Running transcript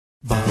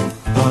Baby did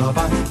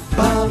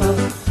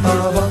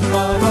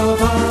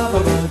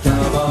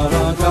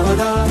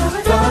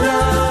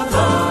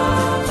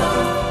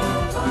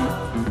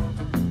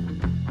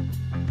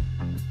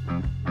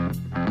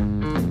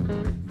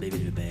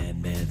a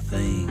bad, bad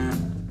thing.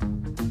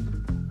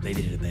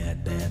 Baby did a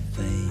bad, bad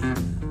thing.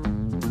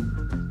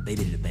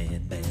 Baby did a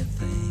bad, bad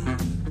thing.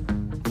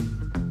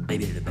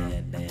 Baby did a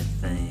bad, bad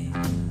thing.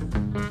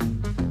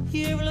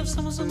 You ever love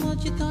someone so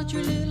much you thought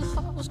your little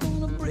heart was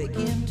gonna break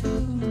in two?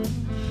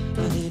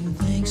 I didn't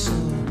think so.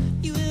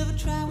 You ever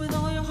try with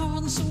all your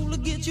heart and soul to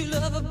get your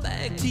lover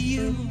back to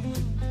you?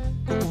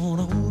 I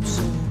wanna hope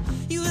so.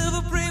 You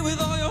ever pray with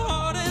all your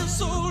heart and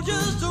soul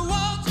just to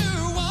watch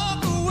her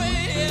walk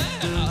away?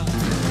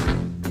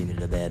 Baby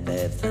did a bad,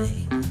 bad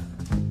thing.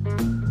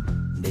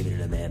 Baby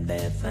did a bad,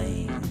 bad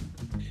thing.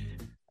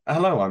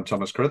 Hello, I'm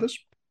Thomas Crothers.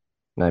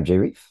 And I'm Jay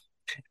Reef.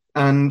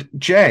 And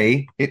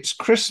Jay, it's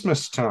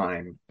Christmas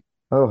time.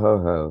 Ho, ho,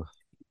 ho.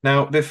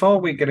 Now, before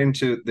we get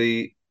into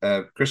the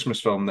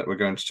Christmas film that we're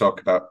going to talk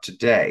about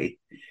today,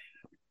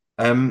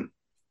 have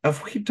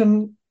we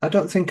done... I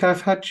don't think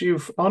I've had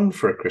you on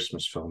for a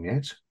Christmas film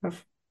yet.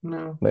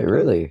 No. Wait,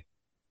 really?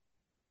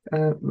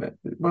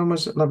 When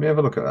was it? Let me have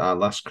a look at our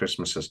last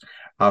Christmases.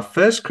 Our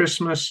first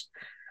Christmas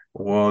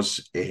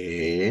was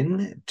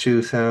in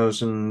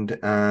 2000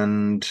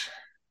 and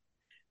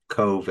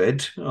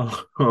COVID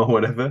or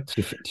whatever.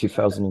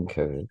 2000 and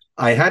COVID.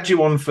 I had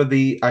you on for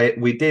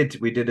we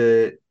did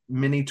a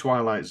mini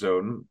Twilight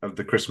Zone of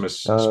the Christmas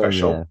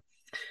special.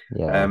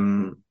 Yeah.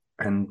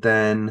 And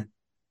then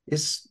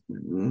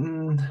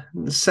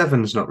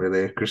Seven's not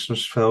really a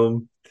Christmas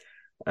film.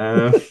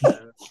 It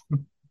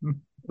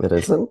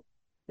isn't?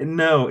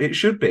 No, it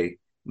should be.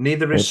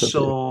 Neither is It should be.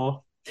 Saw.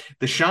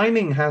 The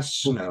Shining has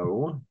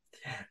snow.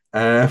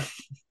 The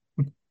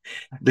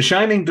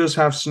Shining does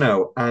have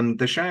snow, and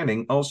The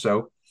Shining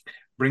also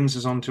brings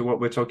us on to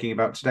what we're talking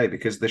about today,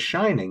 because The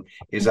Shining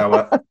is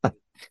our What a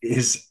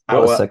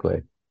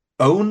segue.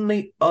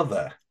 only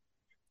other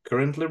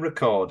currently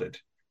recorded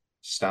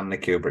Stanley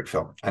Kubrick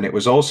film, and it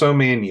was also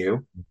me and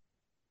you.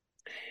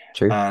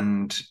 True.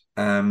 And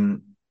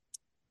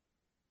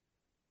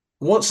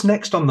what's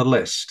next on the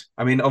list?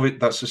 I mean,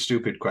 that's a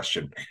stupid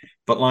question,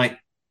 but like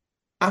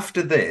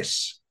after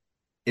this,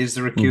 is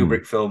there a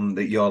Kubrick film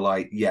that you're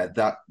like, yeah,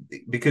 that?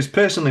 Because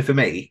personally, for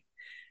me,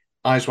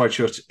 Eyes Wide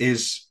Shut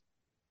is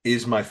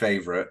my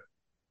favorite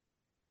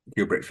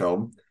Kubrick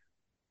film.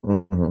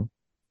 Mm-hmm.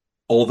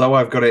 Although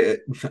I've got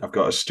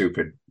a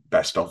stupid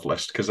best of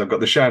list, because I've got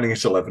The Shining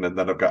at 11 and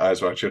then I've got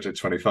Eyes Wide Shut at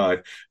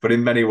 25. But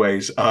in many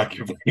ways,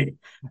 arguably,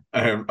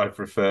 I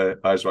prefer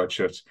Eyes Wide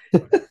Shut.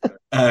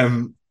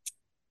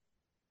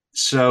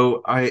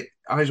 So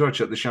Eyes Wide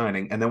Shut, The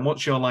Shining, and then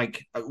what's your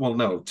like? Well,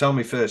 no, tell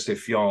me first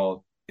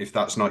if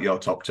that's not your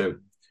top two.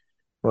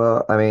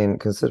 Well, I mean,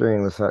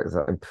 considering the fact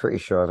that I'm pretty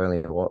sure I've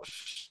only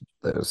watched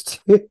those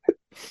two.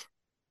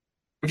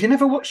 Have you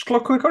never watched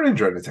Clockwork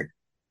Orange or anything?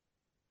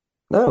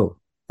 No,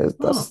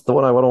 that's the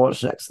one I want to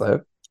watch next,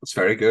 though. It's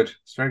very good.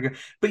 It's very good.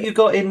 But you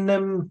got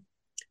in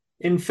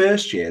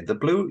first year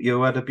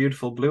you had a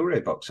beautiful Blu-ray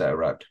box set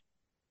arrived.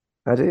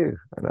 I do,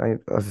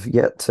 and I've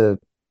yet to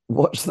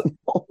watch them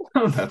all.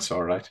 Oh, that's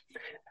all right.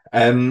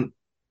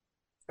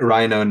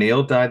 Ryan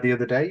O'Neill died the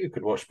other day. You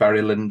could watch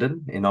Barry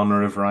Lyndon in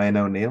honor of Ryan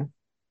O'Neill.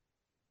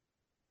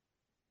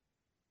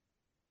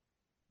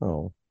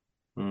 Oh,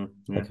 yeah.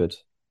 I could.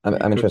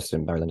 I'm interested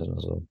in Barry Lyndon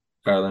as well.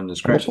 Barry Lyndon's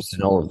I'm great. interested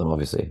in all of them,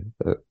 obviously.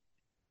 But...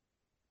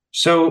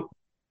 So,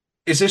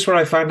 is this where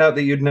I find out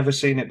that you'd never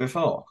seen it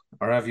before,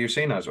 or have you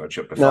seen Eyes Wide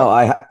Shut before? No,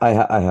 I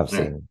have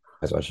seen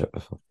Eyes Wide Shut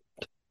before.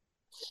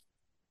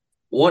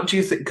 What do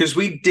you think? Because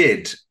we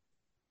did.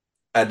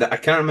 And I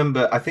can't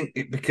remember. I think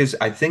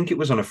it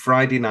was on a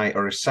Friday night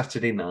or a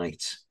Saturday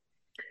night.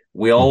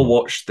 We all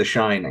watched The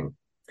Shining,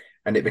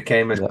 and it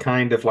became a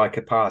kind of like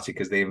a party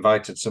because they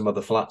invited some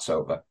other flats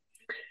over.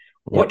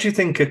 What do you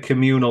think a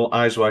communal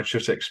Eyes Wide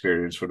Shut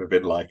experience would have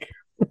been like?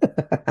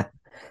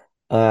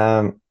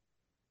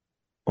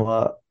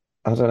 Well,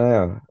 I don't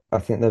know. I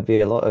think there'd be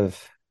a lot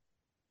of.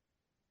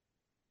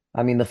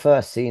 I mean, the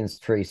first scene's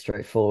pretty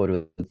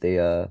straightforward with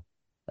the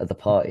at the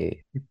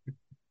party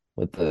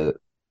with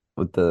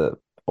the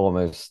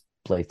almost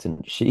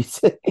blatant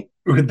cheating.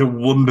 With the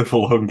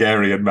wonderful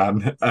Hungarian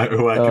man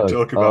who I could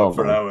talk about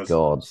for hours.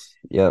 God,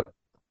 yep.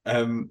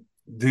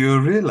 Do you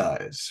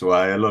realize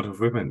why a lot of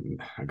women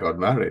got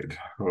married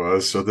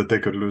was so that they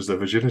could lose their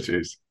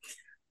virginities?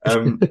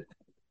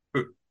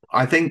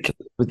 I think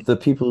with the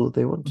people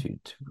they wanted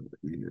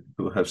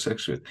to have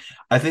sex with.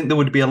 I think there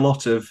would be a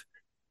lot of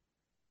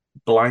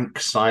blank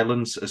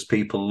silence as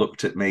people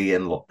looked at me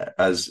and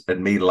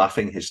me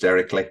laughing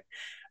hysterically,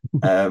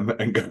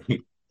 and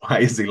going, "Why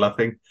is he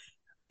laughing?"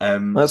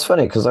 That's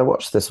funny because I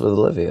watched this with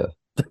Olivia.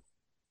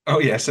 Oh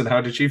yes, and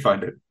how did she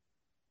find it?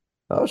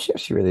 Oh, she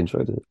actually really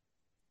enjoyed it.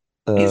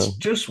 It's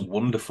just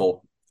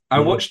wonderful.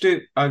 I've watched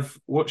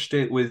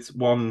it with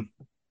one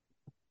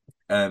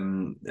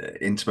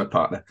intimate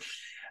partner,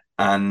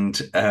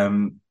 and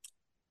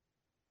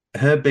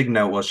her big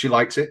note was she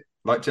liked it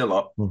a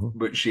lot,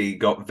 but she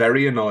got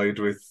very annoyed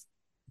with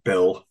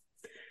Bill,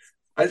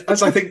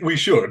 as I think we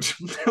should.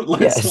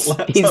 Yes,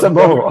 he's a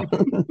moron.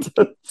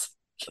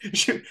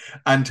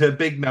 And her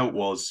big note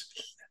was,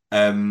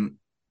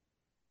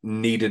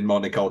 needed more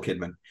Nicole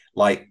Kidman.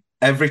 Like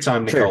every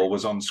time Nicole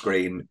was on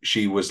screen,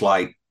 she was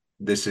like,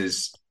 "This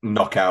is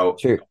knockout."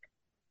 True.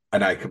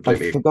 And I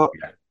completely forgot.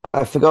 Yeah.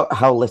 I forgot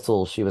how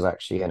little she was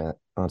actually in it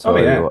until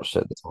I rewatched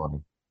it this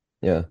morning.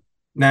 Yeah.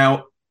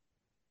 Now,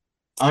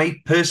 I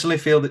personally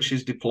feel that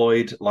she's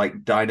deployed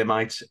like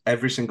dynamite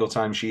every single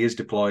time she is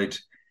deployed.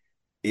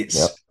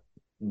 It's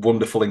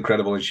wonderful,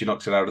 incredible, and she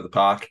knocks it out of the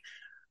park.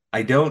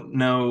 I don't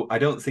know. I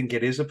don't think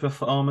it is a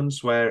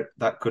performance where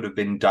that could have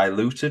been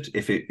diluted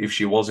if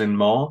she was in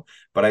more.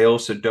 But I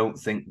also don't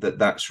think that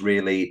that's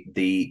really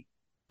the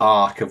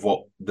arc of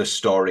what the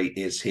story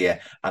is here.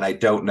 And I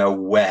don't know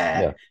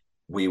where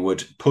we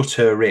would put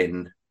her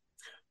in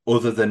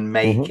other than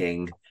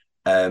making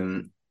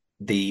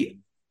the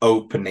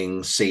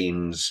opening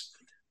scenes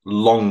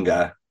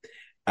longer.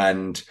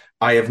 And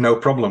I have no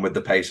problem with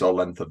the pace or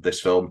length of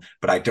this film,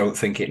 but I don't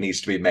think it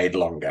needs to be made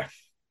longer.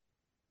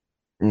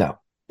 No.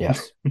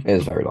 Yes, it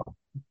is very long.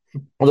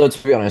 Although,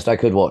 to be honest, I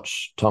could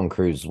watch Tom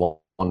Cruise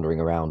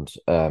wandering around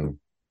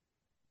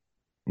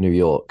New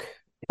York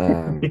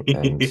and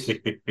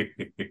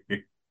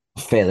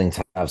failing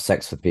to have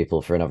sex with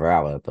people for another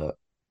hour. But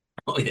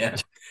oh yeah,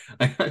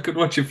 I could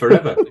watch it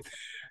forever.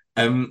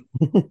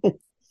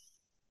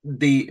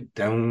 The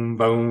down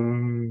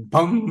boom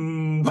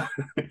bum.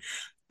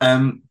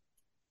 I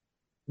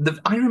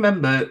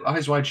remember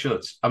Eyes Wide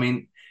Shut. I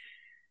mean,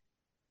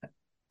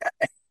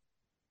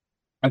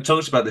 I've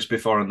talked about this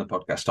before on the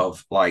podcast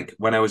of like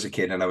when I was a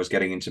kid and I was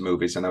getting into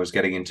movies and I was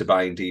getting into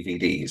buying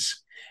DVDs,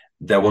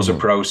 there was a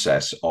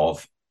process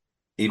of,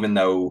 even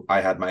though I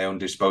had my own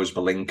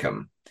disposable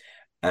income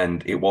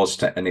and it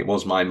was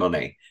my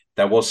money,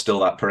 there was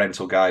still that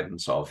parental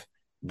guidance of,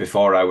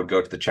 before I would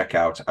go to the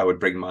checkout, I would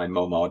bring my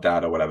mum or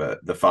dad or whatever,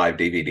 the 5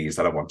 DVDs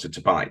that I wanted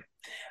to buy.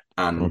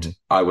 And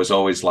I was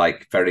always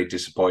like very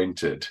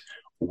disappointed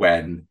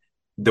when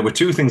there were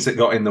 2 things that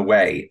got in the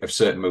way of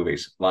certain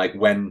movies. Like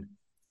when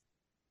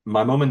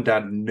my mum and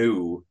dad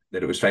knew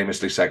that it was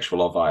famously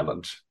sexual or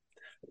violent,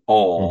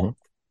 or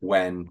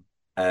when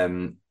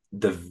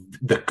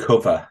the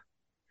cover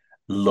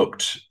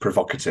looked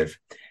provocative.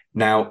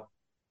 Now,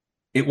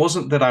 it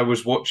wasn't that I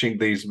was watching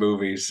these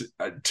movies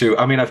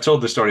I mean, I've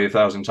told the story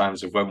 1,000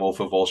 times of when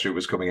Wolf of Wall Street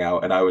was coming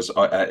out, and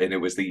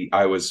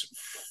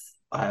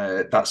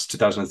that's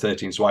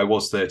 2013, so I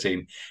was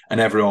 13, and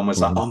everyone was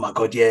like, "Oh my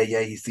god, yeah,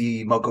 you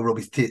see Margot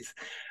Robbie's tits,"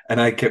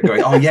 and I kept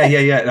going, "Oh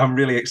yeah," and I'm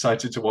really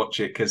excited to watch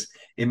it because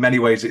in many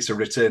ways it's a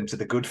return to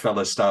the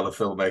Goodfellas style of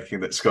filmmaking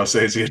that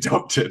Scorsese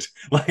adopted.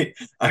 Like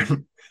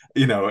I'm,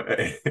 and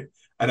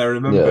I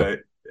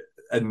remember.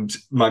 And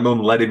my mum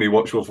letting me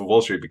watch Wolf of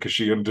Wall Street because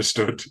she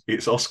understood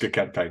its Oscar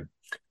campaign.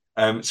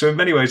 So in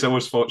many ways, I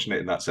was fortunate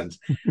in that sense.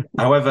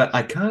 However,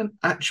 I can't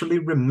actually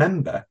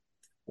remember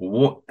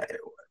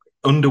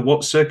under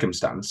what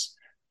circumstance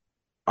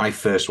I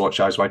first watched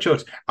Eyes Wide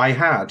Shut. I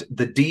had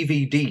the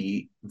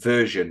DVD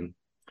version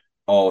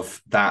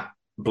of that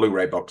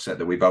Blu-ray box set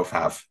that we both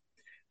have,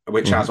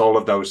 which has all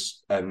of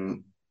those.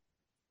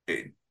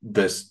 It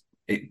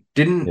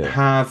didn't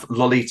have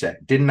Lolita.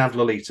 Didn't have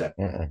Lolita.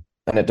 Yeah.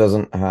 And it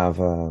doesn't have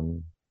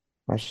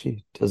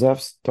actually, does it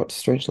have Dr.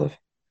 Strangelove?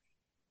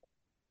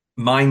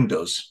 Mine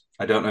does.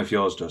 I don't know if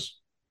yours does.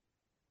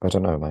 I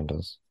don't know if mine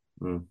does.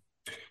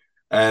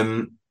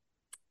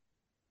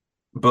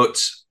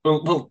 But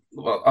well,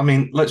 I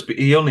mean,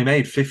 he only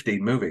made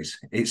 15 movies.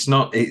 It's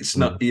not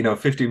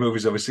 15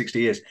 movies over 60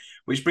 years,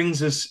 which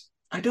brings us,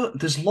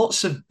 there's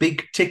lots of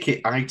big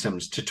ticket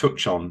items to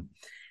touch on,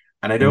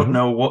 and I don't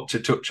know what to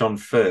touch on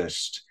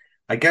first.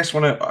 I guess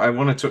I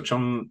want to touch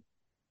on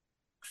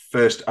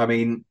first, I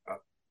mean,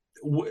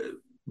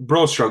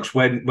 broad strokes,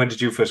 when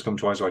did you first come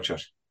to Eyes Wide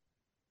Shut?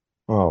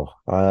 Oh,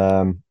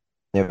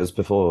 it was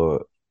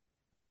before,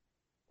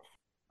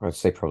 I'd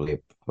say probably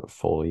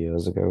 4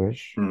 years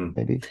ago-ish,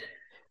 maybe.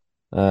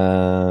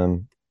 I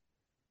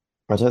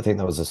don't think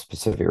there was a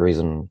specific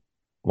reason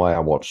why I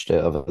watched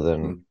it other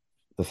than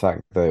the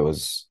fact that it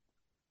was,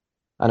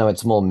 I know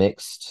it's more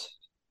mixed.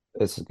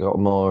 It's got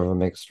more of a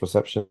mixed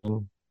reception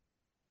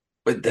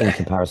in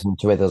comparison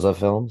to other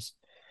films.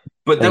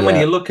 But then when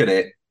you look at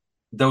it,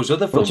 those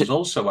other films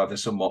also have a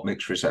somewhat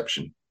mixed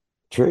reception.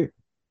 True.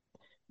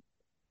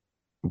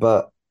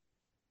 But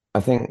I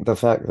think the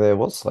fact that it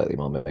was slightly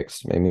more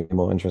mixed made me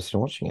more interested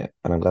in watching it,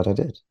 and I'm glad I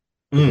did.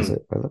 Because I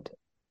loved it.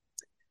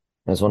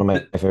 It's one of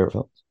my favorite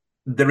films.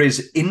 There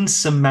is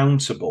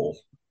insurmountable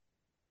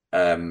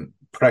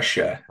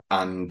pressure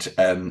and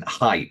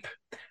hype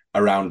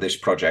around this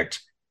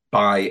project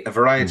by a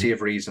variety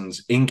of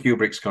reasons in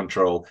Kubrick's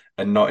control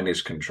and not in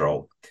his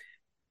control.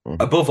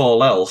 Above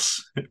all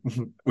else,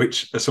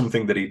 which is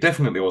something that he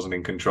definitely wasn't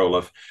in control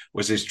of,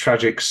 was his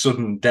tragic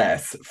sudden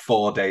death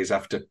 4 days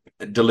after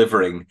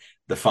delivering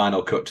the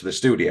final cut to the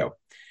studio,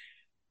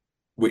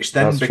 which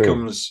then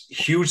becomes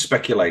huge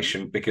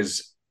speculation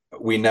because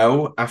we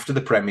know after the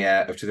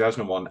premiere of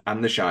 2001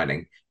 and The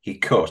Shining, he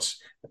cut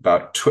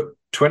about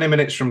 20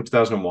 minutes from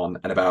 2001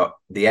 and about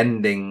the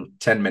ending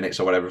 10 minutes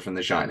or whatever from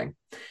The Shining.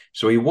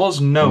 So he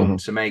was known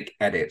to make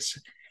edits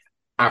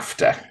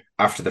after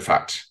the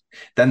fact.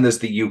 Then there's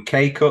the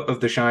UK cut of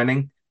The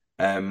Shining,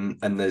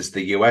 and there's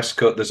the US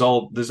cut.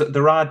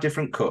 There are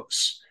different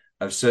cuts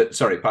of.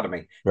 Sorry, pardon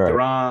me. Right.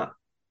 There are.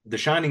 The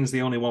Shining's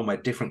the only one where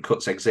different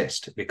cuts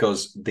exist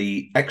because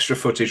the extra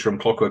footage from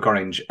Clockwork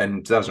Orange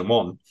in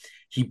 2001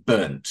 he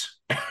burnt.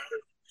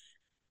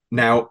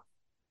 Now,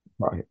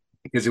 Right.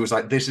 because it was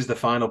like, this is the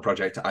final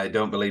project. I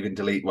don't believe in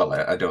delete. Well,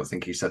 I don't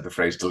think he said the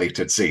phrase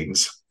deleted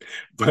scenes,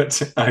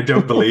 but I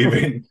don't believe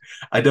in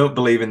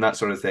that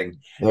sort of thing.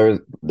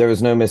 There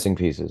is no missing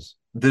pieces.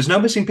 There's no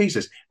missing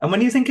pieces. And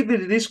when you think of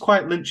it, it is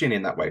quite Lynchian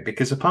in that way,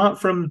 because apart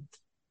from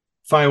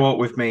Firewalk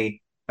with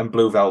Me and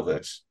Blue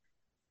Velvet,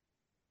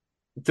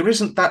 there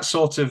isn't that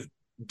sort of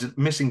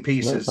missing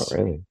pieces. No, not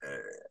really.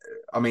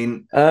 I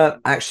mean,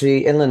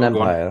 actually, Inland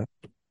Empire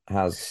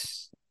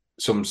has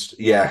some,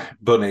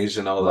 bunnies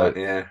and all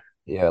that.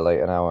 Yeah, like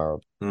an hour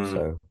or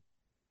so.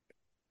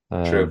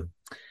 True.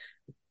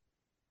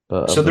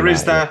 But so there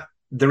is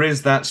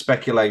that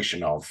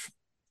speculation of,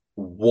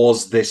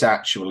 was this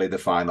actually the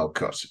final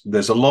cut?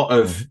 There's a lot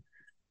of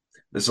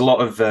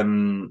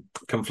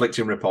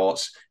conflicting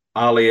reports.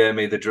 Ali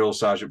Ermey, the drill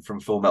sergeant from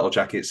Full Metal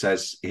Jacket,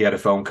 says he had a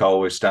phone call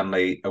with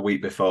Stanley a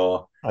week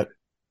before.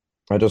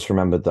 I just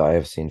remembered that I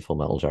have seen Full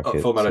Metal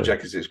Jacket. Full Metal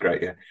Jacket is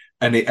great, yeah.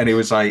 And he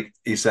was like,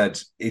 he said,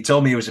 he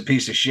told me he was a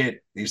piece of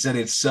shit. He said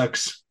it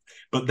sucks.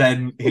 But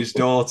then his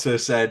daughter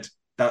said,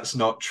 that's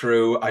not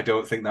true. I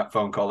don't think that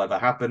phone call ever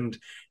happened.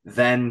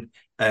 Then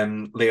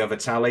Leo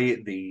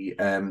Vitale, the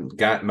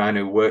man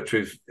who worked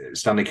with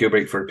Stanley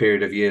Kubrick for a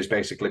period of years,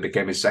 basically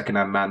became his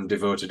second-hand man,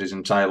 devoted his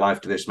entire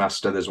life to this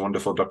master. There's a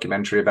wonderful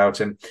documentary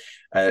about him.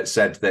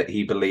 Said that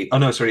he believed... Oh,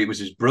 no, sorry, it was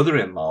his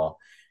brother-in-law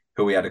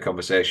who he had a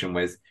conversation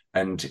with,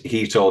 and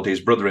he told his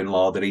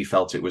brother-in-law that he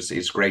felt it was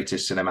his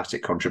greatest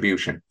cinematic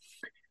contribution.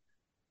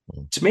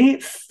 To me,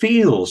 it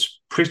feels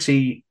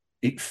pretty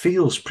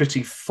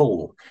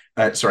full.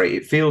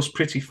 It feels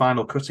pretty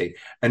final cutty.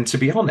 And to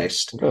be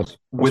honest,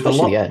 with a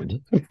lot, the end.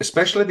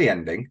 Especially the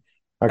ending,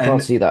 I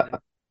can't see that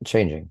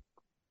changing.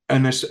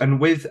 And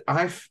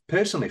I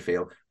personally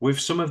feel with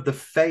some of the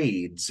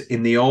fades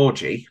in the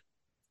orgy,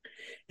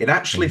 it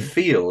actually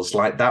feels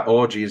like that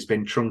orgy has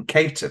been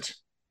truncated.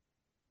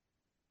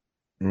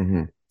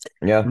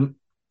 Yeah.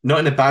 Not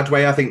in a bad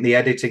way. I think the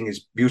editing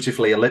is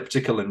beautifully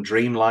elliptical and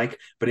dreamlike,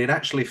 but it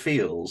actually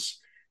feels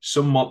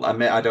somewhat,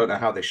 I don't know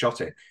how they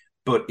shot it,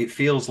 but it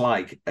feels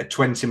like a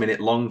 20-minute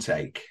long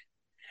take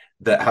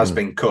that has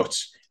been cut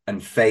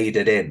and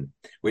faded in,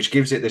 which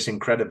gives it this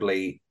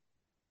incredibly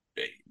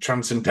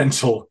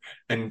transcendental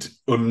and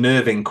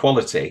unnerving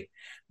quality.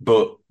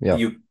 But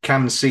you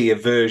can see a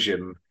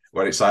version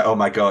where it's like, oh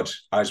my God,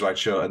 Eyes Wide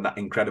Shut, and that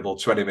incredible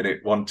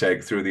 20-minute one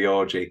take through the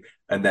orgy.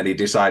 And then he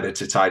decided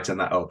to tighten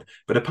that up.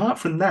 But apart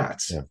from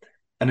that,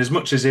 and as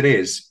much as it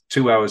is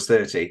 2 hours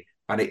 30,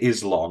 and it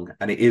is long,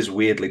 and it is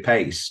weirdly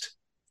paced,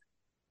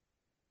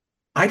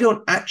 I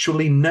don't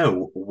actually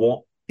know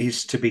what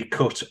is to be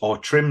cut or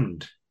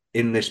trimmed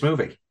in this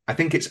movie. I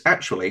think it's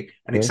actually,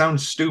 and it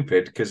sounds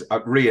stupid because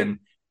Rian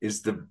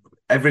is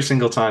every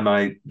single time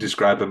I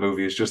describe a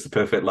movie as just the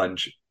perfect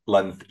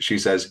length, she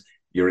says,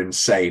 "You're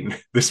insane.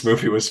 This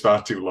movie was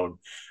far too long."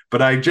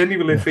 But I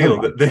genuinely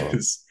feel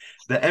that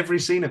every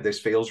scene of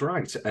this feels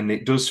right, and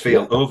it does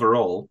feel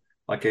overall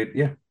like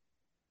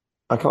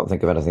I can't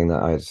think of anything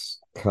that I'd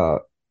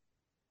cut.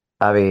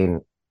 I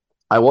mean,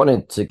 I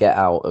wanted to get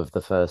out of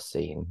the first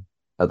scene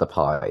at the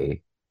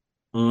party,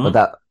 but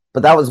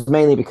that was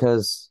mainly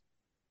because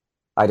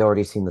I'd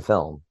already seen the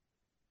film.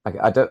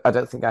 I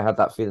don't think I had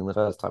that feeling the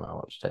first time I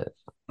watched it.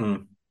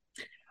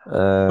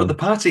 But the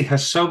party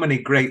has so many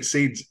great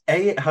scenes.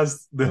 A, it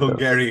has the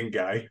Hungarian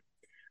guy,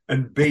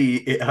 and B,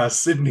 it has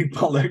Sidney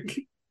Pollack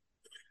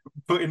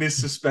putting his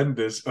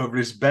suspenders over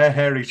his bare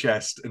hairy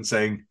chest and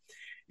saying,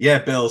 "Yeah,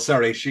 Bill,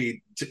 sorry,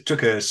 she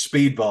took a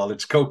speedball.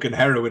 It's coke and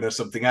heroin or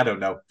something. I don't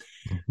know."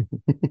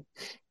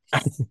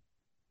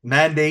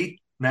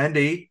 Mandy,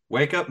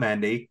 wake up,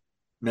 Mandy.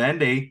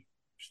 Not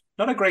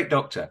a great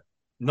doctor.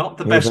 Not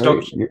the best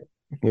doctor.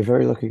 You're a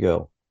very lucky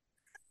girl.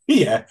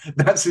 Yeah,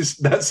 that's his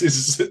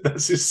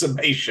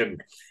summation.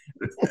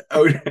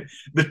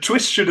 The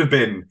twist should have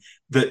been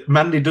that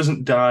Mandy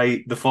doesn't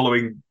die the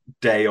following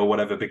day or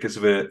whatever because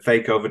of a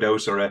fake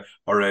overdose or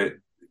a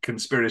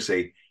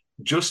conspiracy.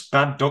 Just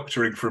bad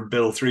doctoring from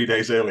Bill 3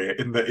 days earlier,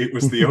 in that it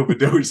was the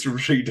overdose from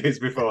 3 days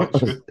before.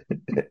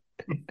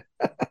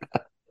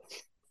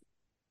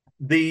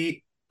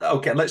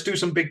 Okay, let's do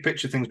some big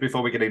picture things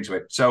before we get into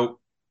it. So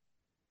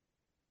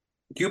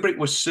Kubrick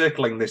was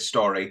circling this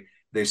story,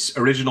 this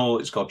original,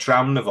 it's called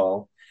Traum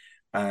Novel,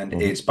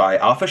 and it's by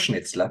Arthur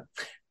Schnitzler.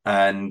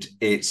 And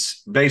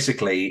it's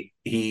basically,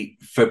 he,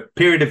 for a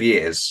period of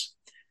years,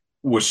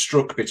 was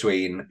struck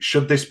between,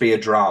 should this be a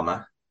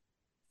drama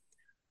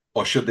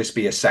or should this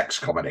be a sex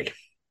comedy?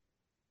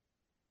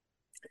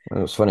 It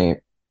was funny.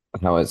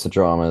 how it's a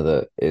drama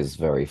that is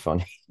very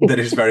funny. That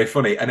is very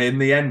funny. And in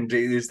the end,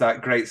 it is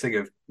that great thing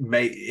of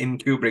in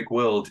Kubrick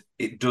world,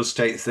 it does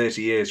take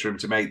 30 years for him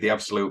to make the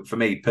absolute, for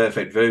me,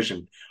 perfect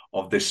version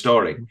of this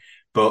story.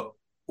 But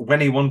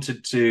when he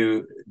wanted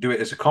to do it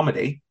as a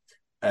comedy,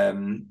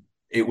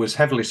 it was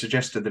heavily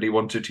suggested that he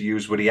wanted to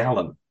use Woody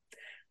Allen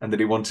and that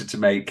he wanted to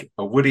make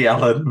a Woody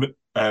Allen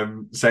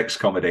sex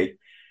comedy.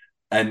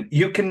 And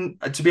you can,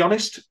 to be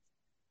honest,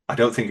 I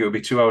don't think it would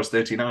be 2 hours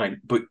 39,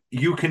 but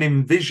you can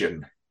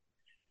envision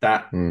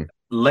that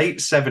late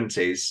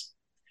 70s,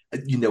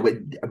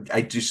 when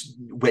I just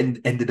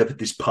ended up at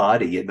this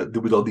party and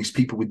there were all these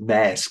people with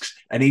masks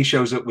and he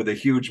shows up with a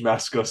huge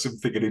mask or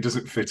something and he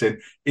doesn't fit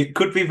in. It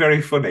could be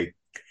very funny.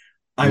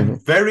 I'm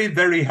very,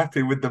 very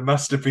happy with the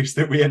masterpiece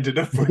that we ended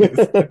up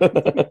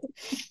with.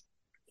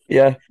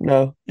 Yeah,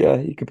 no, yeah,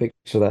 you can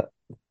picture that.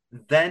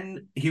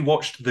 Then he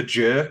watched The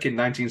Jerk in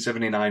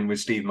 1979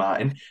 with Steve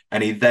Martin,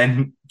 and he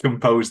then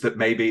composed that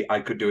maybe I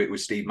could do it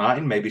with Steve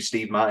Martin. Maybe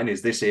Steve Martin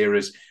is this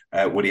era's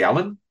Woody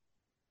Allen.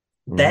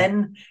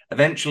 Then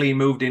eventually he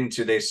moved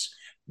into this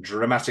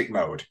dramatic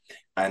mode.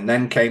 And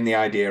then came the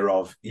idea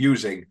of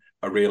using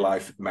a real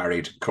life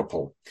married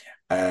couple.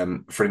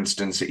 For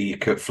instance, he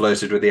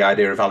flirted with the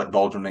idea of Alec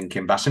Baldwin and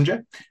Kim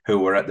Basinger, who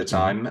were at the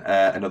time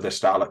another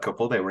starlet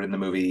couple. They were in the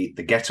movie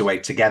The Getaway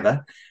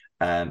together.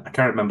 I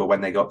can't remember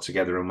when they got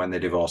together and when they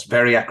divorced.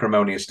 Very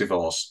acrimonious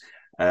divorce.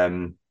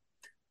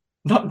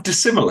 Not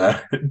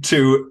dissimilar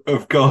to,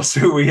 of course,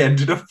 who we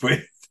ended up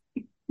with,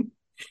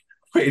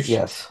 which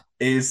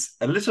is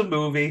a little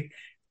movie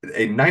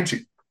in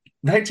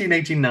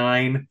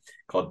 1989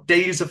 called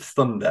Days of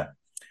Thunder,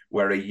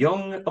 where a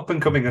young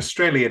up-and-coming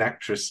Australian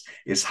actress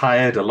is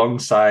hired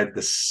alongside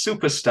the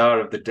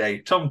superstar of the day,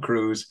 Tom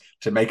Cruise,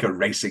 to make a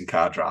racing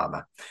car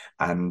drama.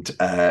 And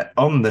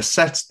on the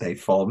set, they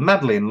fall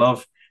madly in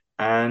love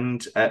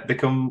and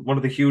become one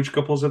of the huge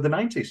couples of the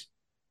 90s.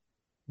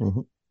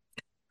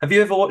 Have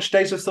you ever watched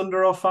Days of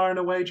Thunder or Far and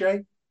Away,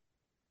 Jay?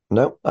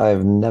 No,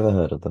 I've never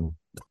heard of them.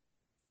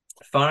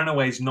 Far and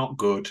Away is not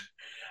good.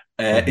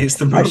 It's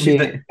the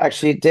movie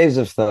actually, Days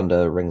of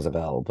Thunder rings a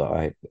bell, but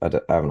I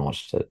haven't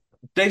watched it.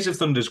 Days of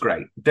Thunder is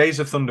great. Days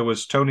of Thunder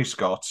was Tony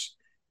Scott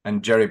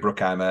and Jerry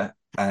Bruckheimer,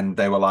 and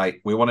they were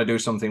like, we want to do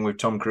something with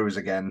Tom Cruise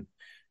again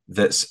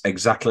that's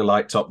exactly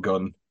like Top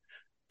Gun.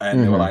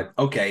 And they were like,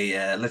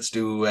 okay, let's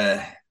do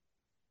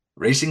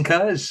racing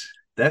cars.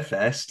 They're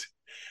fast.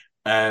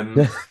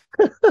 And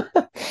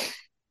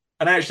I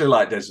actually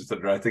like Days of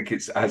Thunder. I think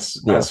it has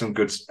some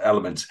good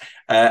elements.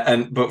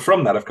 But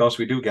from that, of course,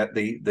 we do get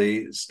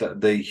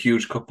the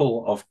huge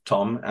couple of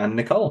Tom and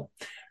Nicole.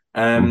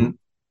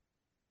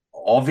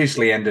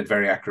 Obviously ended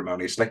very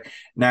acrimoniously.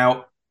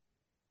 Now,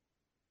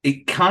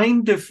 it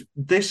kind of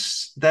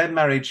their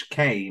marriage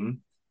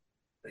came.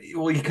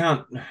 Well, you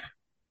can't.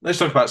 Let's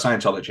talk about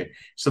Scientology.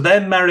 So their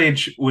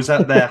marriage was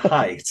at their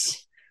height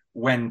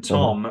when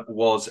Tom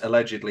was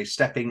allegedly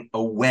stepping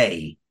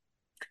away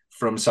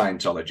from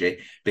Scientology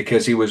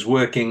because he was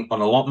working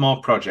on a lot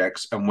more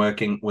projects and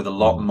working with a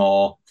lot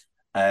more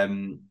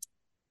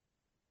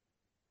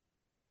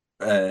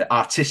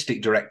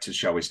artistic directors,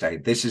 shall we say.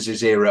 This is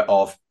his era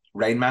of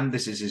Rain Man.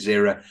 This is his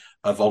era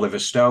of Oliver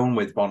Stone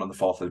with Born on the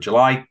 4th of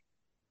July.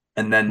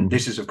 And then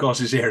this is, of course,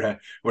 his era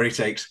where he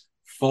takes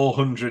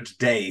 400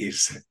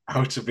 days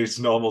out of his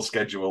normal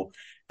schedule,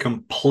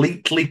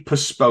 completely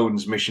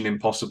postpones Mission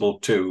Impossible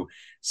 2,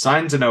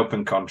 signs an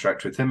open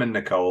contract with him and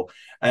Nicole.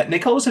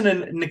 Nicole's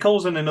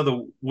in another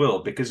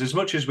world because as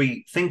much as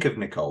we think of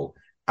Nicole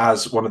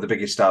as one of the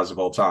biggest stars of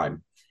all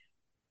time,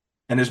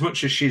 and as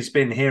much as she's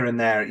been here and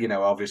there,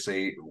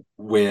 obviously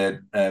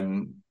we're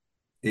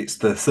it's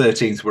the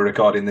 13th, we're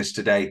recording this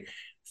today.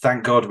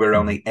 Thank God we're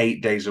only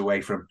 8 days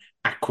away from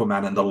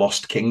Aquaman and the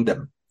Lost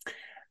Kingdom,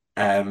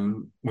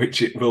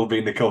 which it will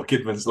be Nicole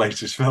Kidman's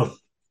latest film.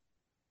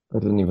 I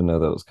didn't even know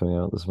that was coming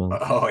out this month.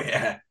 Oh,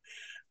 yeah.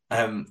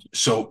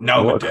 So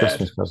now I'm a dad.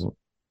 Christmas present.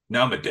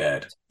 Now I'm a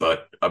dad,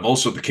 but I'm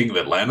also the king of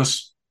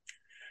Atlantis.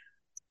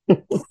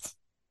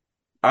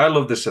 I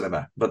love the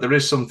cinema, but there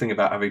is something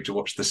about having to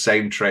watch the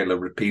same trailer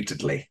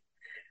repeatedly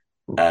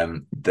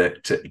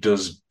that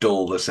does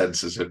dull the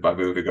senses of my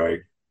movie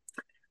going.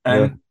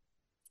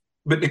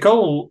 But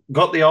Nicole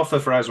got the offer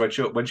for Eyes Wide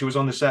Shut when she was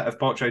on the set of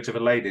Portrait of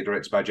a Lady,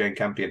 directed by Jane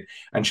Campion,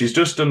 and she's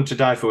just done To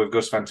Die For with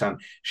Gus Van Sant.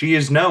 She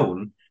is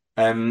known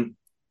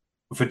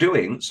for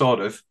doing sort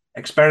of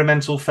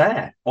experimental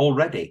fare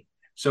already.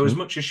 So as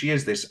much as she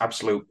is this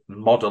absolute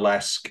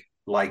model-esque,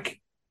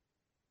 like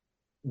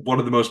one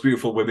of the most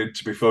beautiful women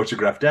to be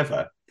photographed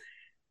ever,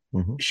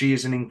 she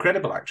is an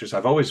incredible actress.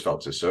 I've always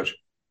felt as such,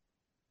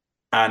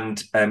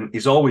 and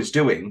is always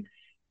doing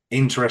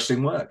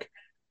interesting work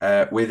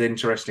with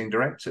interesting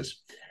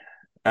directors.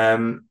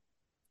 Tom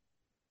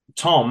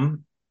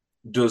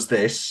does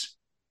this.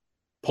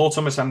 Paul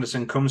Thomas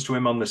Anderson comes to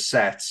him on the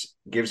set,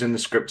 gives him the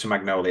script to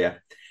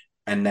Magnolia,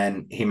 and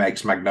then he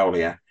makes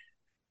Magnolia,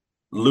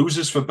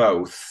 loses for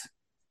both,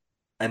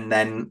 and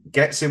then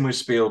gets in with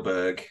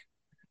Spielberg,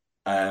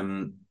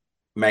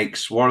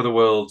 makes War of the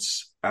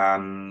Worlds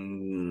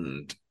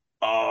and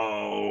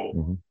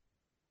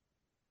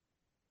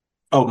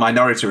Oh,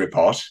 Minority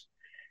Report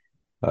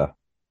Uh,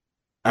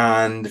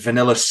 and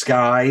Vanilla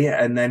Sky,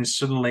 and then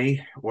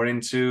suddenly we're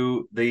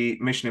into the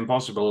Mission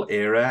Impossible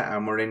era,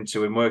 and we're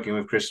into him working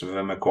with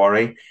Christopher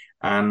McQuarrie,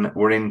 and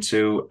we're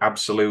into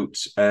absolute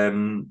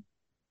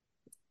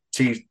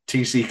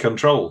TC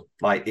control.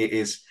 Like it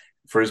is,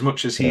 for as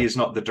much as he yeah. is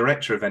not the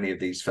director of any of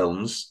these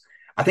films,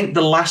 I think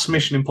the last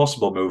Mission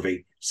Impossible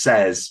movie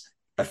says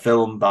a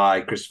film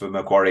by Christopher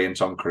McQuarrie and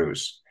Tom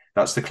Cruise.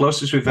 That's the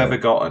closest we've Yeah. ever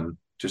gotten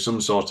to some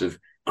sort of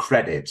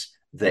credit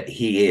that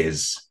he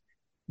is,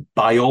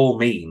 by all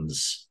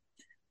means,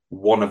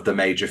 one of the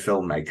major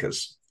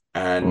filmmakers.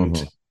 And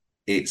Hmm.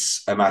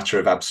 it's a matter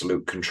of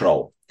absolute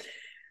control.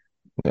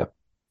 Yeah.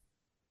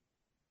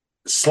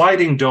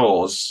 Sliding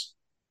Doors,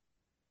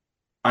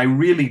 I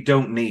really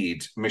don't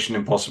need Mission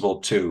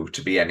Impossible 2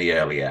 to be any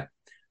earlier.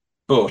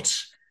 But,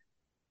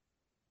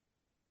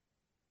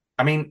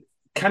 I mean,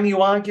 can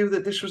you argue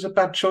that this was a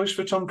bad choice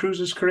for Tom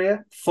Cruise's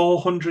career?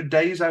 400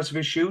 days out of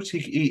his shoot,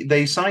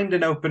 they signed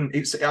an open.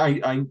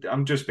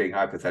 I'm just being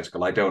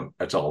hypothetical. I don't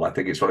at all. I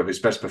think it's one of his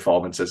best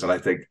performances, and I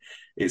think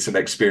it's an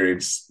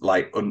experience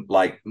like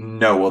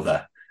no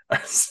other.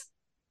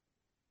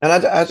 And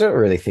I don't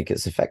really think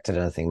it's affected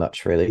anything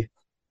much, really.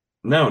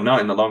 No, not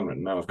in the long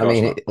run. No, of I course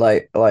mean,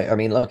 not. I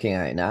mean, looking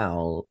at it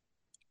now,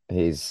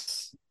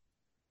 he's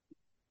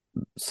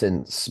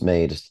since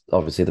made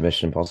obviously the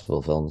Mission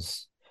Impossible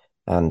films,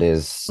 and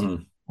is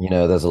Mm.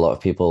 there's a lot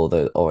of people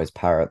that always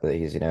parrot that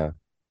he's the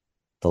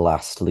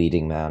last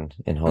leading man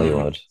in Mm.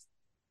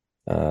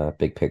 Hollywood,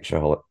 big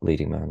picture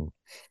leading man.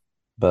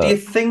 Do you But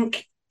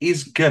think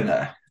he's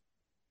gonna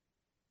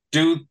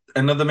do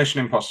another Mission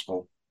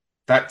Impossible?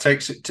 That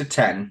takes it to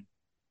 10.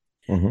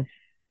 mhm.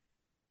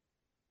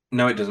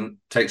 No, it doesn't.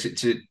 Takes it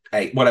to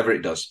 8, whatever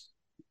it does.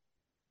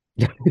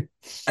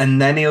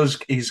 And then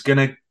he's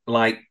gonna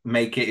like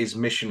make it his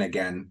mission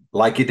again,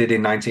 like he did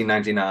in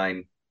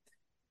 1999,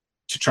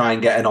 to try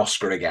and get an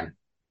Oscar again.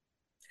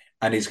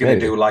 And he's going to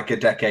do Maybe. like a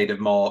decade of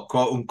more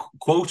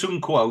quote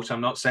unquote.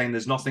 I'm not saying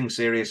there's nothing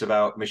serious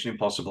about Mission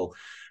Impossible,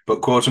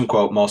 but quote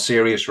unquote more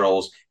serious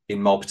roles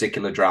in more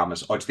particular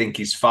dramas. Or do you think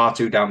he's far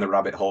too down the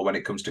rabbit hole when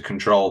it comes to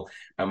Control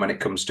and when it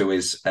comes to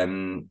his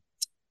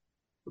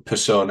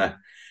persona?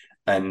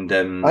 And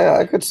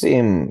I could see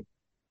him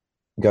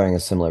going a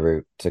similar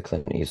route to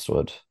Clint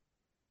Eastwood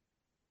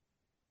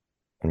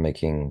and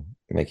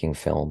making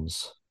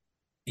films.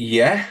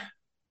 yeah,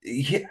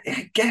 yeah,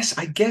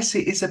 I guess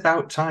it is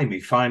about time he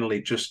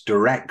finally just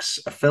directs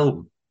a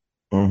film.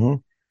 Hmm.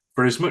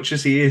 For as much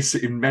as he is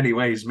in many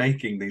ways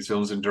making these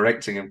films and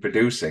directing and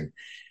producing,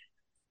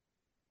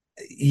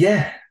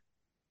 yeah,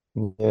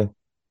 Yeah.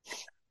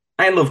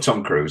 I love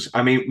Tom Cruise.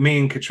 I mean, me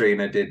and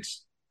Katrina did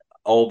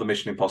all the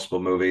Mission Impossible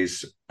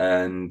movies,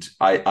 and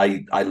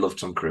I love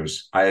Tom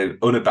Cruise. I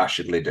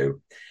unabashedly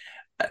do.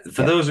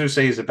 For Yeah. those who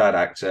say he's a bad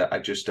actor, I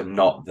just am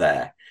not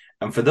there.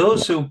 And for No,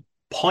 those who he's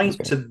point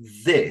great. to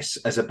this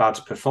as a bad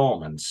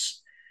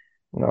performance,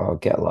 No,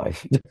 get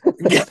life.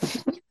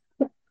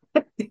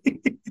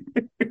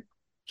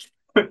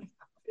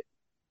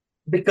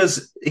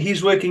 because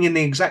he's working in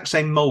the exact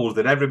same mold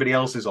that everybody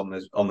else is on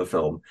the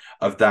film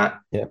of that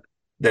Yeah.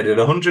 they did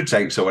 100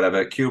 takes or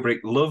whatever. Kubrick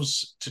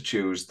loves to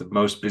choose the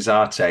most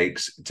bizarre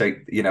takes.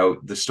 Take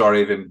the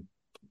story of him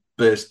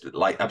burst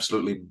like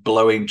absolutely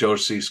blowing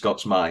George C.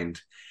 Scott's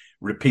mind.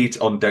 Repeat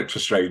on Doctor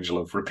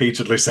Strangelove,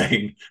 repeatedly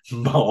saying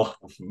more,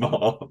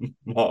 more,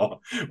 more,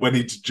 when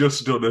he'd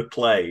just done a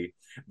play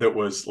that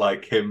was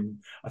like him.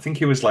 I think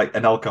he was like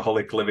an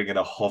alcoholic living in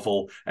a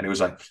hovel, and he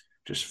was like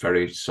just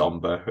very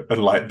somber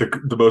and like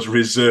the most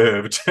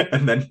reserved.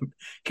 And then,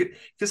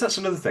 because that's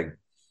another thing,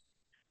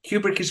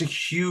 Kubrick is a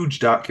huge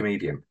dark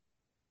comedian. Mm.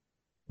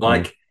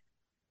 Like,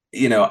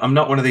 I'm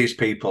not one of these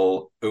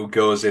people who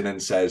goes in and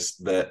says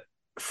that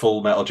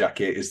Full Metal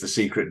Jacket is the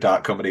secret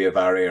dark comedy of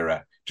our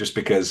era, just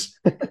because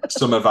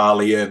some of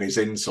Ali Ermey's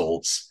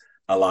insults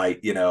are like,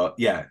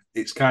 yeah,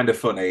 it's kind of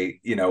funny.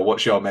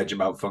 What's your major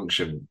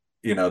malfunction?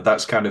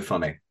 That's kind of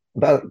funny.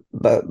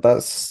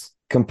 That's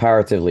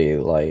comparatively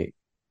like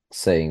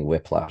saying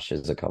Whiplash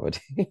is a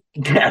comedy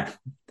Yeah.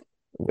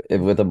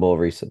 with a more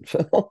recent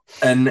film.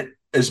 And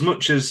as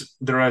much as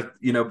there are,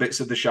 bits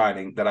of The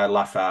Shining that I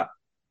laugh at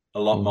a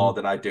lot Hmm. more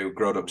than I do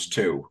Grown Ups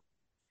 2,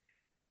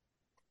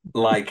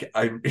 like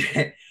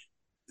I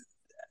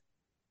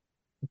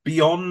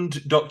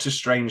beyond Doctor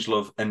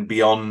Strangelove and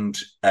beyond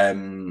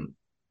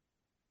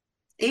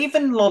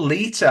even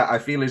Lolita, I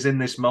feel is in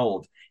this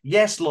mold.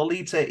 Yes,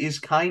 Lolita is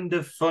kind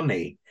of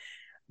funny,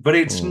 but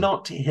it's Mm.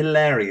 not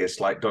hilarious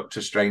like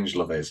Doctor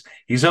Strangelove is.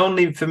 He's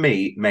only, for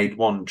me, made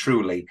one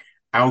truly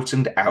out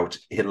and out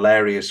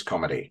hilarious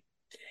comedy.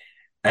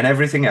 And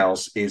everything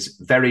else is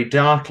very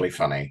darkly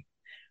funny,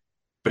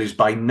 but is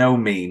by no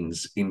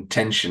means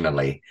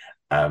intentionally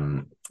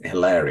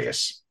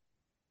hilarious.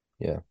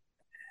 Yeah.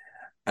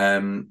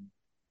 Um,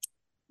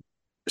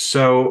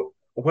 So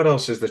what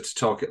else is there to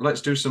talk?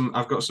 Let's do some.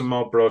 I've got some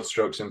more broad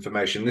strokes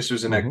information. This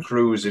was in a Hmm.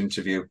 Cruise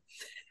interview.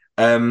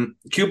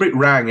 Kubrick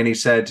rang and he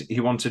said he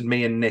wanted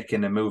me and Nick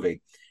in a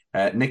movie.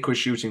 Nick was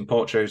shooting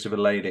Portraits of a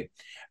Lady,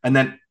 and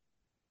then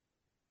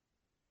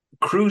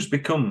Cruise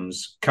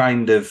becomes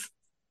kind of,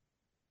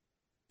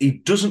 he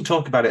doesn't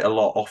talk about it a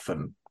lot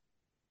often,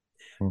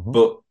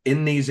 but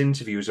in these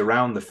interviews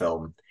around the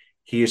film,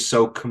 he is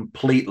so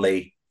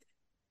completely,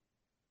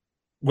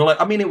 well,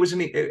 I mean,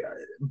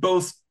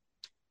 both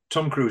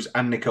Tom Cruise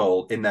and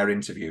Nicole in their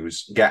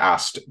interviews get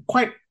asked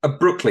quite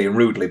abruptly and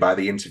rudely by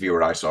the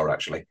interviewer I saw,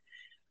 actually,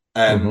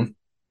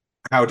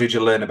 how did you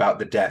learn about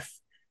the death?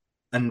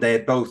 And they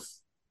both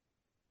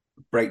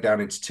break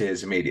down into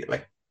tears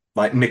immediately.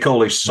 Like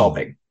Nicole is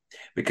sobbing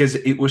because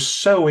it was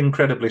so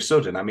incredibly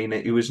sudden. I mean,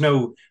 he was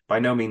by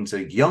no means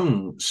a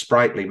young,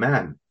 sprightly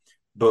man,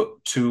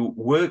 but to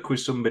work with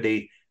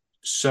somebody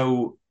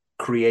so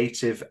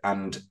creative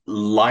and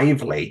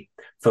lively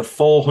for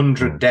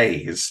 400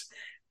 days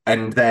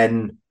and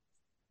then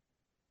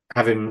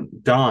have him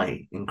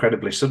die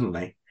incredibly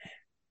suddenly,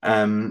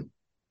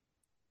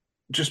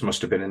 just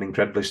must have been an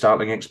incredibly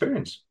startling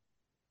experience.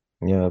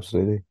 Yeah,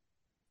 absolutely.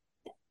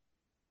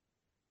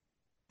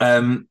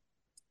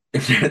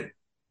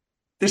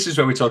 This is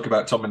where we talk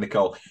about Tom and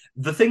Nicole.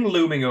 The thing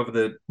looming over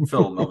the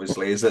film,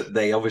 obviously, is that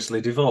they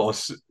obviously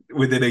divorce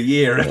within a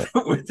year. Yeah.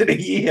 Within a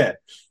year.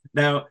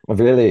 Now,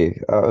 really,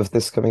 out of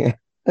this coming in.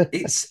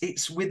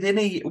 it's within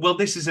a. Well,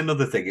 this is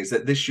another thing: is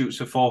that this shoots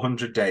for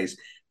 400 days.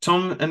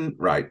 Tom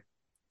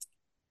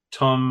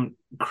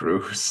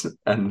Cruise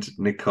and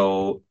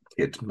Nicole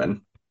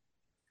Kidman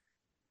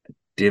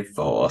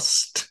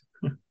divorced.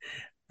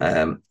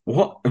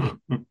 What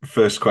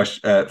first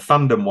question?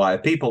 Fandom wire.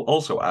 People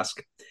also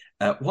ask,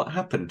 what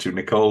happened to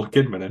Nicole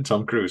Kidman and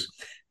Tom Cruise?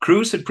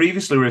 Cruise had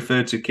previously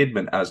referred to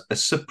Kidman as a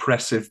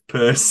suppressive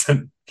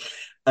person.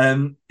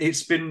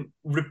 It's been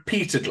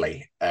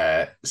repeatedly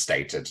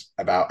stated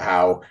about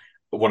how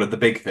one of the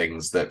big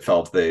things that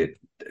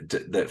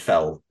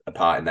fell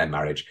apart in their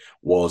marriage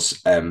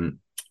was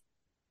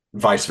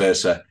vice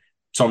versa.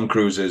 Tom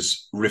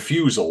Cruise's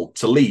refusal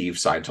to leave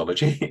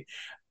Scientology,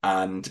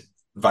 and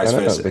vice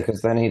versa,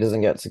 because then he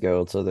doesn't get to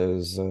go to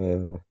those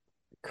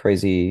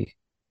crazy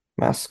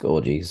mask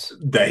orgies.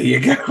 There you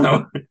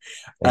go.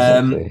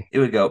 Exactly.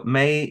 Here we go.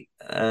 May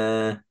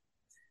attend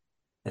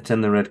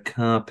the red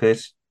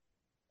carpet.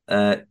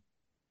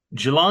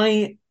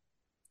 July.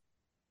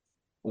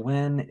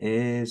 When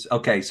is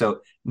okay? So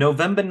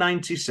November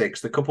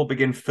 '96, the couple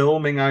begin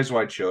filming Eyes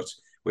Wide Shut,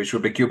 which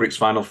would be Kubrick's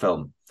final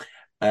film.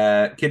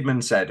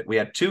 Kidman said, "We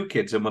had 2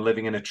 kids and were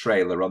living in a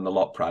trailer on the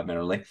lot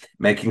primarily,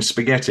 making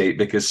spaghetti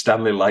because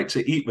Stanley liked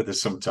to eat with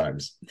us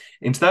sometimes."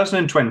 In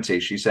 2020,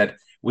 she said,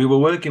 "We were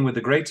working with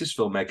the greatest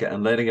filmmaker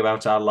and learning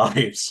about our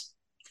lives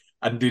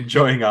and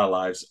enjoying our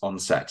lives on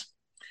set."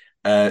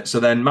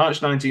 So then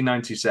March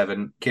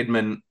 1997,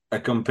 Kidman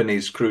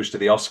accompanies Cruise to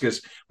the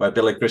Oscars, where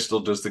Billy Crystal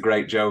does the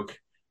great joke,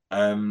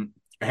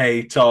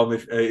 "Hey, Tom,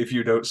 if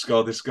you don't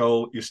score this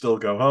goal, you still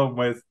go home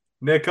with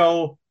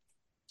Nicole."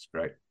 It's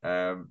great.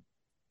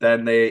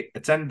 Then they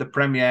attend the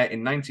premiere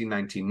in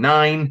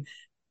 1999,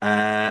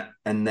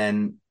 and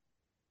then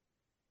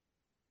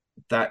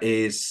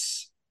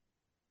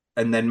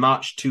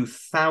March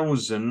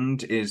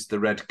 2000 is the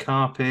red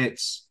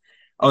carpets.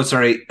 Oh,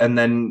 sorry. And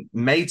then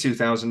May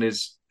 2000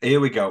 is, here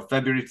we go,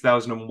 February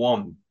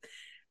 2001.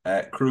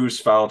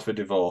 Cruise filed for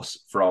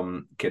divorce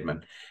from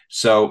Kidman.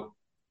 So,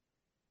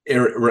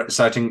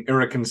 citing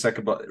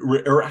irreconcilable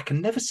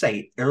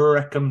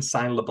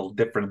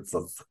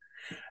differences.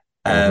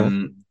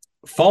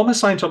 Former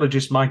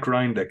Scientologist Mike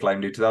Rinder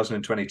claimed in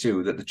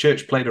 2022 that the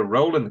church played a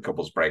role in the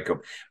couple's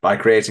breakup by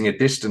creating a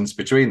distance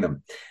between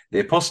them.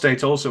 The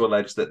apostate also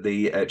alleged that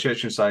the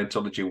Church of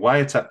Scientology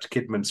wiretapped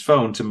Kidman's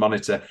phone to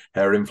monitor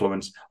her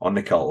influence on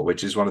Nicole,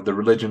 which is one of the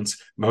religion's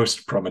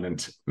most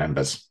prominent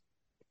members.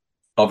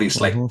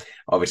 Obviously,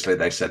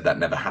 they said that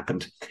never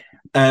happened.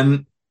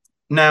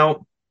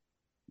 Now,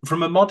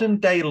 from a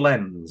modern day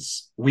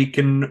lens, we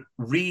can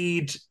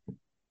read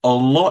a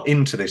lot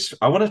into this.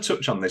 I want to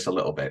touch on this a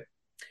little bit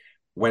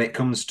when it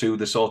comes to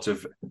the sort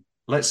of,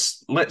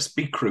 let's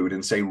be crude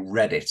and say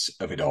Reddit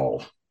of it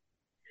all.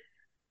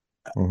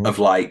 Of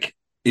like,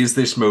 is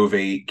this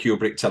movie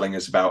Kubrick telling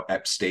us about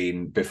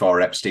Epstein before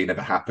Epstein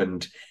ever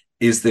happened?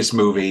 Is this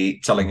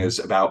movie telling us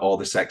about all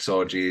the sex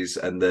orgies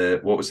and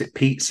the, what was it,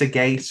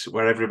 Pizzagate,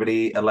 where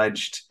everybody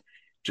alleged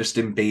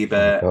Justin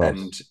Bieber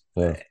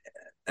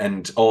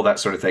and all that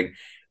sort of thing?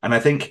 And I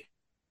think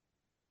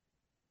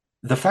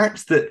the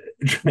fact that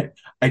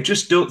I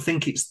just don't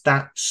think it's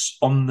that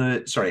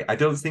I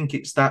don't think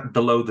it's that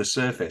below the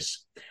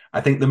surface.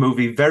 I think the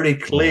movie very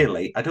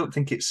clearly, I don't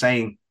think it's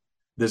saying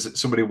there's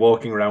somebody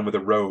walking around with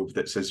a robe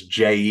that says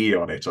JE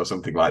on it or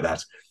something like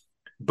that.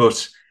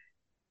 But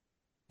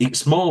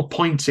it's more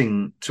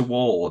pointing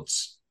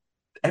towards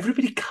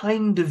everybody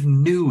kind of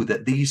knew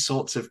that these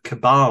sorts of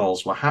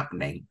cabals were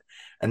happening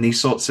and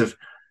these sorts of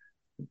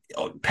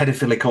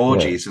pedophilic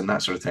orgies and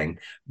that sort of thing.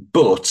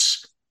 But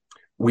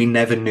we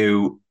never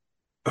knew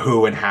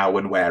who and how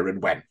and where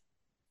and when.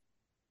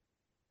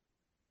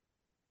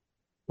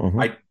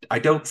 I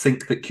don't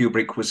think that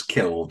Kubrick was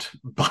killed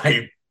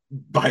by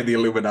the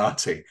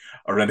Illuminati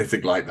or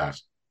anything like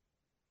that.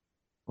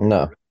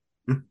 No,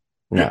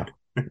 neither.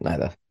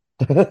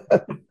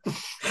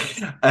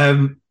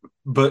 um,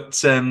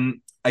 but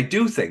I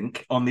do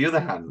think, on the other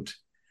hand,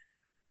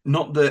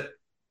 not that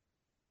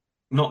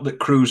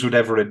Cruise would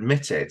ever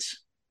admit it.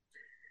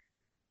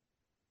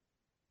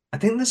 I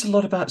think there's a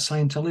lot about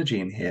Scientology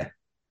in here.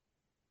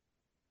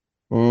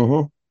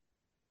 Hmm.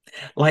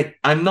 Like,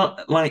 I'm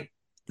not like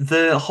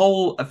the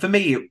whole. For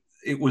me,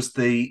 it was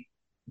the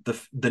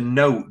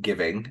note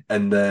giving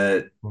and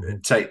the Hmm.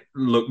 take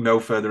look no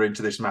further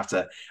into this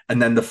matter,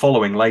 and then the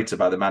following later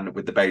by the man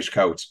with the beige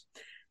coat.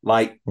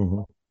 Like,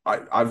 Hmm.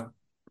 I've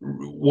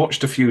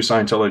watched a few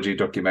Scientology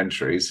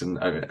documentaries,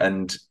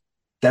 and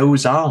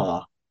those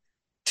are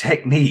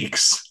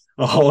techniques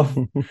of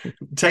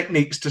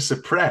techniques to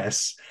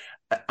suppress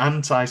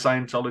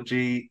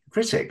anti-Scientology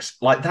critics.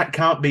 Like, that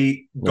can't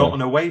be Yeah.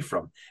 gotten away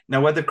from. Now,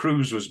 whether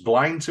Cruz was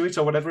blind to it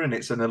or whatever, and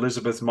it's an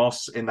Elizabeth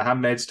Moss in The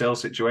Handmaid's Tale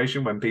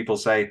situation when people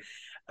say,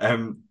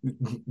 "Do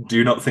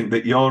you not think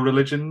that your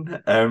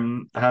religion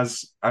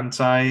has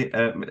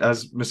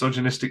has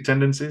misogynistic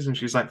tendencies?" And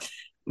she's like,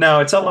 "No,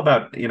 it's all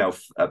about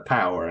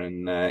power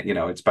and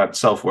it's about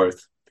self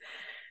worth."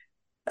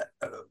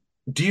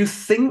 Do you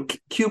think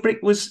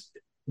Kubrick was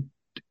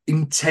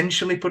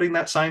intentionally putting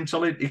that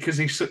Scientology because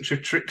he's such a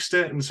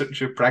trickster and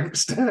such a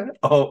prankster?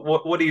 Or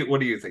what do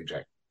you think,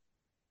 Jake?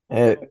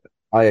 It,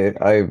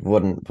 I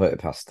wouldn't put it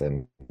past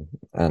him.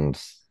 And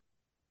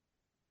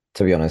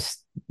to be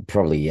honest,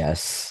 probably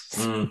yes.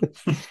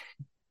 Mm.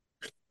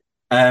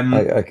 Um,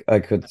 I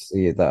could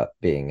see that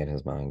being in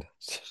his mind.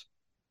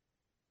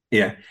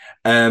 yeah.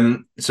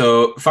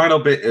 So final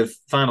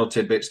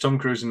tidbits. Tom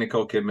Cruise and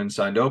Nicole Kidman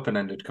signed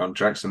open-ended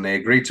contracts and they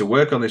agreed to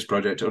work on this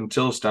project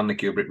until Stanley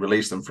Kubrick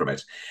released them from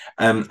it.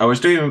 I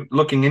was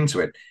looking into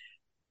it.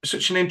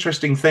 Such an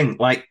interesting thing.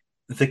 Like,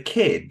 the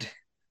kid,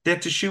 they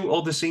had to shoot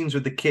all the scenes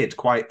with the kid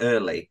quite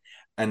early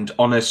and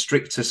on a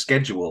stricter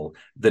schedule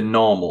than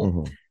normal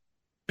Hmm.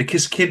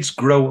 because kids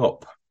grow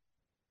up.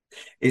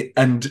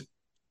 And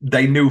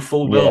they knew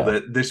full well Yeah.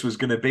 that this was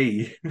going to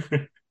be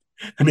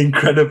an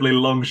incredibly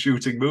long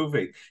shooting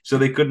movie, so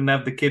they couldn't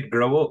have the kid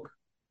grow up.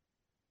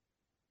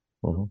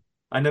 Hmm.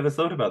 I never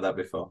thought about that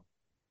before.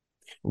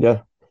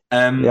 Yeah.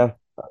 Um, Yeah.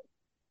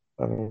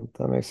 I mean,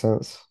 that makes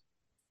sense.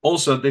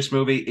 Also, this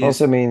movie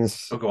Also is.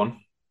 means, Oh, go on.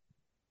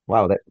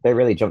 wow, they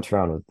really jumped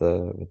around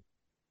with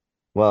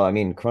well, I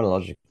mean,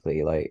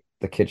 chronologically, like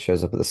the kid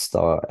shows up at the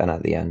start and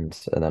at the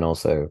end, and then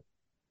also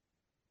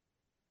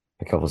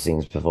a couple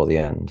scenes before the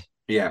end.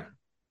 Yeah,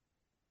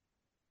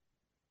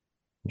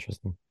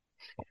 Interesting.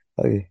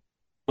 Okay.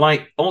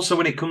 like, also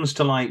when it comes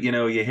to, like,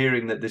 you're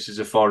hearing that this is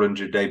a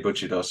 400-day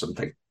budget or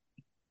something.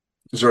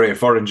 Sorry, a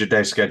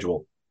 400-day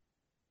schedule.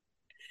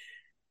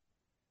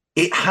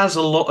 It has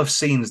a lot of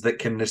scenes that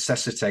can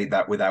necessitate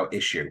that without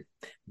issue.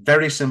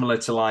 Very similar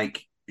to,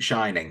 like,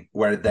 Shining,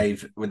 where they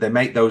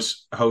make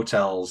those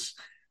hotels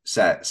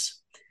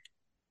sets,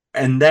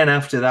 and then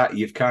after that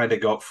you've kind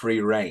of got free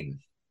reign.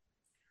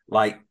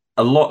 Like,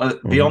 a lot of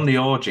Hmm. beyond the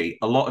orgy,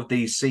 a lot of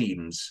these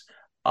scenes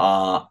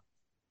are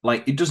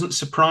like, it doesn't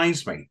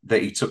surprise me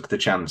that he took the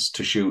chance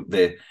to shoot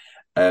the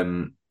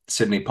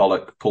Sidney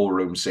Pollack pool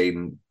room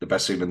scene, the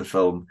best scene in the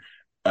film,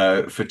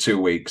 for 2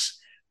 weeks,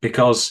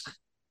 because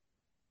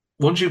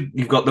once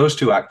you've got those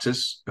two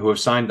actors who have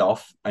signed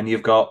off and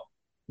you've got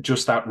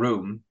just that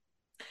room.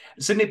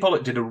 Sidney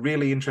Pollack did a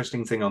really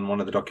interesting thing on one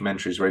of the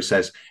documentaries where he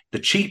says the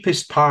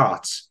cheapest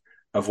part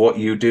of what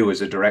you do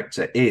as a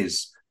director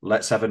is,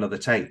 let's have another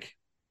take.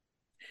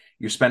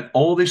 You spent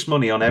all this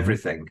money on Hmm.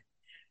 everything,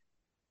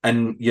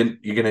 and you're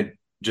going to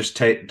just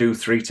do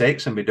 3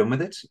 takes and be done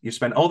with it. You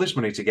spent all this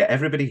money to get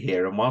everybody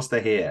here, and whilst they're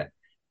here,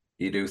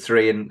 you do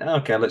three and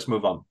okay, let's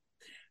move on.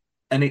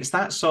 And it's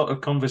that sort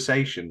of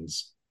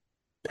conversations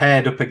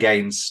paired up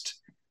against,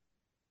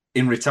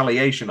 in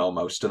retaliation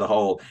almost to the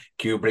whole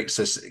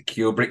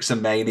Kubrick's a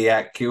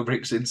maniac,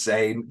 Kubrick's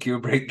insane,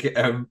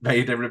 Kubrick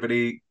made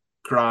everybody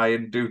cry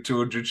and do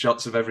 200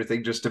 shots of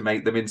everything just to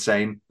make them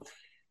insane.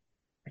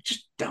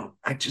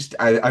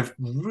 I've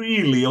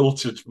really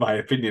altered my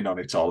opinion on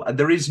it all. And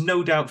there is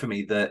no doubt for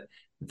me that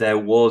there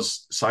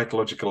was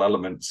psychological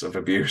elements of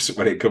abuse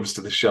when it comes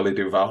to the Shelley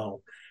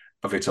Duvall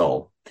of it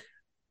all.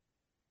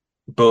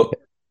 But,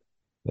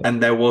 Yeah.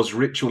 and there was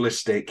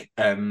ritualistic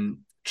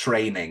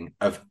training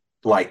of,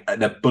 like,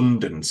 an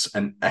abundance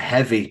and a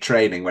heavy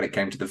training when it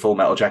came to the Full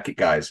Metal Jacket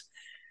guys.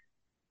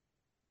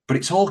 But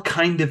it's all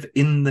kind of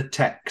in the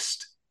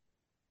text.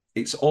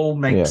 It's all Yeah.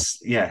 makes,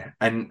 yeah.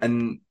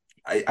 And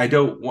I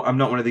don't, I'm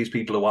not one of these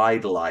people who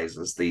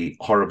idolizes the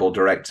horrible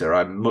director.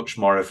 I'm much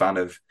more a fan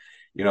of,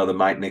 the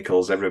Mike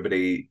Nichols,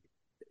 everybody,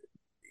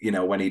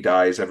 when he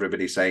dies,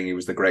 everybody saying he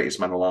was the greatest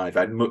man alive.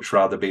 I'd much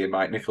rather be a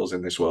Mike Nichols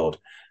in this world.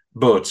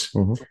 But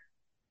Hmm.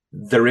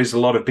 there is a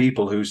lot of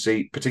people who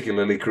see,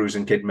 particularly Cruise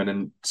and Kidman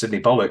and Sidney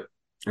Pollack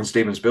and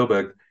Steven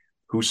Spielberg,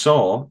 who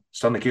saw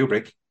Stanley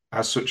Kubrick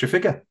as such a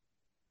figure.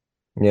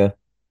 Yeah.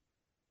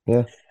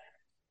 Yeah.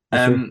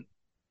 That's true. Um,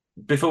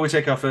 Before we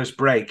take our first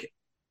break,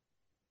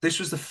 this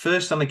was the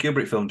first Stanley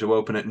Kubrick film to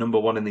open at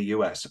 #1 in the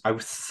US. I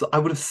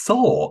would have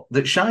thought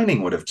that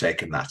Shining would have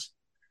taken that.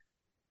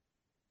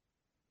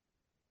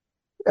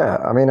 Yeah,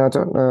 I mean, I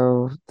don't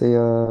know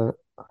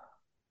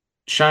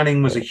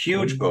Shining was a when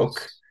huge book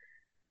was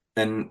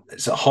and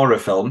it's a horror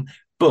film,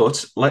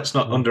 but let's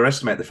not yeah.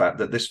 underestimate the fact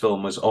that this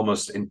film was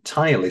almost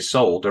entirely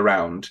sold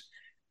around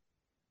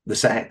the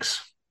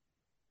sex.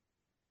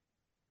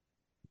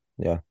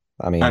 Yeah.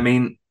 I I mean,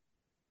 mean,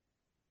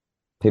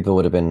 people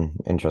would have been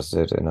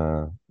interested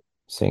in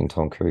seeing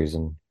Tom Cruise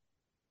and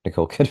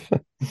Nicole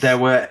Kidman. there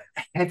were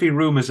heavy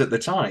rumors at the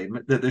time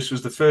that this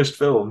was the first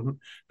film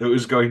that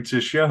was going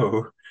to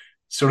show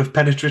sort of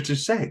penetrative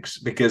sex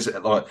because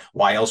like,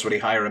 why else would he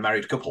hire a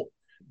married couple?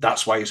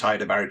 That's why he's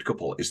hired a married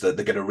couple, is that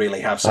they're going to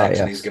really have Ah, sex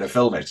and he's yes. going to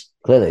film it.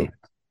 Clearly,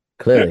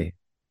 clearly.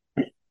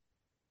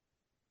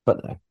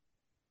 But no,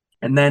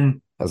 And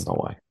then that's not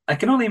why. I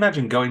can only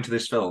imagine going to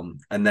this film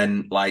and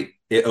then like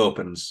it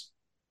opens,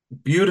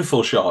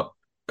 beautiful shot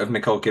of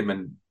Nicole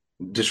Kidman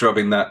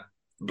disrobing that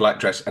black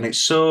dress, and it's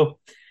so.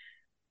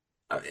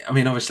 I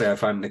mean, obviously, I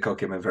find Nicole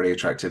Kidman very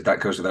attractive. That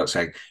goes without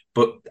saying.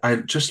 But I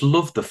just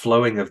love the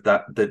flowing of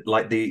that.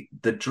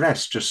 The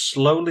dress just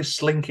slowly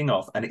slinking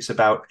off, and it's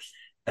about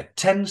a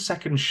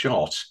 10-second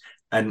shot,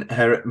 and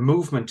her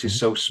movement is Mhm.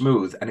 so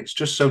smooth, and it's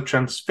just so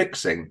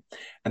transfixing.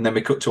 And then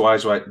we cut to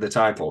Eyes Wide, the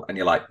title, and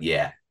you're like,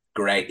 yeah,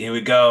 great, here we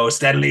go,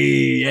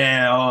 Stanley.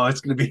 Yeah, oh, it's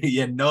gonna be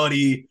yeah,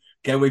 naughty.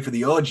 Can't wait for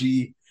the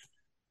orgy.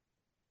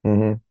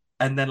 Mhm.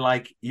 And then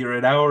like you're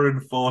an hour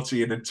and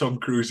 40 and then Tom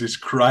Cruise is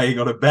crying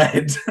on a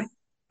bed.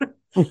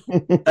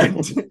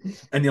 and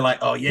and you're like,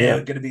 oh yeah, Yeah.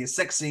 we're gonna be a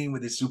sex scene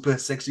with this super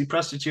sexy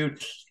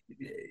prostitute.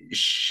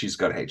 She's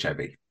got HIV,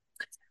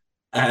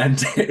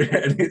 and,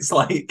 and it's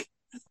like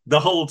the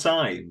whole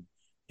time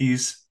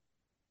he's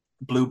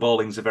blue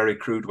balling's a very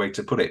crude way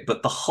to put it,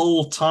 but the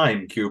whole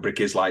time Kubrick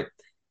is like,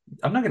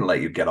 I'm not going to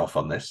let you get off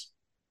on this.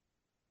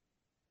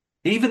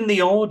 Even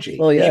the orgy,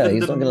 Well, yeah, even the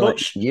he's not going to let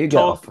much you get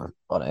talk, off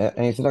on it,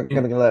 and he's not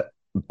going to let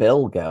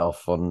Bill get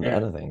off on yeah,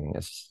 anything.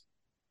 It's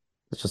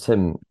just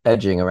him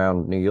edging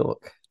around New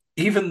York.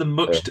 even the So,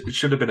 much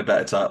should have been a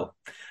better title.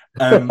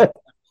 Um,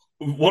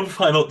 One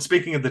final,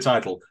 speaking of the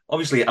title,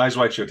 obviously Eyes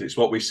Wide Shut, it's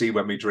what we see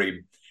when we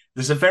dream.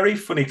 There's a very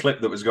funny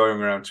clip that was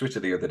going around Twitter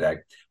the other day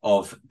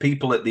of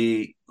people at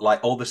the, like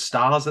all the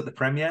stars at the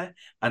premiere,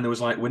 and there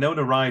was like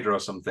Winona Ryder or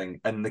something,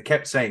 and they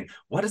kept saying,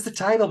 what does the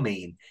title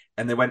mean?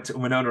 And they went to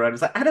Winona Ryder,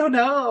 was like, I don't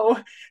know.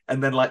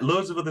 And then like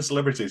loads of other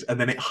celebrities, and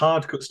then it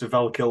hard cuts to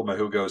Val Kilmer,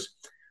 who goes,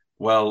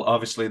 well,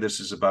 obviously this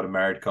is about a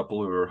married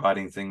couple who are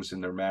hiding things in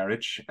their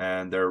marriage,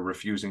 and they're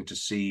refusing to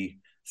see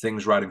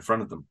things right in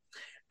front of them.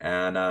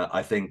 And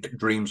I think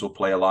Dreams will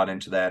play a lot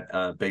into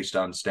that based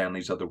on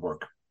Stanley's other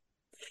work.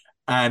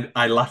 And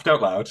I laughed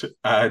out loud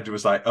and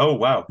was like, oh,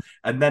 wow.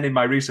 And then in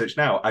my research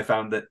now, I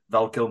found that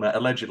Val Kilmer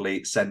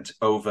allegedly sent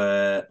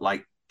over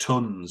like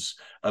tons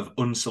of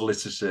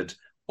unsolicited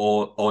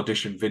or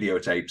audition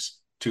videotapes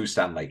to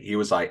Stanley. He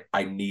was like,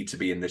 I need to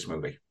be in this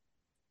movie.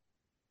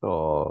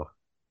 oh,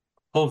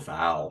 Poor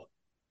Val.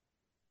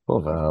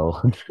 poor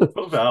Val.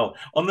 Poor Val.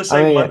 On the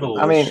same level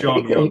I as mean,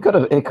 Sean he Young. could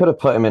have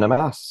put him in a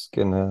mask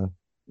and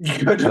You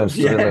could kind of have,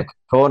 stood in yeah. the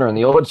corner in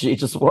the orgy,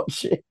 just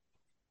watch it.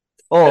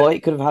 Or he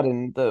could have had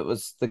him that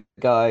was the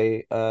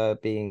guy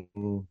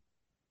being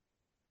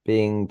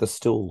the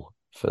stool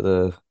for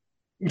the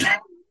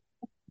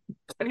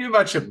Can you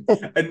imagine?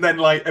 And then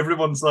like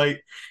everyone's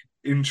like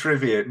in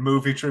trivia,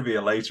 movie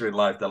trivia later in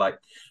life, they're like,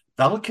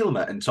 Val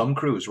Kilmer and Tom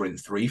Cruise were in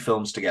 3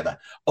 films together.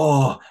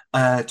 Oh,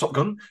 Top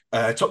Gun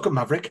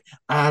Maverick,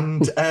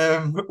 and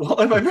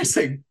what am I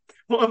missing?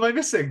 What am I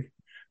missing?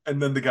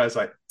 And then the guy's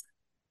like,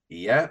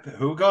 yep,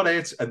 who got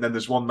it? And then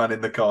there's one man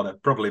in the corner,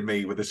 probably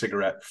me with a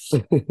cigarette.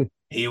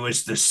 He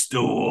was the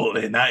stool,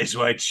 and that is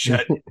why it's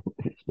shut.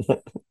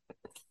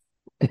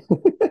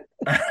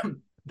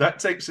 That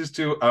takes us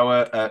to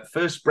our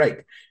first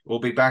break. We'll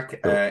be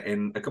back Cool.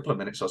 in a couple of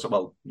minutes or so.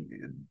 Well,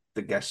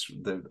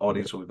 the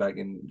audience will be back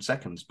in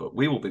seconds, but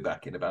we will be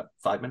back in about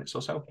 5 minutes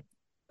or so.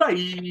 Bye.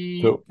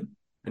 Cool.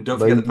 And don't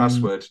forget the Bye.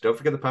 password. Don't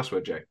forget the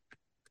password, Jay.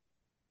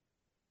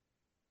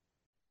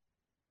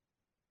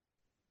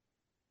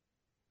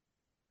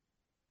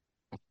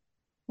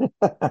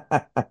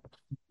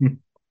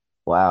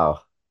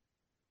 Wow.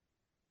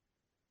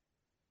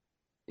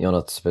 You're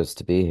not supposed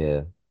to be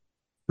here.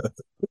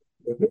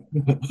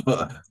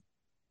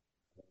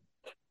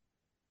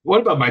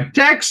 What about my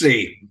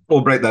taxi?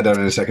 We'll break that down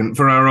in a second.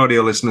 For our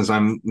audio listeners,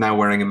 I'm now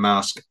wearing a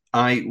mask.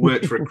 I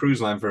worked for a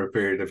cruise line for a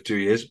period of 2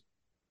 years,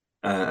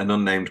 an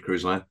unnamed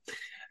cruise line,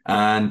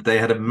 and they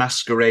had a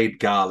masquerade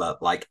gala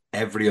like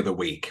every other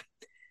week.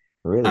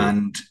 Really?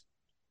 And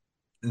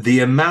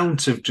the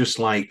amount of just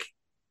like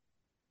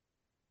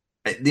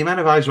the amount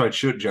of Eyes Wide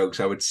Shut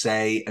jokes I would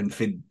say and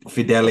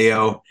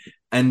Fidelio,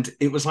 and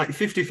it was like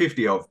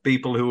 50-50 of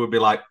people who would be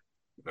like,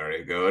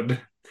 very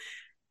good,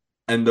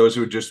 and those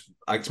who would just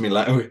act to me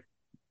like, oh,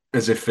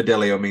 as if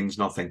Fidelio means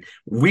nothing.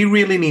 We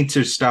really need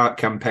to start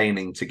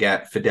campaigning to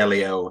get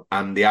Fidelio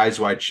and the Eyes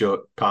Wide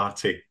Shut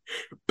party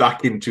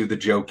back into the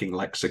joking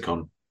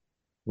lexicon.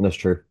 That's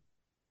true.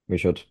 We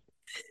should.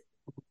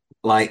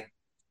 Like,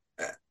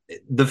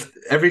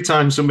 every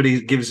time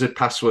somebody gives a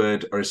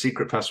password or a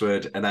secret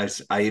password, and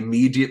I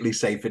immediately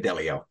say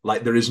Fidelio.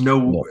 Like there is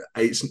no,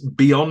 Yeah. it's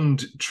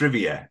beyond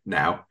trivia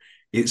now.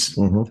 It's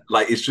Hmm.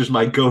 like it's just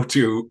my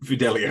go-to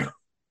Fidelio.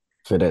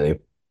 Fidelio.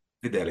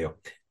 Fidelio.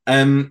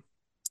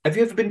 Have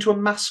you ever been to a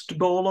masked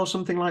ball or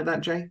something like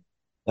that, Jay?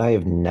 I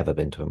have never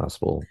been to a mass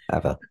ball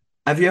ever.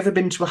 Have you ever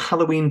been to a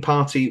Halloween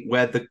party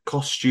where the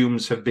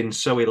costumes have been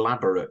so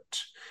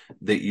elaborate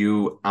that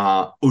you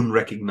are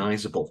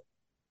unrecognizable?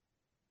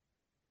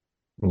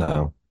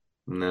 No,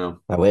 No,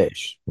 I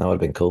wish. That would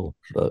have been cool,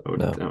 but I would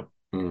no. not.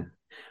 Yeah.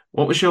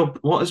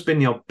 What has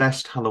been your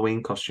best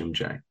Halloween costume,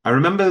 Jay? I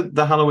remember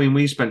the Halloween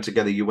we spent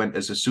together, you went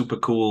as a super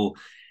cool,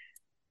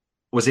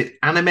 was it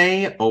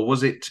anime or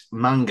was it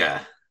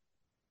manga?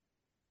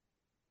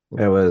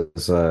 It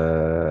was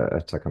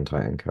Attack on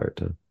Titan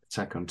character.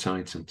 Attack on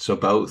Titan. So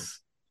both.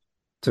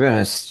 To be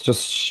honest,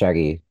 just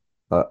Shaggy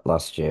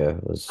last year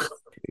was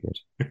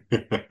pretty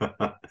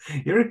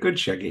You're a good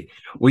Shaggy.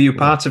 Were you good.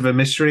 part of a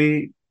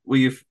mystery? Were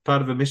you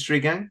part of a mystery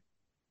gang?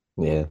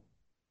 Yeah.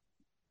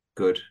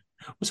 Good.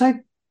 Was I?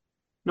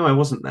 No, I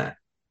wasn't there.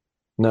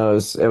 No, it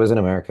was in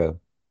America.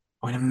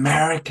 Oh, in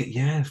America.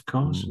 Yeah, of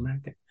course, Mm.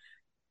 America.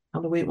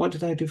 Halloween. What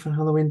did I do for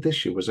Halloween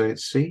this year? Was I at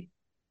sea?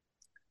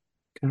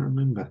 Can't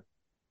remember.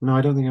 No,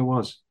 I don't think I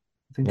was.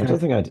 I think I don't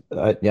think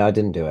yeah, I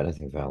didn't do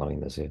anything for Halloween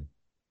this year.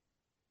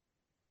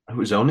 it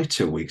was only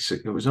 2 weeks.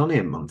 It was only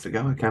a month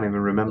ago. I can't even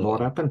remember what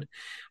Yeah. happened.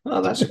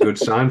 Well, that's a good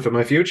sign for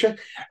my future.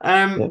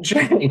 Yeah.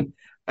 Jane,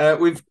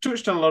 we've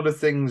touched on a lot of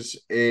things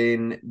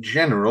in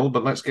general,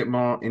 but let's get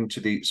more into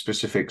the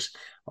specifics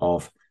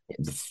of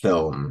the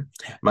film.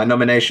 My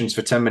nominations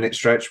for 10 minute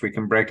stretch, we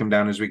can break them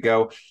down as we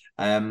go.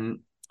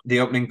 The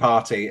opening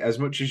party, as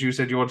much as you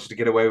said you wanted to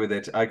get away with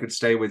it, I could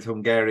stay with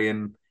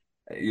Hungarian,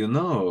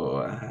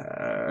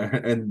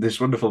 and this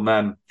wonderful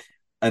man.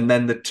 And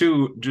then the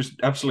two just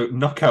absolute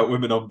knockout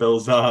women on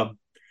Bill's arm.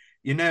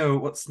 You know,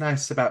 what's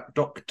nice about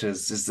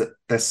doctors is that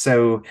they're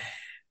so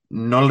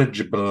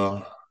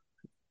knowledgeable.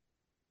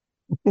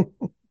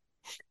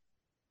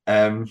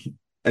 Um,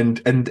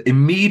 and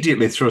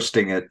immediately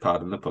thrusting it,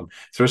 pardon the pun,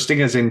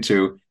 thrusting us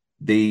into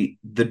the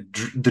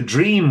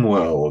dream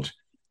world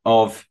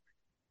of.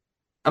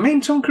 I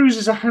mean, Tom Cruise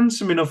is a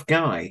handsome enough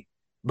guy,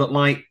 but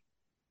like,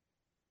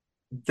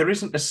 there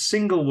isn't a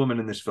single woman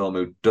in this film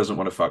who doesn't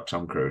want to fuck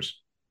Tom Cruise.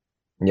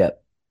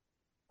 Yep.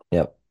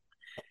 Yep.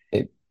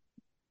 It,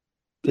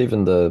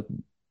 even the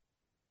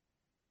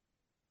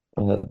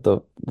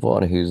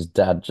one whose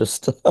dad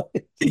just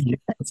died.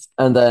 Yes,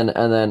 And then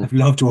I've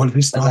loved all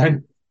this and time.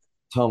 then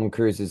Tom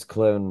Cruise's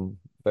clone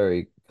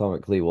very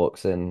comically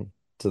walks in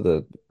to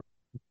the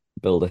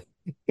building.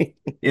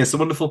 Yes, the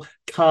wonderful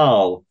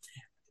Carl.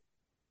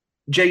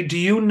 Jay, do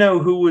you know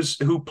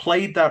who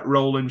played that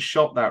role and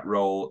shot that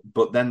role,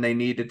 but then they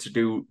needed to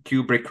do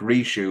Kubrick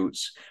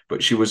reshoots,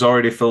 but she was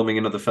already filming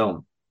another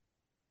film?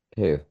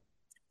 Who?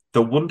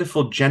 The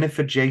wonderful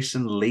Jennifer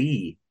Jason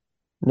Leigh.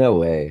 No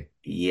way.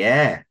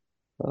 Yeah.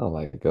 Oh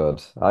my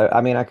God.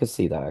 I mean I could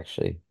see that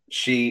actually.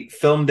 She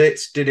filmed it,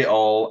 did it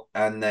all,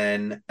 and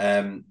then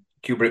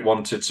Kubrick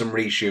wanted some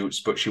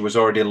reshoots, but she was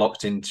already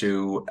locked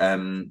into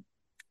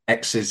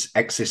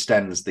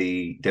Existenz,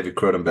 the David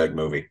Cronenberg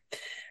movie,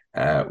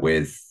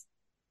 with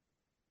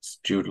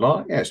Jude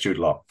Law. Yeah, it's Jude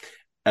Law,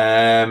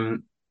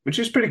 which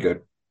is pretty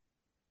good.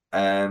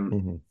 Um,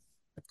 Hmm.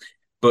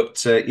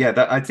 but yeah,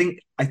 that I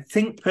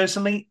think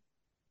personally,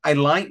 I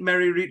like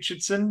Mary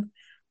Richardson.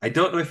 I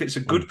don't know if it's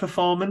a good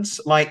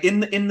performance, like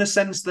in the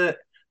sense that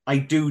I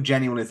do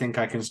genuinely think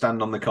I can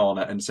stand on the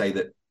corner and say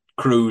that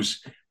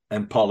Cruise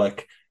and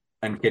Pollock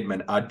and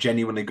Kidman are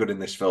genuinely good in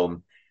this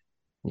film.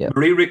 Yep.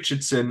 Marie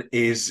Richardson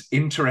is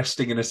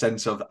interesting in a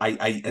sense of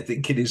I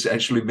think it is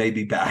actually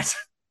maybe bad.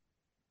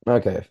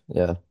 Okay.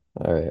 Yeah.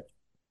 All right.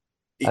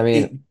 I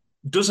It mean,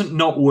 doesn't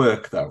not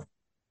work though.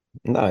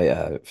 no,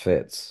 yeah, it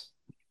fits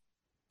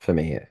for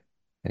me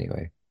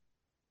anyway.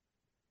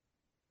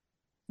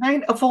 I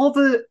mean, of all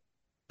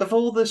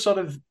the sort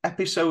of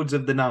episodes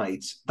of the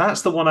night,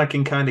 that's the one I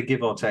can kind of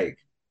give or take.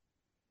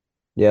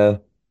 Yeah.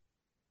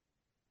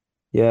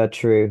 Yeah,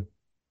 true.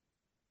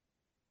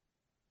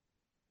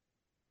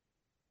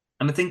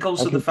 And I think I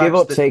also the could give fact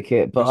or that take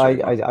it, oh but sorry,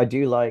 go on. I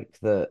do like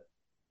that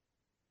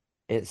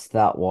it's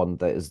that one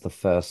that is the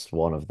first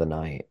one of the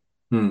night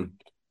Hmm.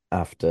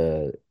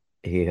 after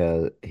he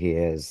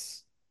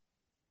has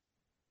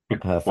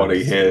her What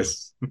he fantasy.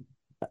 hears.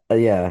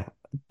 Yeah.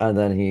 And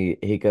then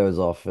he goes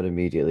off and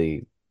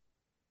immediately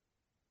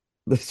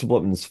this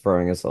woman's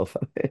throwing herself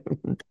at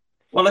him.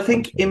 Well, I I'm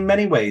think in sorry.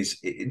 many ways,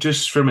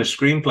 just from a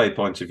screenplay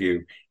point of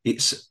view,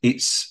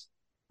 it's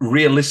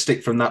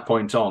realistic from that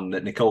point on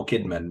that Nicole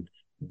Kidman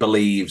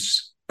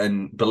believes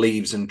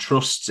and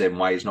trusts him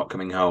why he's not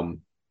coming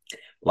home.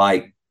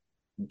 Like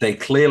they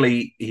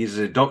clearly, he's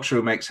a doctor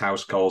who makes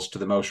house calls to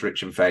the most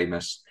rich and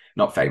famous,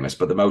 not famous,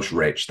 but the most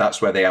rich. That's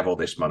where they have all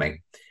this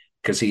money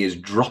because he is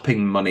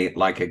dropping money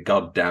like a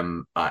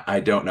goddamn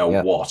I don't know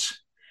Yep. what,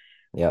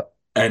 Yep.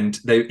 and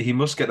he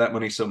must get that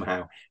money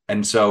somehow.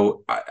 And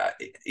so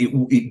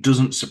it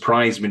doesn't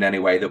surprise me in any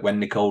way that when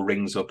Nicole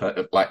rings up,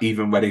 like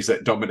even when he's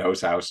at Domino's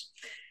house,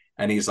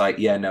 and he's like,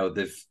 "Yeah, no,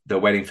 they're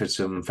waiting for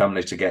some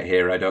family to get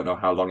here. I don't know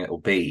how long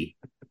it'll be."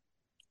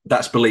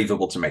 That's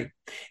believable to me.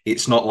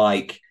 It's not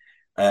like,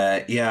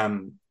 yeah,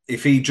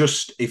 if he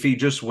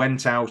just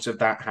went out of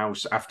that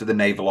house after the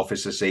naval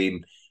officer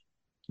scene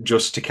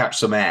just to catch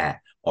some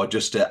air, or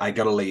just to, I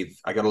gotta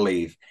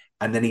leave,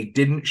 and then he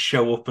didn't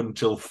show up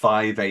until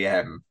 5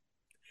 a.m.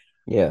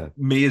 Yeah.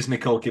 Me as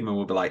Nicole Kidman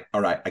would be like,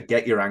 all right, I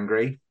get you're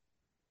angry,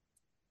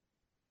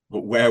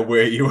 but where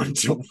were you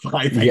until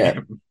 5 Yeah.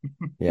 a.m.?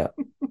 Yeah.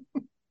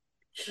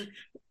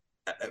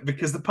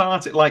 Because the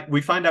party, like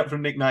we find out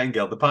from Nick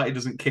Nightingale, the party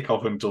doesn't kick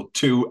off until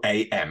 2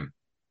 a.m.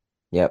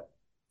 Yep.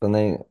 And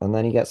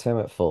then he gets home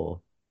at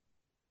 4.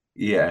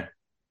 Yeah.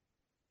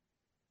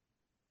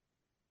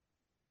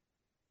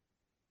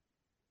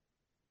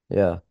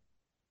 Yeah.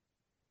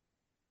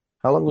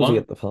 How long was he Long.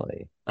 at the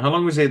party? How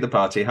long was he at the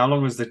party? How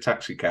long was the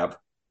taxi cab?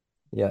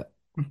 Yeah.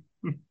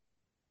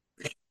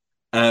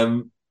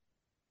 um.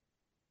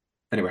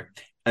 Anyway,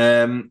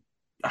 um.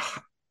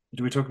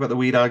 Do we talk about the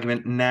weed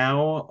argument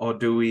now, or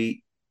do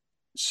we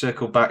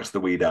circle back to the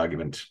weed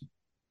argument?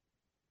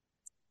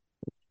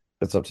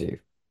 It's up to you.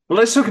 Well,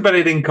 let's talk about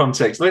it in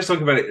context. Let's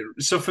talk about it.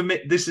 So for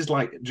me, this is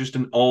like just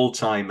an all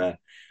timer.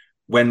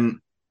 When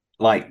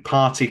like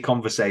party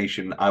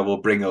conversation, I will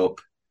bring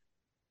up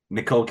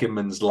Nicole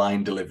Kidman's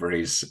line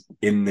deliveries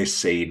in this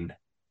scene,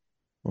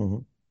 Hmm.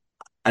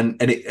 and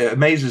it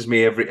amazes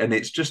me and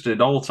it's just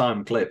an all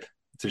time clip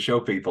to show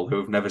people who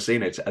have never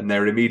seen it, and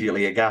they're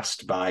immediately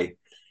aghast by.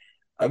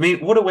 I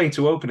mean, what a way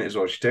to open it as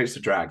well. She takes the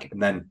drag,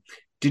 and then,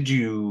 did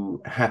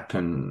you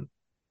happen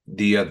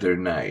the other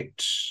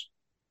night,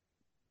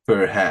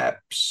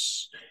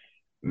 perhaps,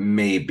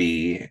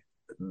 maybe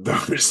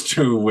those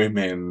two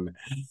women,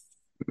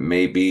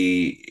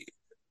 maybe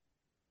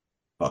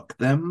fuck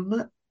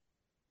them?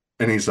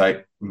 And he's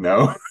like,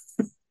 no,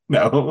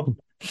 no.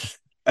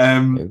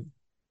 Um, No.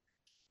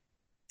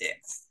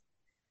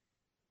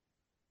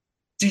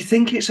 do you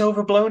think it's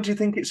overblown? Do you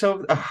think it's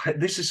over?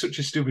 This is such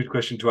a stupid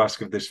question to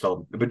ask of this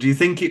film, but do you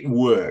think it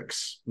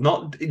works?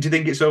 Not. Do you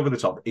think it's over the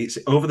top? It's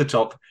over the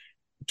top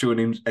to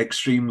an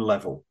extreme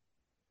level.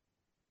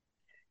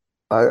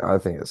 I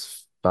think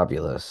it's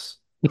fabulous.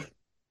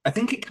 I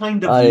think it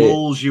kind of I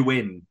lulls you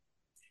in.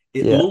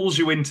 It Yeah. lulls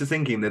you into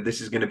thinking that this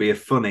is going to be a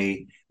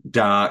funny,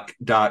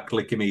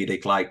 darkly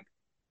comedic, like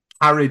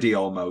parody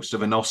almost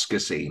of an Oscar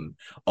scene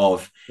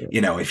of,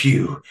 Yeah. if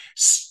you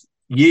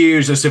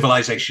years of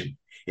civilization,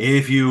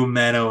 if you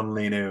men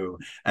only knew,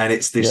 and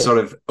it's this Yeah. sort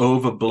of It's also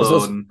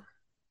overblown.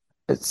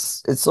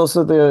 it's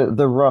also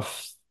the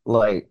rough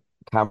like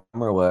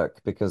camera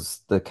work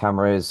because the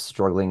camera is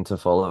struggling to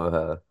follow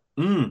her,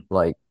 Mm,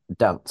 like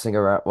dancing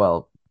around,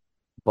 well,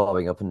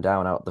 bobbing up and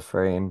down out the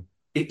frame.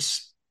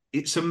 it's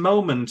it's a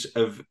moment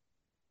of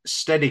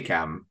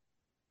steadicam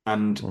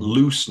and Hmm.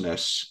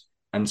 looseness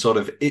and sort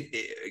of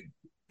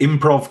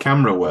improv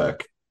camera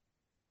work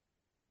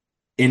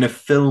in a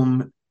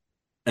film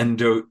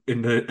and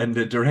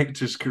a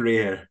director's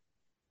career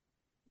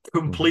Hmm.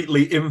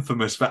 completely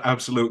infamous for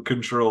absolute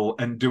control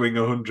and doing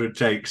 100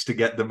 takes to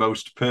get the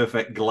most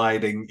perfect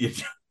gliding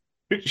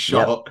Yep.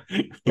 shot.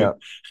 Yep.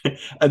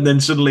 And then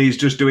suddenly he's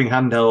just doing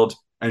handheld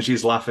and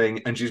she's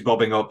laughing and she's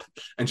bobbing up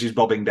and she's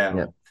bobbing down.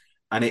 Yep.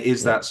 And it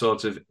is Yep. that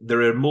sort of,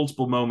 there are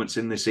multiple moments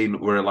in this scene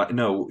where like,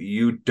 no,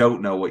 you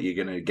don't know what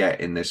you're going to get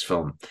in this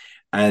film.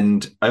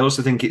 And I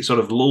also think it sort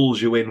of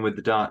lulls you in with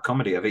the dark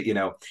comedy of it.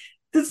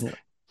 This,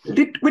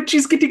 Yep. when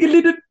she's getting a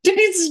little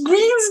titty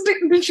squeezed,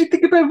 did she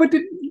think about what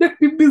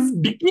this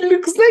dicky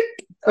looks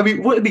like? I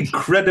mean, what an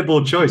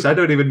incredible choice. I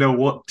don't even know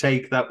what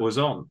take that was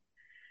on.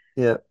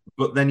 Yep.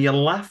 But then you're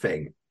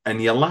laughing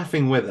and you're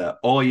laughing with her,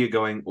 or you're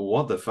going,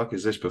 "What the fuck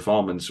is this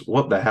performance?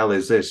 What the hell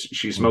is this?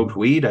 She smoked Hmm.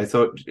 weed. I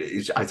thought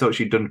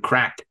she'd done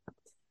crack."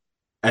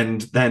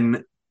 And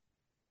then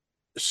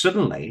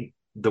suddenly,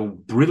 the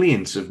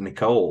brilliance of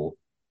Nicole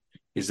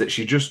is that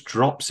she just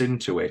drops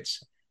into it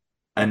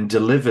and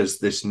delivers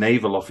this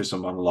naval officer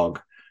monologue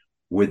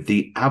with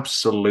the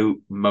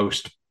absolute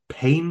most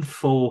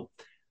painful.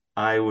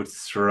 I would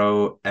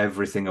throw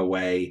everything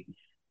away,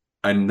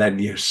 and then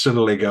you're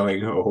suddenly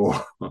going,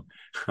 "Oh,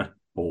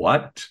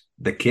 what?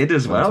 The kid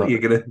as And well? You're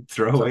gonna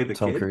throw away the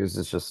Tom kid?" Cruise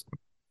is just.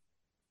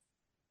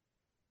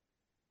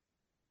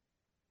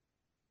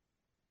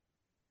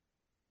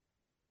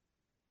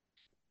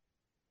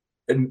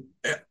 And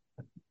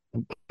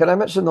Can I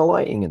mention the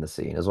lighting in the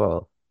scene as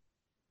well?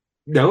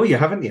 no, you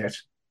haven't yet.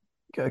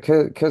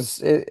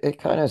 Because it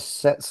kind of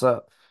sets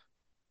up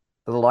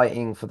the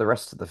lighting for the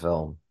rest of the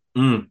film.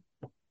 Mm,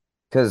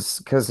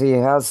 Because he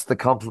has the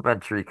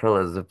complementary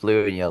colors of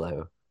blue and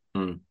yellow,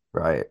 mm,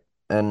 right?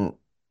 And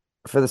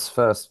for this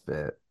first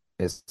bit,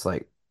 it's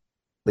like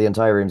the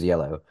entire room's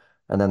yellow,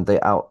 and then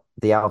the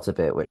outer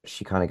bit, which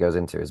she kind of goes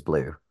into, is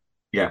blue.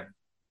 yeah,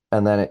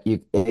 And then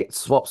it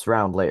swaps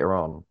around later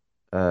on,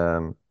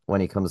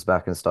 when he comes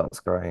back and starts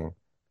crying,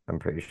 I'm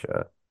pretty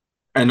sure.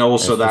 and And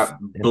also it's that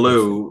just interesting.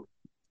 blue.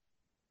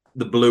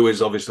 the blue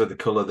is obviously the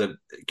color that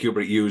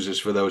Kubrick uses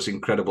for those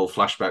incredible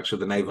flashbacks with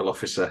the naval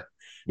officer.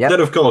 That, Yep,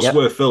 of course, yep,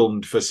 were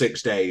filmed for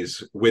 6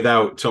 days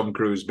without Tom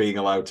Cruise being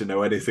allowed to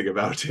know anything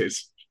about it.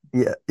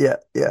 yeah, yeah,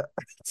 yeah.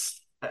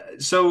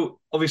 So,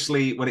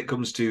 obviously, when it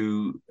comes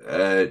to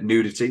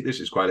nudity, this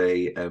is quite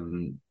a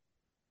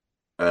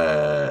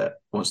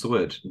what's the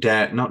word?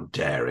 Not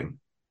daring,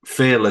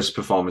 fearless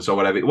performance, or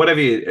whatever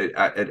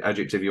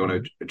adjective you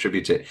want to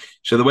attribute it.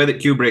 So, the way that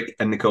Kubrick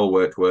and Nicole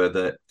worked were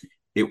that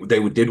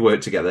they did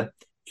work together.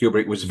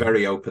 Kubrick was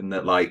very open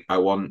that, like, I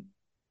want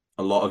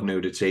a lot of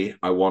nudity.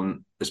 I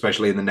want,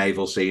 especially in the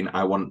naval scene,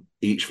 I want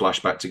each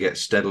flashback to get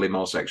steadily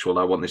more sexual.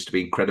 I want this to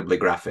be incredibly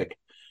graphic.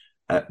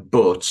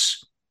 But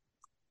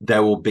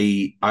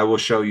I will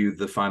show you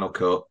the final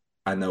cut,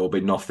 and there will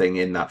be nothing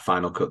in that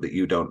final cut that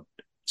you don't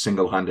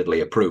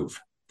single-handedly approve.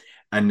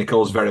 And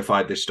Nicole's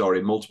verified this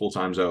story multiple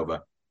times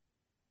over.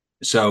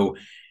 So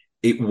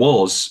it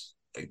was,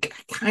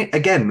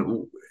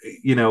 again,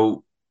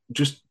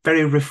 just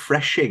very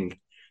refreshing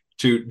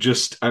to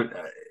just,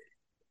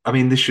 I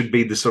mean, this should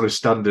be the sort of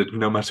standard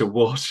no matter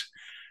what.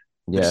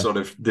 Yeah,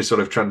 This sort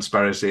of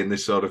transparency and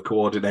this sort of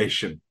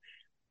coordination.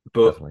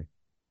 But definitely.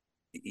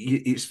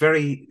 it's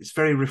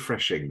very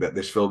refreshing that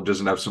this film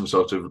doesn't have some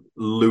sort of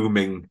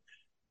looming,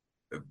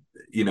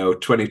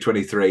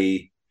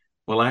 2023.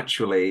 Well,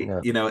 actually,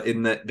 Yeah,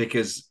 in that,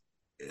 because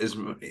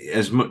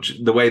as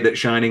much the way that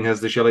Shining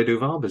has the Shelley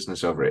Duvall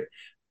business over it,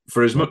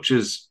 for as yeah, much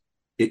as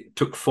it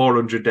took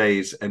 400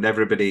 days and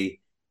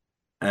everybody,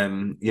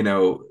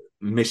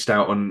 missed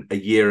out on a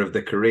year of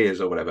their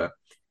careers or whatever,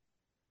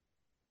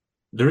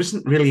 there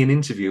isn't really an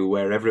interview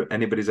where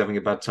anybody's having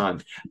a bad time,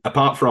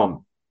 apart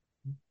from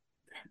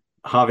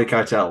Harvey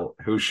Keitel,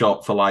 who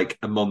shot for like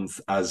a month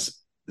as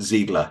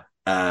Ziegler,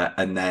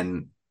 and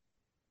then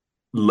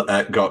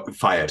got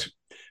fired,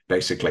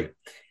 basically.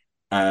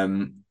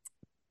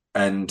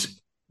 And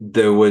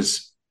there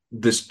was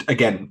this,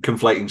 again,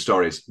 conflating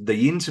stories.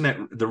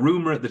 The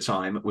rumor at the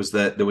time was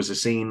that there was a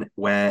scene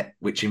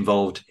which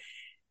involved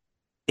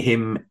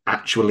him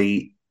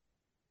actually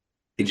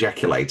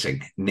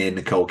ejaculating near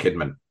Nicole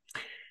Kidman,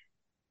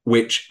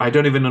 which I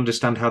don't even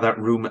understand how that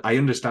rumor. I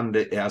understand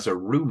it as a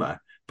rumor,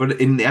 but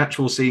in the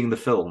actual seeing the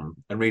film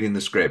and reading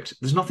the script,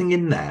 there's nothing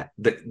in there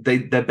that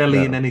they're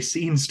barely in no, any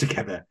scenes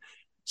together.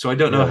 So I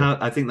don't know yeah, how.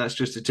 I think that's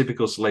just a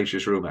typical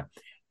salacious rumor.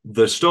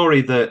 The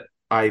story that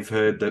I've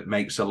heard that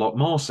makes a lot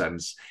more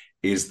sense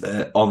is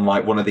that on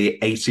like one of the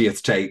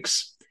 80th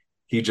takes,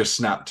 he just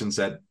snapped and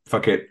said,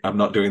 "Fuck it, I'm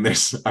not doing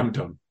this. I'm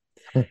done."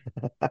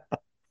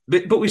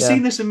 But we've yeah.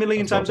 seen this a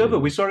million That's not times over.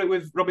 We believable. saw it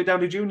with Robert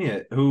Downey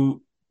Jr.,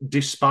 who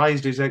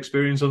despised his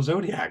experience on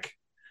Zodiac.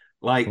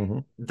 Like, Hmm.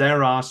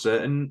 there are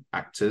certain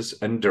actors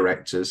and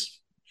directors,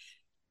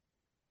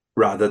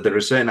 rather, there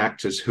are certain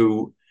actors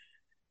who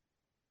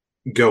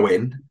go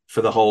in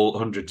for the whole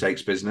 100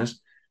 takes business,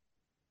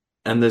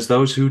 and there's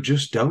those who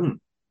just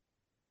don't.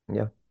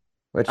 Yeah,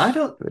 I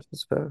don't. which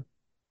is fair.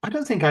 I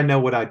don't think I know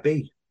what I'd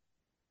be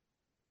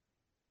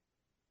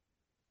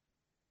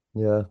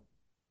Yeah,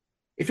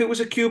 if it was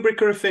a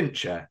Kubrick or a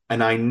Fincher,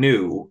 and I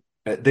knew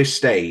at this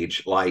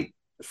stage, like,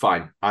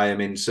 fine, I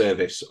am in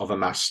service of a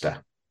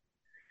master.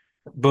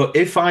 But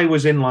if I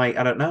was in, like,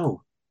 I don't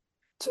know,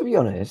 to be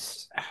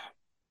honest,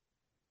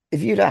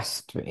 if you'd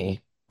asked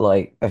me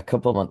like a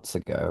couple months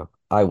ago,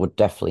 I would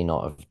definitely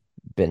not have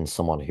been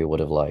someone who would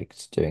have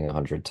liked doing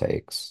 100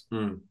 takes.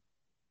 mm,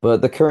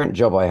 But the current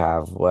job I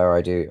have, where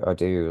I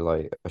do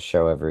like a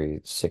show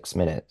every 6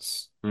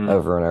 minutes mm,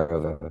 over and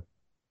over,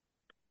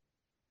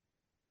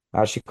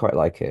 I actually quite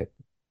like it.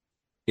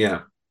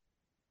 yeah.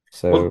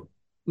 Well, So,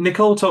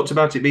 Nicole talked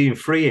about it being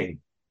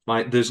freeing.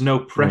 Like, there's no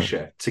mm,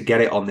 pressure to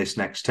get it on this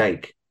next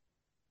take.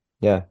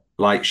 yeah,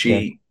 Like,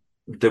 yeah,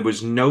 there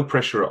was no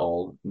pressure at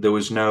all. There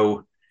was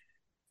no,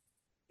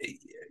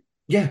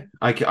 yeah,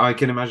 I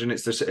can imagine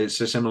it's a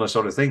similar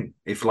sort of thing.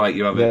 If, like,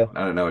 you have yeah,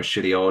 I don't know, a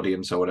shitty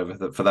audience or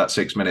whatever for that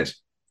 6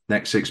 minutes,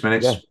 next six yeah,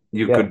 minutes,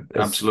 you yeah. could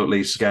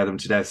absolutely scare them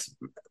to death,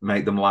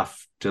 make them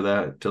laugh till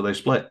they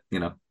split.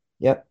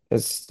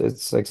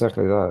 It's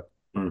exactly that.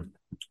 Mm,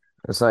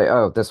 It's like,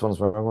 oh, this one's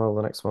wrong. Well,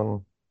 the next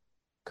one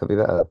could be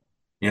better.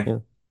 yeah. Yeah.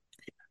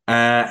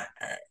 Uh,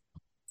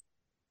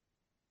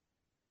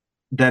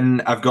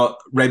 then I've got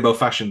Rainbow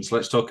Fashions.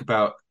 Let's talk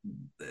about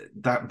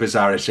that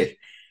bizarrity.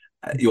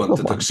 You want Oh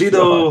a my God.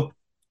 tuxedo,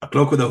 a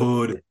cloak with a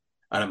hood,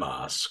 and a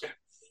mask.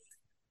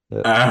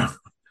 Yeah. Uh,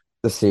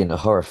 The scene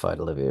horrified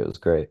Olivia. It was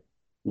great.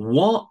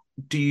 what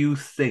do you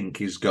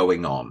think is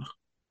going on?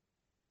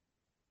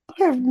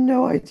 I have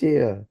no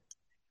idea.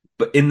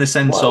 But in the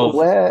sense What, of,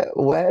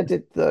 where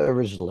did the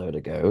original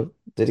owner go?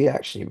 Did he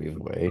actually move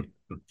away?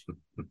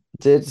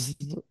 Did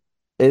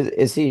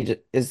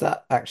is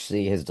that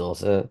actually his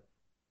daughter?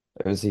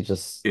 Or is he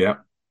just yeah,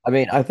 I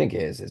mean, I think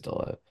it is his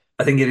daughter.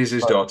 I think it is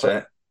his But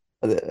daughter.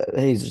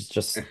 he's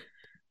just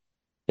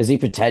is he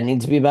pretending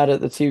to be mad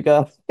at the two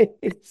guys?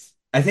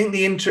 I think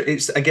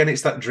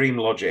it's that dream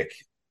logic,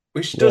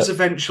 which Yeah. does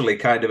eventually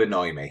kind of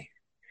annoy me.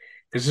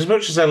 Because as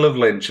much as I love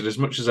Lynch and as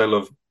much as I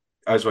love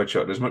Eyes Wide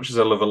Shut, as much as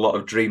I love a lot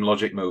of dream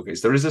logic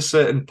movies, there is a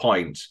certain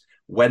point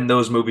when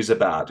those movies are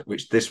bad,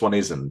 which this one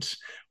isn't,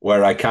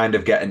 where I kind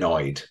of get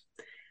annoyed.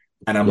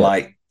 And I'm Yeah.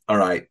 like, all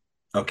right,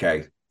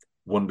 okay,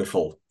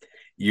 wonderful.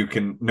 You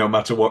can, no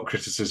matter what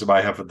criticism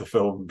I have of the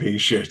film be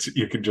shit,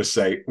 you can just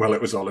say, well,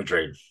 it was all a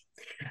dream.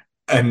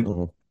 And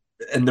Mhm.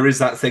 and there is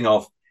that thing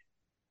of,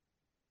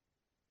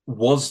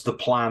 was the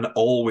plan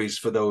always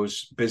for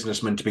those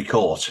businessmen to be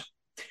caught?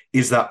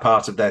 Is that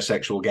part of their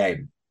sexual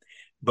game?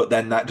 But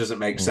then that doesn't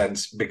make Mhm.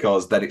 sense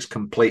because then it's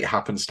complete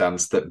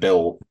happenstance that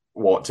Bill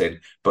walked in.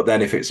 But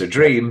then if it's a Yeah.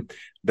 dream,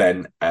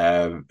 then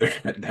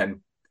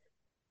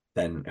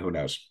then who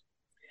knows?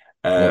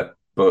 Yeah. Uh,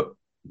 but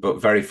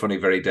very funny,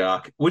 very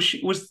dark. Was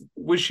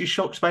she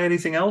shocked by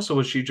anything else, or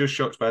was she just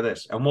shocked by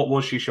this? And what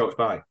was she shocked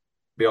by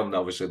beyond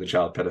obviously the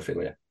child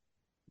pedophilia?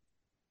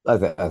 I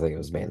think it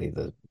was mainly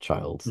the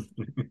child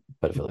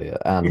pedophilia,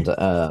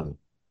 and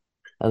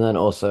then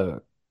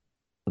also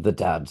the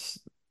dad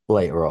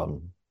later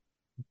on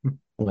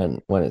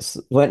when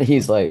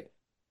he's like,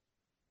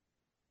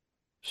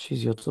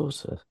 she's your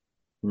daughter.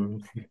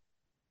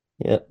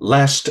 Yeah.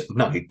 Last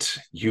night,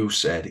 you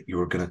said you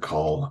were going to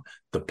call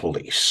the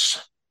police.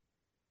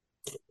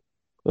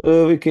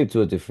 We came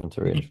to a different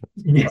arrangement.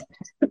 Yeah.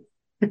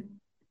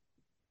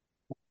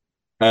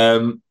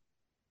 Um,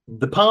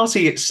 the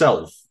party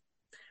itself,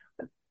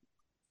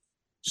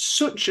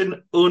 such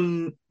an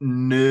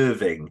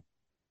unnerving.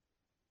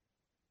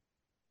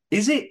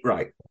 Is it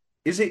right?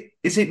 Is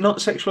it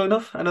not sexual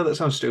enough? I know that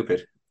sounds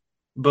stupid,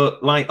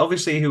 but like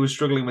obviously he was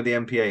struggling with the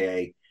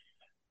MPAA.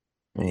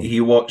 Mm.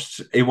 He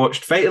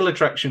watched Fatal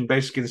Attraction,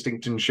 Basic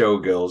Instinct, and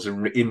Showgirls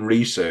in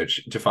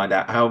research to find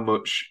out how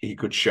much he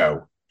could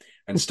show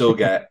and still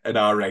get an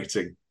R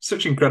rating.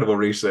 Such incredible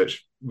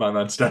research, my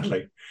man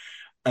Stanley.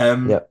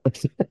 Yeah.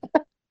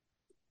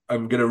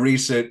 I'm going to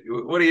research.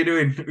 What are you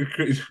doing?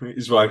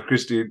 His wife,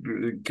 Christy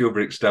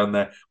Kubrick's down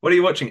there. What are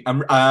you watching?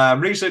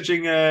 I'm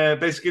researching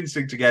Basic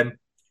Instinct again.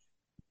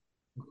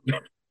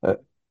 Uh,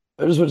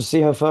 I just want to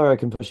see how far I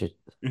can push it.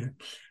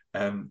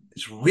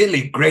 It's a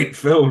really great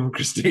film,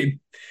 Christine.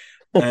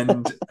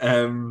 And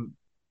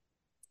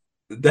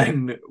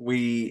then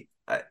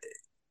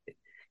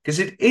because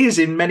it is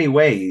in many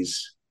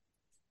ways,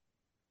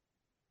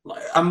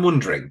 I'm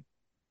wondering,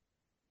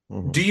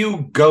 do Mhm.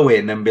 you go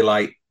in and be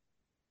like,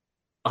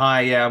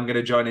 hi, yeah, I'm going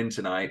to join in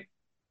tonight?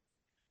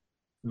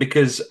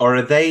 Because, or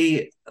are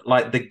they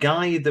like the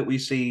guy that we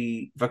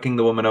see fucking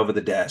the woman over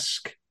the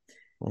desk?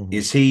 Mhm.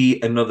 Is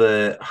he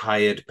another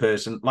hired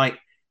person? Like,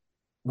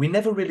 we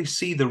never really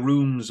see the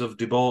rooms of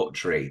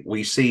debauchery.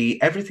 We see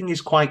everything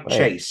is quite Right.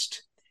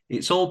 chaste.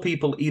 It's all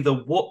people either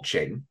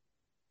watching,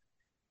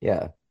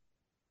 Yeah.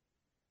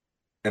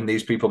 and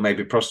these people may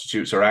be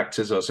prostitutes or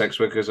actors or sex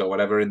workers or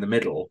whatever in the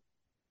middle,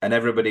 and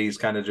everybody's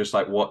kind of just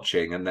like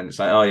watching, and then it's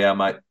like, oh yeah, I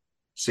might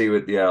see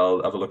what, yeah,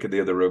 I'll have a look at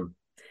the other room.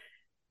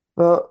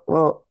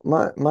 Well,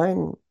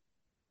 mine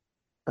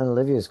and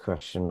Olivia's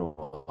question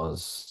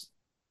was,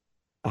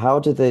 how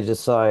did they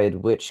decide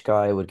which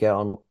guy would get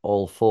on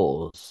all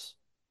fours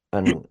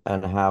and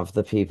have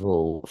the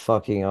people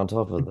fucking on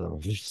top of them?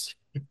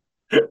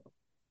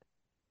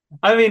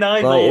 I mean,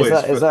 I've Like, is always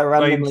that is that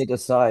randomly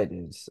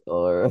decided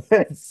or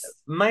it's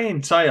my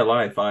entire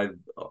life,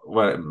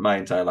 my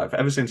entire life,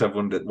 ever since I've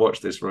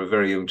watched this from a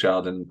very young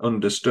child and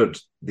understood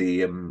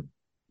the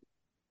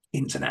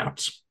ins and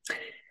outs.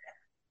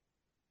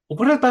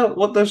 What about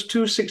what those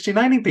two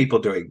 69 people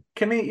doing?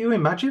 Can you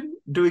imagine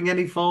doing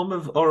any form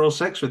of oral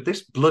sex with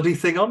this bloody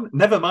thing on?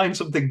 Never mind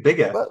something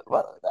bigger.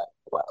 well,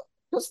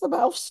 because the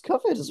mouth's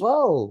covered as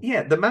well.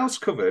 Yeah, the mouth's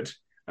covered.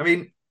 I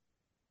mean,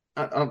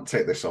 I'll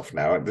take this off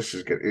now.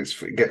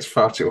 It gets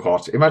far too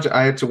hot. Imagine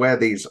I had to wear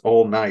these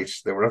all night.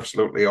 They were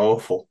absolutely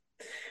awful.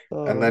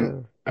 And Oh then,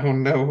 no. oh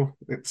no,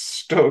 it's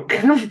stuck.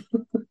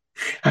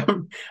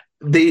 um,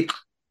 the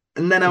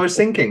and then I was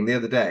thinking the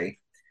other day,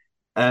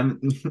 um,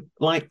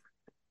 like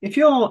if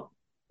you're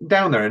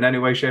down there in any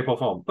way, shape, or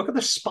form, look at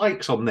the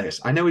spikes on this.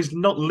 I know he's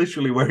not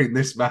literally wearing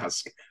this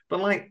mask, but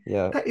like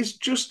Yeah. that is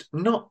just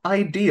not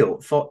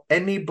ideal for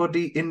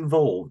anybody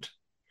involved.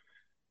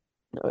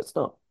 No, it's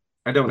not.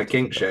 I don't want It's to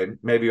kink definitely not. shame.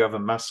 Maybe you have a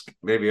mask.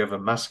 Maybe you have a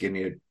mask in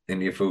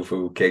your foo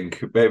foo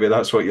kink. Maybe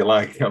that's what you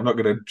like. I'm not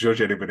going to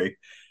judge anybody,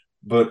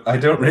 but I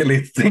don't Yeah. really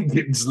think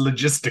it's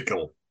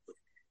logistical.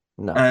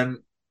 No.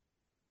 Um,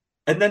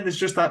 and then there's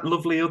just that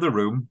lovely other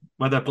room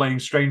where they're playing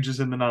Strangers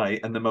in the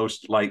Night and the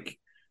most like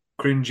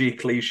cringy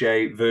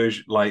cliche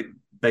version, like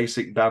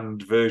basic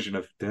band version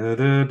of da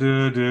da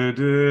da da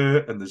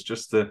da, and there's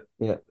just the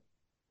Yeah.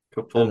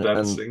 couple And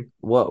dancing.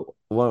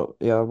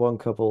 one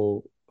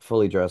couple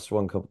fully dressed,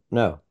 one couple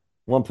no.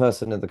 One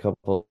person in the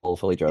couple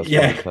fully dressed, one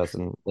Yeah,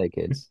 person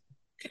naked.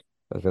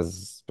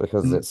 Because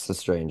it's a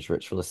strange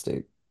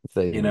ritualistic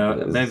thing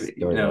that is maybe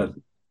going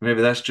on.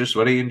 maybe that's just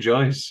what he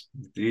enjoys.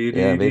 Dee, Yeah,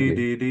 dee, dee, maybe.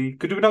 dee, dee.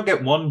 Could we not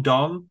get one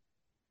dong?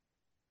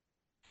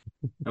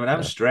 I mean, I'm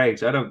Yeah.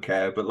 straight. I don't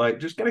care, but like,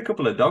 just get a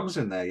couple of dogs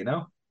in there.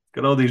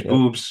 Got all these Yep.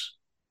 boobs,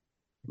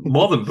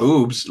 more than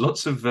boobs,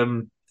 lots of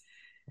um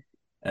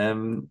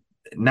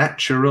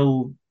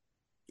natural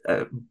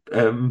uh,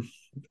 um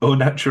au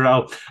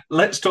natural.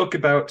 Let's talk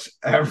about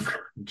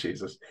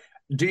Jesus.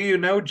 Do you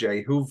know,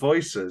 Jay, who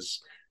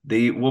voices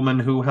the woman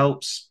who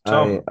helps I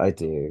Tom? I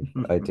do.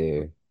 I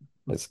do.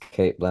 It's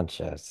Kate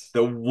Blanchett.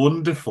 The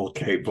wonderful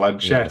Kate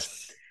Blanchett.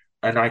 Yes.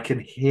 And I can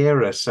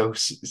hear her so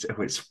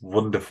it's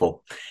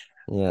wonderful.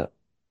 Yeah.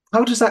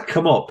 How does that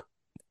come up?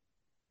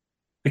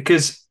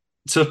 Because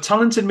so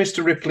talented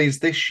Mr. Ripley's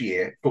this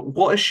year, but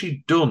what has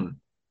she done?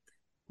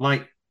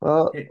 Like,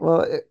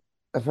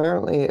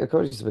 Apparently,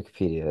 according to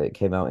Wikipedia, it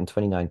came out in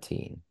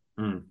 2019.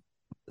 mm.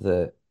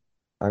 The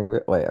I'm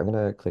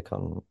gonna click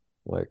on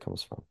where it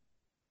comes from.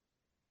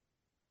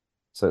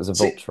 So it's a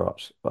See,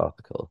 Voltrot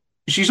article.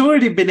 she's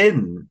already been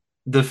in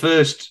the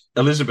first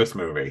Elizabeth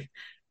movie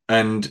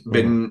and Mm.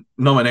 been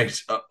nominated.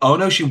 Oh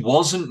no, she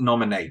wasn't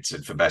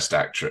nominated for Best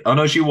Actress. Oh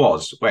no, she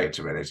was. Wait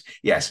a minute.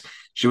 Yes,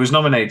 she was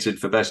nominated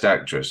for Best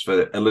Actress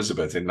for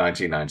Elizabeth in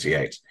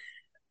 1998,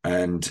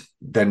 and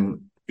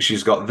then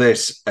she's got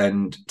this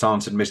and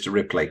Talented Mr.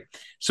 Ripley.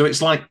 So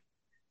it's like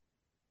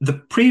the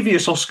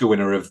previous Oscar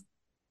winner of,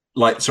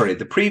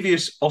 the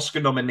previous Oscar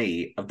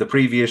nominee of the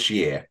previous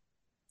year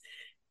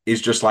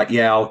is just like,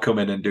 yeah, I'll come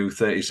in and do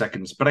 30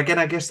 seconds. But again,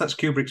 I guess that's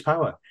Kubrick's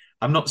power.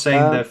 I'm not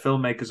saying they're Um,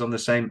 filmmakers on the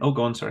same. Oh,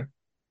 go on, sorry.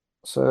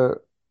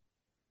 so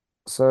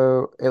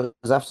so it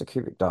was after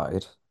Kubrick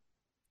died.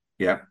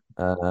 Yeah.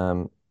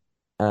 Um,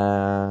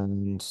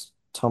 and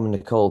Tom and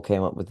Nicole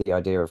came up with the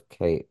idea of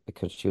Kate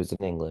because she was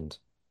in England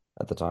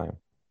at the time.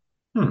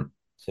 Hmm.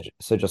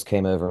 So just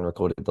came over and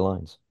recorded the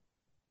lines.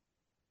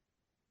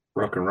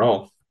 Rock and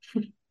roll.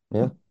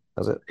 Yeah,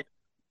 that's it.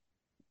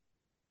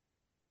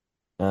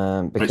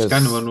 It's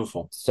kind of Because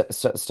wonderful.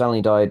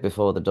 Stanley died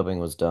before the dubbing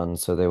was done,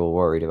 so they were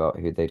worried about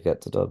who they'd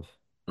get to dub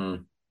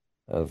Hmm.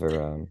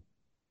 over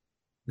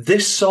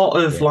This sort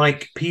the of like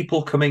actors.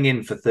 people coming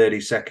in for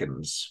 30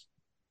 seconds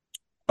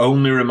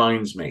only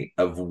reminds me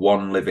of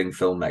one living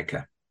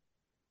filmmaker.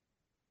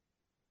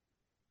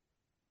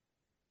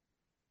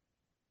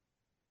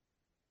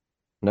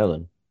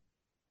 Nolan.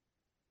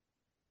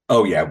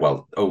 Oh, yeah.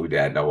 Well, oh,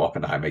 yeah. No,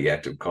 Oppenheimer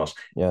yet, of course.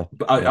 Yeah,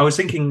 But I yeah. was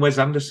thinking Wes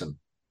Anderson.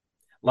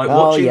 Like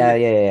Oh yeah,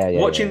 yeah, yeah, yeah,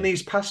 watching yeah,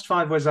 these past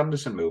five Wes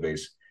Anderson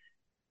movies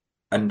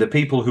and the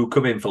people who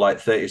come in for like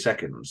 30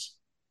 seconds,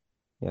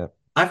 yeah.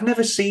 I've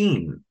never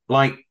seen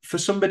like for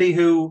somebody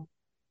who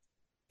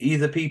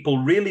either people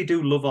really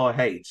do love or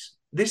hate.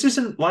 This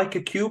isn't like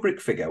a Kubrick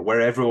figure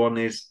where everyone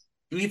is,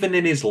 even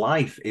in his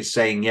life, is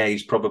saying, yeah,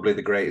 he's probably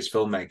the greatest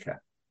filmmaker.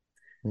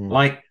 Hmm.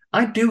 Like,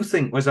 I do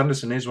think Wes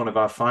Anderson is one of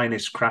our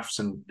finest crafts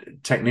and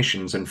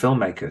technicians and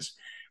filmmakers,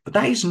 but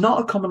that is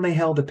not a commonly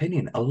held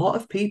opinion. A lot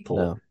of people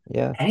No,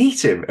 yeah,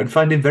 hate him and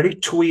find him very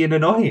twee and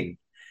annoying.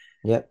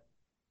 yeah,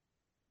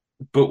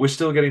 But we're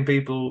still getting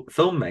people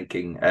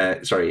filmmaking,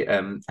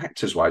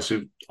 actors wise,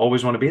 who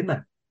always want to be in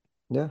there.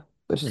 yeah.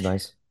 Which is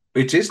nice.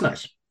 It is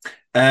nice.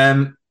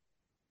 Um,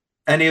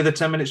 any other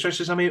 10-minute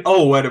stretches? I mean,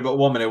 oh, wait a minute,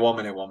 1 minute, 1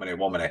 minute, 1 minute,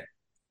 1 minute.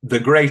 The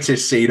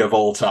greatest scene of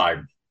all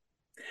time.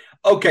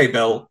 Okay,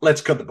 Bill,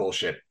 let's cut the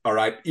bullshit. All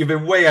right. You've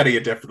been way out of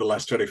your depth for the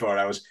last 24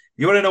 hours.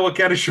 You want to know what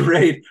kind of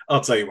charade?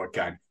 I'll tell you what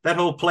kind. That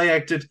whole play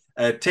acted,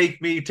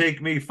 take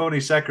me,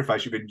 phony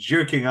sacrifice you've been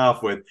jerking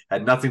off with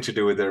had nothing to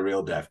do with her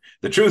real death.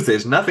 The truth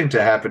is, nothing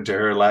to happen to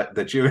her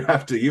that you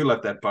after you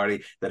left that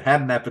party that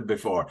hadn't happened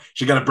before.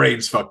 She got her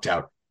brains fucked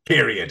out.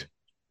 Period.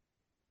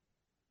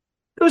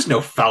 There was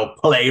no foul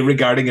play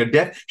regarding her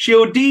death. She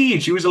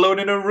OD'd. She was alone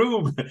in her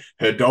room.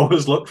 Her door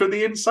was locked from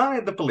the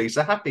inside. The police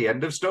are happy.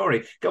 End of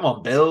story. Come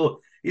on, Bill.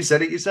 You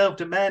said it yourself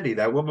to Mandy,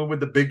 that woman with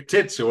the big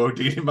tits who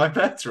OD'd in my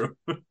bathroom.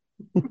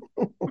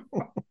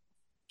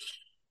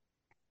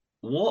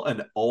 What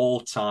an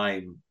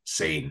all-time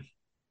scene.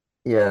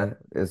 Yeah,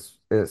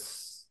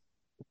 it's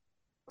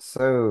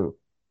so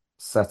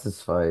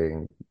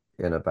satisfying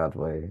in a bad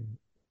way.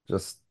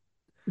 Just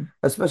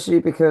especially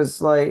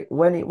because like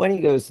when he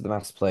goes to the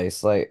mass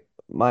place, like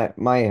my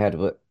head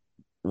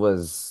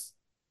was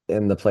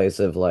in the place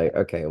of like,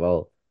 okay,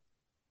 well,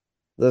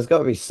 there's got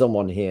to be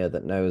someone here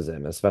that knows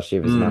him, especially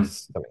if his Mm.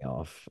 mask's coming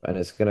off, and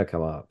it's gonna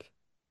come up.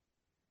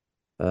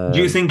 Do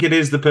you Um, think it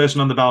is the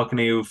person on the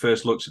balcony who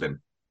first looks at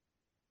him?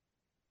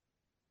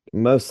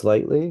 Most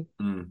likely,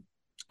 Mm.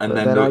 And but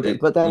then,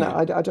 then yeah.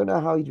 I don't know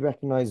how you'd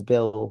recognize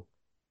Bill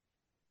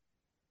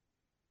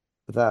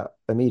that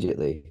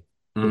immediately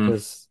Mm.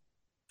 because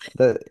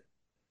the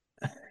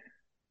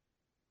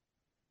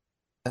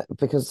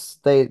because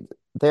they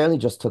only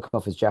just took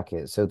off his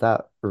jacket, so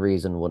that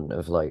reason wouldn't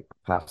have like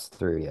passed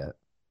through yet.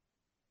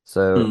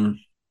 So Mm.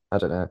 I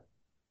don't know.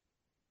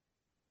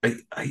 I,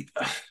 I,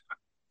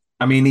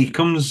 I mean, he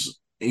comes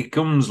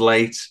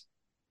late.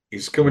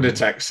 He's coming to Mhm.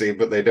 taxi,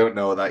 but they don't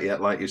know that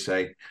yet, like you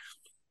say.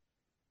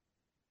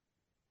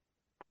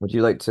 Would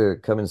you like to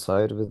come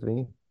inside with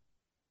me?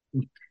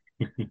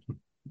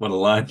 What a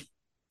line.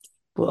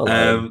 What a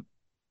line. Um,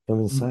 Come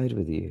inside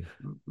with you.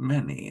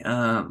 many.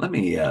 Let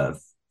me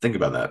think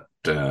about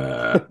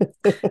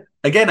that.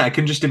 Again, I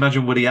can just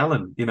imagine Woody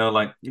Allen. You know,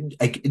 like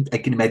I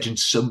can imagine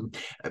some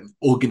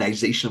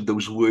organization of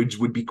those words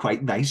would be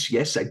quite nice.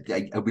 Yes,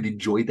 I would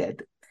enjoy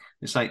that.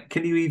 It's like,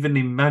 can you even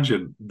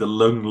imagine the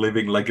long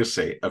living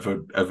legacy of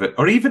a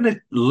or even a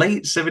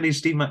late 70s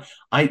Steve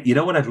Martin? You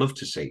know what I'd love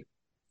to see?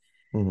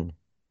 Mhm.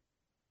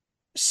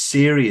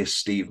 Serious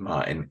Steve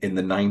Martin in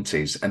the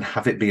 90s and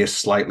have it be a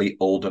slightly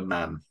older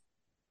man.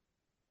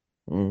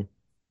 Mm. Yeah.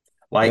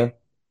 Like,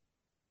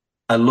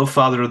 I love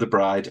Father of the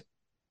Bride.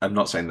 I'm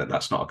not saying that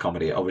that's not a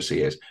comedy, it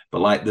obviously is, but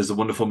like, there's a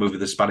wonderful movie,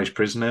 The Spanish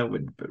Prisoner,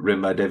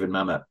 written by David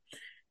Mamet,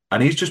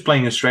 and he's just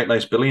playing a straight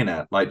laced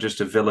billionaire, like just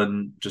a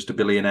villain, just a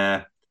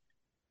billionaire.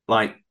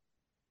 Like,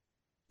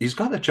 he's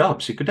got the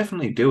jobs. He could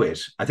definitely do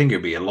it. I think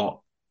it'd be a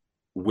lot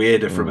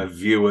weirder from a Mm.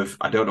 view of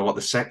I don't know what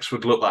the sex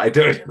would look like. I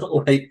don't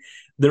know. Like,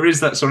 there is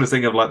that sort of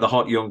thing of like the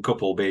hot young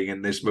couple being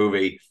in this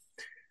movie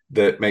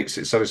that makes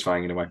it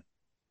satisfying in a way.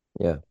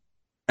 Yeah.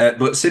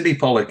 But Sidney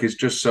Pollock is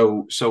just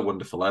so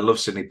wonderful. I love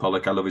Sidney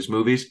Pollock. I love his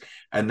movies.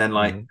 And then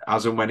like Mhm.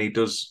 as and when he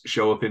does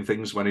show up in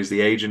things, when he's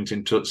the agent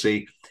in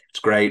Tootsie, it's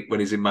great. When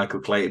he's in Michael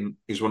Clayton,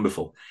 he's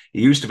wonderful.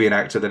 He used to be an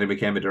actor, then he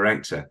became a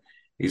director.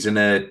 He's in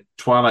a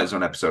Twilight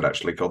Zone episode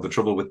actually called The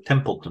Trouble with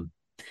Templeton,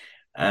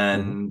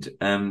 Mhm.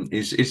 and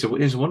is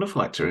a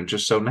wonderful actor and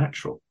just so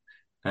natural.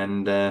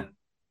 And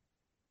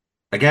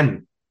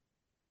again,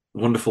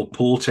 wonderful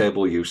pool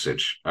table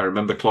usage. I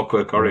remember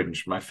Clockwork Yeah.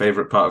 Orange. My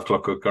favorite part of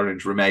Clockwork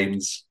Orange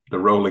remains the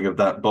rolling of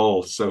that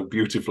ball so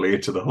beautifully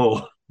into the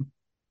hole.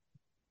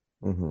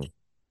 Hmm.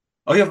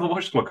 Oh, you haven't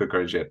watched Clockwork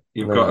Orange yet?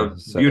 You've got a No,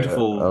 so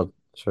beautiful, I'll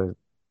show.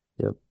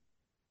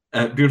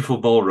 Yep. beautiful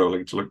ball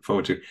rolling to look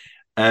forward to.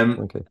 Um,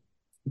 Okay.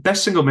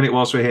 Best single minute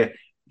whilst we're here.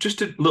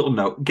 Just a little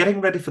note: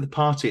 getting ready for the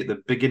party at the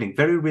beginning,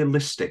 very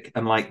realistic,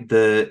 and like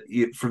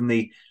from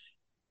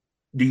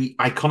the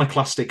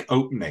iconoclastic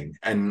opening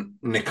and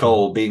Hmm.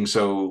 Nicole being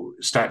so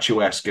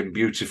statuesque and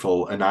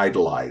beautiful and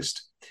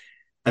idolized.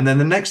 And then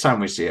the next time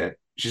we see her,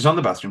 she's on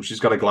the bathroom. She's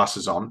got her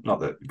glasses on.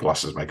 Not that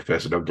glasses make a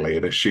person ugly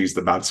in a she's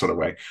the bad sort of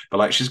way, but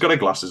like she's got her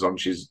glasses on.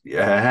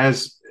 Her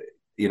hair's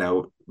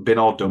been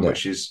all done, but Yeah.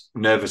 she's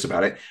nervous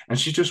about it, and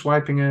she's just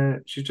wiping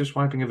a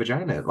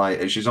vagina.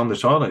 Like she's on the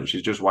toilet, and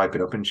she's just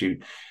wiping up, and she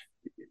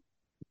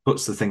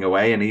puts the thing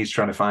away, and he's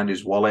trying to find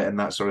his wallet and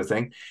that sort of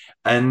thing.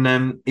 And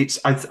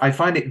I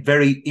find it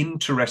very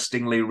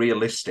interestingly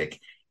realistic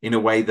in a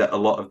way that a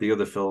lot of the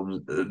other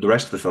films, the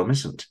rest of the film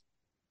isn't.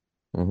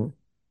 Hmm.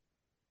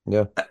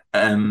 Yeah.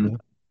 Um, Yeah.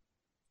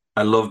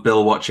 I love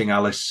Bill watching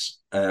Alice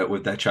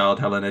with their child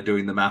Helena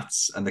doing the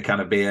maths and the can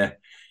of beer,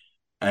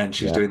 and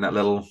she's Yeah. doing that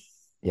little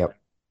Yep.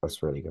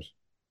 That's really good.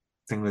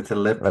 thing with her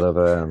lip. I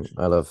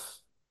love,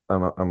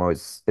 I'm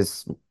always,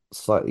 it's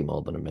slightly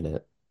more than a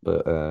minute,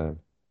 but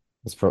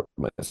it's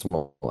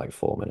more like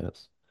 4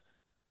 minutes.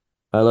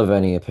 I love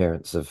any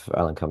appearance of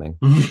Alan Cumming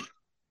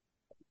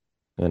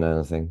in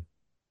anything.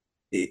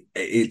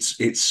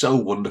 It's so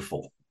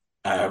wonderful.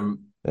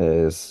 Um, It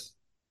is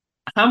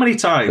how many the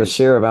times?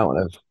 sheer amount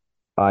of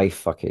eye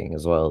fucking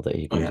as well that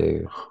he Oh can yeah,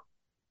 do.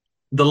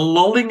 the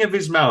lolling of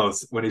his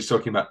mouth when he's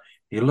talking about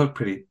you look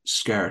pretty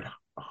scared.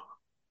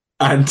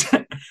 And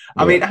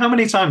I mean, Yeah. how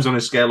many times on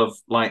a scale of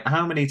like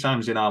how many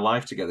times in our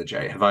life together,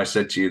 Jay, have I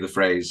said to you the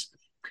phrase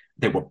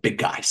they were big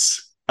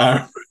guys?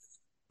 I'm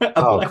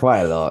Oh, like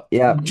quite a lot.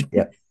 Yeah.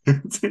 Yeah.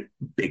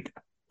 big.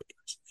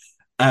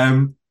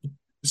 Um,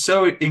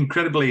 so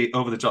incredibly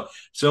over the top.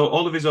 So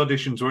all of his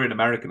auditions were in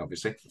American,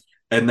 obviously.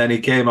 And then he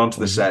came onto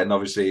the Hmm. set, and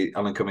obviously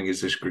Alan Cumming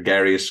is this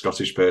gregarious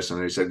Scottish person,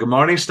 and he said, "Good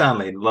morning,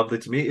 Stanley, lovely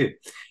to meet you."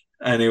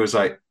 And he was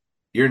like,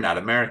 "You're not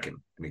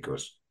American," and he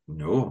goes,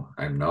 "No,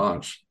 I'm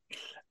not."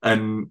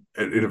 And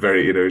in a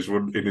very, in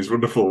his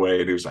wonderful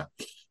way, and he was like,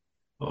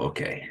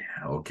 "Okay,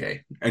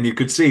 okay," and you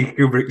could see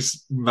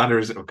Kubrick's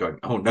mannerism of going,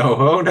 "Oh no,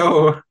 oh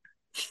no."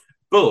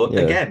 But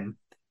Yeah. again,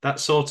 that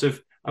sort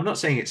of, I'm not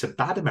saying it's a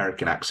bad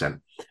American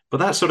accent, but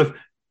that sort of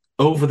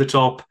over the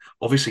top.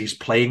 Obviously, he's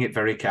playing it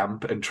very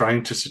camp and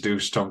trying to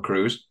seduce Tom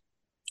Cruise,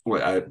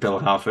 Bill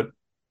Harford,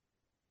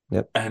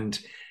 Yep. and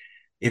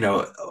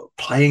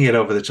playing it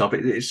over the top.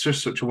 It's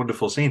just such a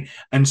wonderful scene,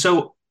 and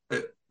so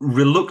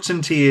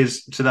reluctant he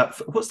is to that.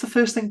 What's the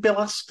first thing Bill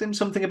asked him?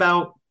 Something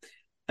about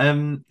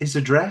his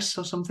address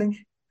or something.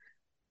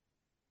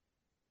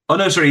 Oh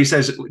no, sorry. He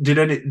says,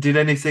 did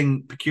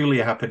anything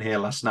peculiar happen here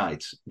last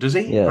night? Does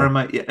he, or Yeah. am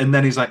I? Yeah. And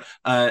then he's like,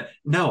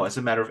 no. As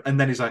a matter of, and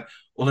then he's like,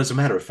 well, as a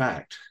matter of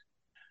fact,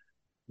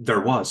 there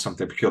was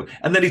something peculiar.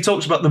 And then he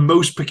talks about the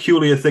most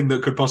peculiar thing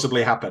that could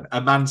possibly happen: a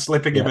man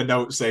slipping him Yeah. a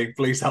note saying,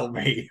 "Please help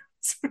me."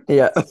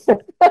 Yeah.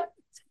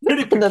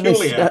 Pretty And then they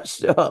peculiar.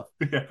 snatched it up.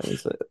 Yeah. And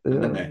it's like,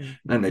 And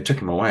then they took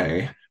him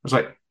away. I was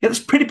like, yeah, that's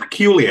pretty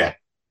peculiar,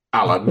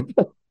 Alan.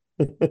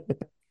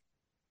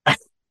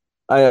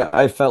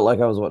 I felt like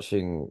I was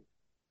watching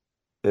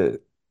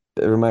it.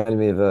 It reminded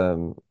me of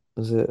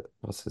was it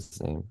what's his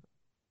name?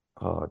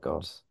 Oh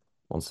God,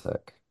 one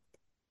sec.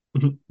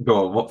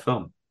 Go on, what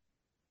film?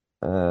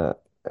 Uh,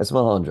 it's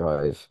Mulholland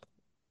Drive,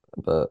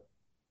 but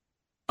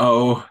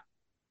Oh,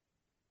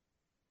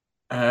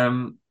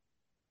 um,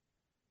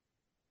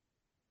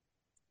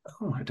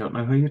 oh, I don't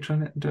know who you're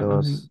trying to. it Don't know who.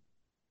 was.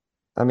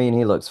 I mean,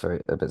 he looks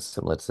very a bit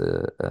similar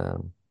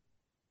to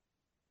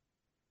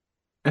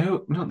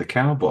Oh, not the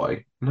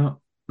cowboy. No.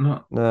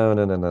 No. No,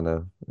 no, no, no,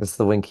 no. It's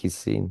the Winky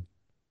scene.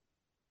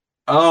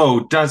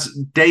 Oh, does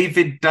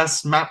David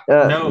does Matt?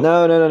 No, No,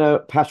 no, no, no.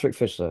 Patrick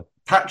Fischler.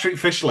 Patrick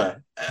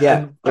Fischler. Yeah,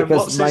 And because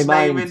what's my his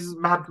name mind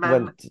in Mad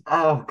Men? went.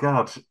 Oh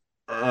God.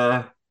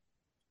 Uh,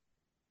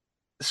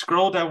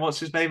 Scroll down. What's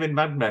his name in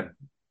Mad Men?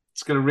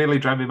 It's gonna really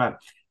drive me mad.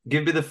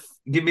 Give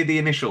me the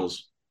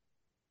initials.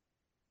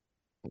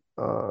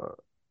 Uh,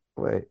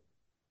 Wait.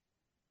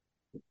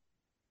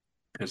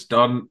 Because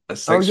Don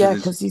has Oh sex with yeah,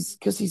 his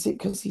because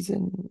he's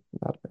in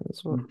Mad Men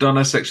as well. Don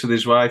has sex with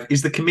his wife.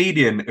 He's the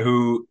comedian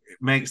who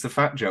makes the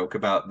fat joke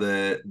about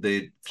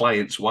the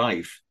client's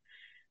wife,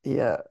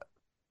 Yeah,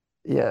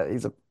 yeah,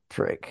 he's a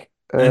prick.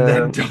 and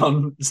then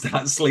Don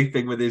starts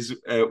sleeping with his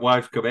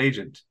wife, come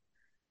agent,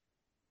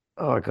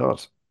 Oh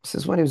God,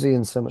 since when was he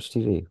in so much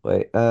TV?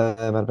 Wait,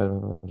 Mad Men,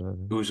 Mad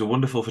Men. who's a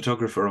wonderful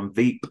photographer on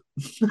Veep.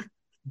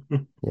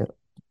 Yeah,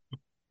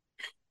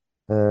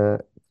 uh,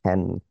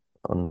 Ken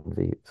on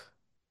Veep.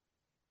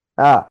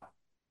 Ah,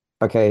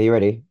 okay, you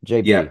ready?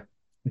 Yeah,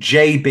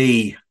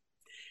 JB.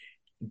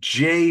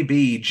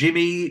 JB,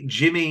 JB,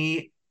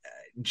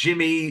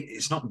 Jimmy.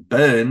 It's not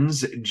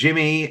Burns.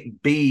 Jimmy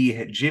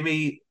B.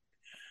 Jimmy.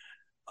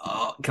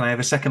 Oh, can I have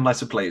a second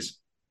letter, please?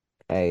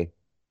 A.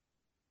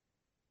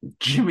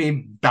 Jimmy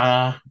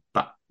Ba.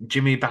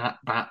 Jimmy Balla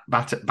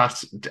Balla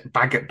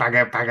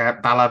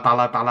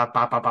Balla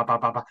Ba Ba Ba Ba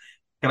Ba Ba.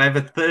 Can I have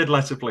a third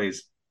letter,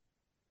 please?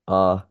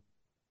 R.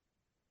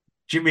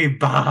 Jimmy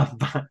Ba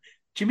Ba.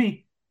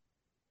 Jimmy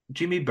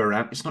Jimmy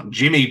Barant. It's not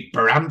Jimmy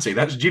Baranti.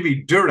 That's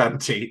Jimmy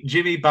Duranti.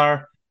 Jimmy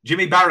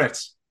Barrett.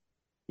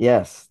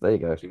 Yes, there you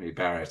go. Jimmy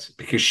Barrett.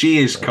 Because she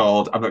is Yeah.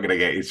 called. I'm not going to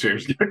get you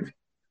seriously.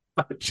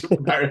 Jimmy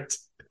Barrett.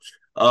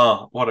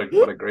 Oh, what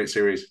a great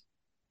series.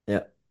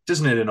 Yeah.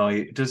 Doesn't it annoy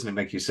you? Doesn't it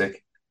make you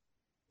sick?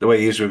 The way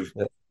he is with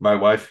Yeah. my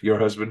wife, your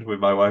husband with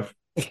my wife.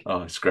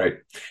 Oh, it's great.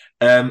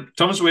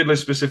 Thomas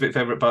Weirdlow's specific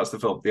favourite parts of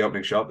the film, the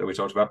opening shot that we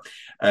talked about,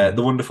 the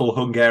Mhm. wonderful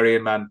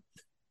Hungarian man.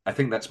 I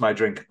think that's my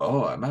drink.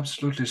 Oh, I'm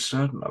absolutely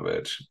certain of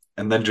it.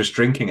 And then just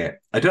drinking it.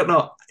 I don't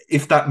know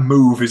if that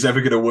move is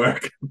ever going to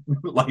work.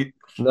 Like,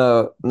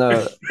 No,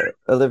 no.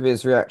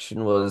 Olivia's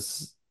reaction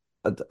was,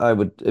 I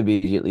would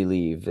immediately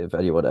leave if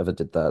anyone ever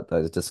did that.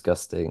 That is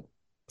disgusting.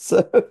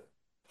 So,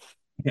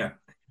 yeah.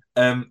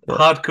 yeah,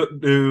 Hard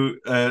cut to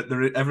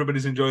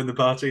everybody's enjoying the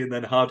party, and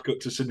then hard cut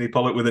to Sidney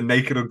Pollack with a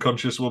naked,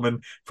 unconscious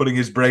woman putting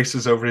his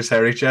braces over his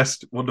hairy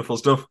chest. Wonderful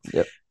stuff.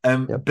 yep,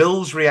 yep.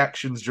 Bill's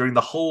reactions during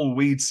the whole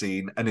weed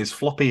scene and his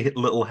floppy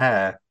little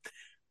hair,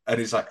 and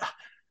he's like,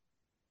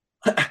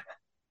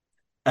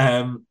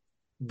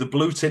 the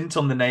blue tint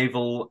on the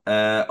naval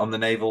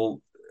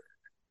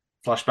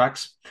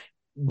flashbacks.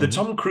 The Hmm.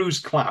 Tom Cruise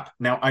clap.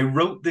 Now, I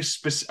wrote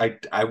this.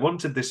 I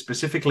wanted this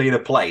specifically in a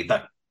play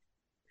that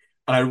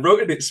and I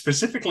wrote it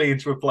specifically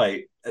into a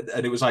play,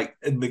 and it was like,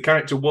 and the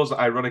character was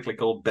ironically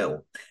called Bill,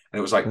 and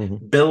it was like Hmm.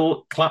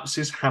 Bill claps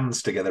his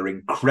hands together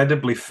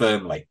incredibly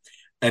firmly,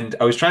 and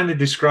I was trying to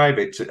describe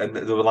it, and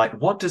they were like,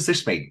 "What does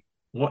this mean?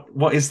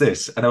 What is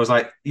this?" And I was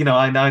like,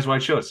 eyes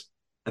wide shut,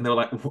 and they were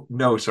like,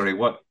 "No, sorry,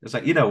 what?" It's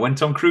like, when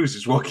Tom Cruise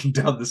is walking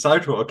down the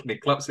sidewalk and he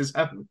claps his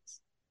hands.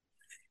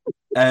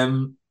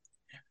 Um,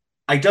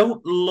 I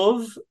don't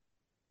love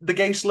the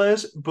gay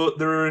slurs, but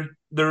there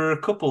are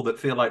a couple that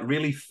feel like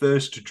really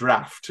first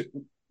draft.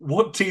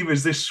 What team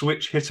is this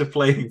switch hitter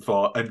playing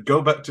for? And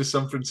go back to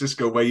San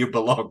Francisco where you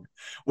belong.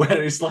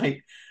 Where it's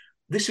like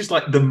this is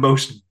like the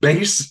most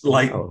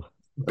Wow.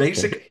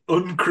 basic Okay.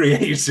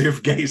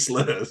 uncreative gay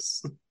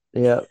slurs.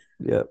 Yeah,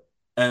 yeah.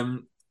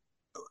 Um,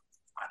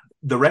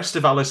 the rest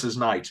of Alice's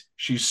night,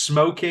 she's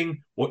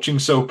smoking, watching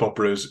soap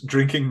operas,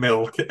 drinking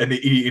milk, and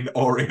eating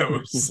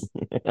Oreos.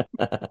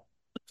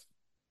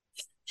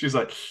 She's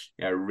like,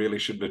 yeah, I really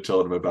shouldn't have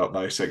told him about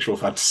my sexual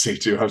fantasy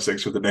to have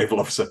sex with a naval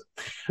officer.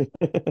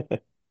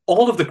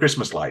 All of the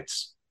Christmas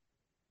lights.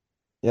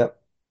 Yep,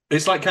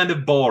 It's like kind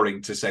of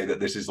boring to say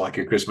that this is like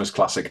a Christmas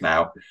classic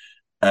now.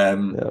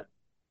 Um, yep.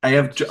 I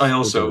Just so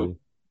also dirty.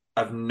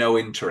 have no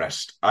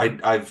interest.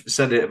 I've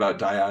said it about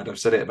Die Hard. I've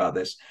said it about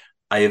this.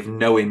 I have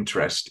no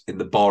interest in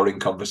the boring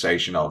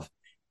conversation of,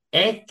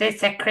 is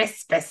this a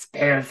Christmas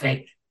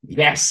movie?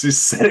 Yes, he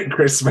said at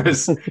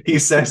Christmas. He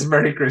says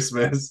Merry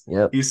Christmas.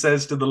 Yep. He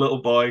says to the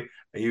little boy,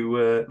 "Are you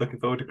looking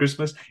forward to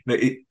Christmas?"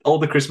 All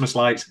the Christmas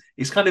lights.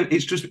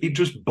 It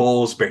just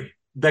bores me.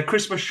 They're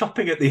Christmas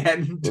shopping at the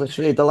end.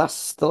 Literally, the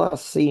last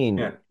scene,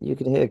 Yeah, you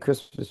can hear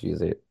Christmas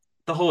music.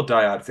 the whole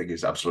Die Hard thing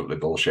is absolutely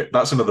bullshit.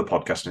 That's another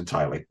podcast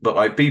entirely. But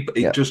like people,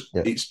 Yep,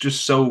 yep. it's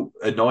just so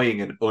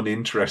annoying and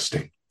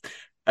uninteresting.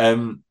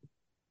 Um,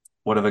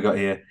 what have I got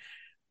here?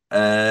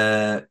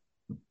 Uh,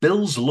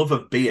 Bill's love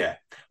of beer.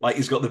 Like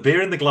he's got the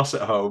beer in the glass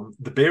at home,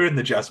 the beer in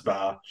the jazz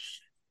bar.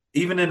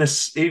 Even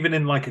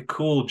in like a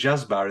cool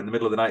jazz bar in the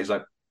middle of the night, he's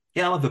like,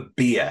 "Yeah, I'll have a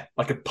beer,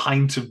 like a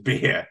pint of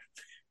beer."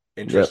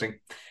 Yep. Interesting.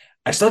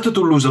 I started to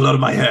lose a lot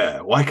of my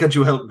hair. Why can't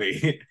you help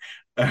me?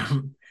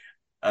 um,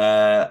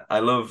 I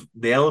love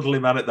the elderly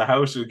man at the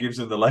house who gives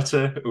him the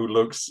letter, who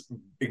looks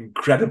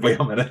incredibly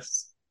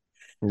ominous.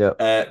 Yeah.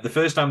 The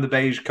first time the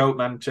beige coat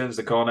man turns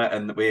the corner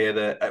and we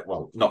hear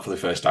well, not for the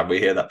first time, we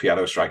hear that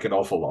piano strike an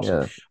awful lot.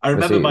 Yeah. I We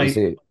remember see we my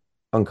see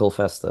Uncle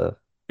Fester.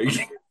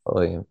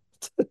 Oh yeah.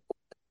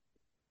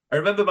 I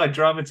remember my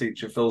drama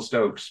teacher, Phil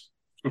Stokes.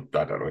 I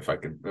don't know if I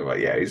can. Well,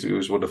 yeah, he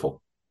was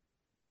wonderful.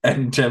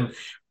 And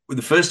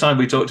the first time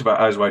we talked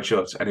about Eyes Wide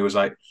Shut, and he was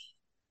like,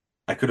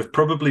 I could have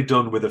probably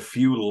done with a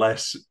few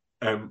less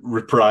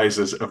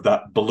reprises of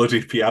that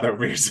bloody piano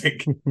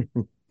music.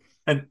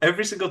 And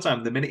every single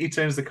time, the minute he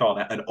turns the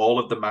corner and all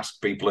of the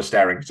masked people are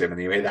staring at him,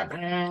 and you hear that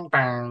bang,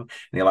 bang, and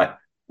you're like,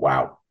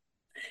 wow.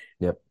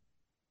 Yep.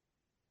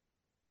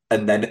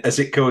 And then as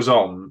it goes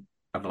on,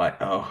 I'm like,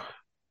 oh,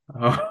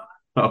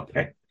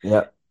 okay.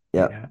 Yep.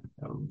 Yep. Yeah.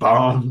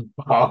 Bomb,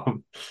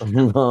 bomb.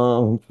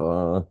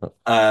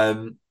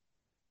 Um,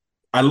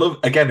 I love,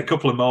 again, a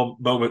couple of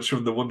moments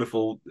from the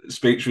wonderful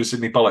speech with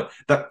Sidney Pollack.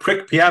 That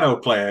prick piano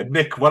player,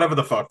 Nick, whatever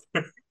the fuck.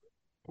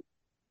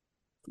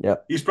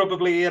 Yep. He's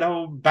probably,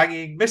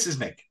 banging Mrs.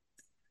 Nick.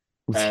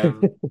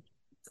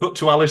 Cut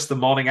to Alice the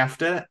morning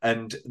after,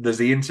 and there's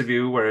the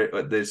interview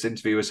where this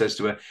interviewer says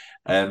to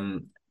her,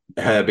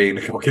 her being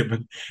Nicole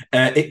Kidman,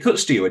 it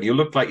cuts to you and you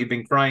look like you've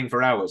been crying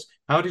for hours.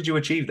 How did you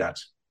achieve that?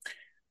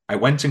 I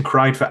went and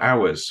cried for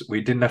hours.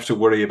 We didn't have to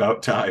worry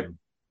about time.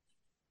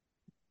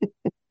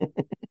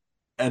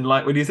 And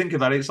like when you think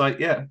about it, it's like,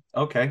 yeah,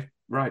 okay,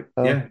 right,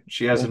 yeah.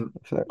 She has yeah, an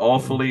fair.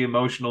 awfully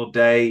emotional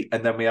day,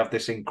 and then we have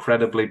this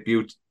incredibly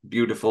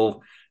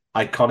beautiful,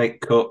 iconic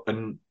cut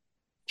and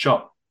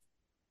shot.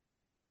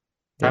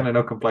 Kind of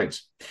no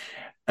complaints.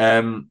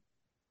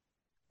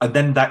 And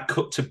then that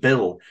cut to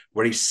Bill,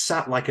 where he's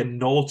sat like a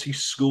naughty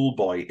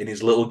schoolboy in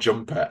his little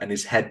jumper and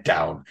his head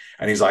down,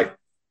 and he's like,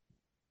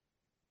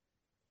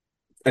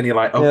 and you're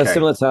like, Yeah, okay,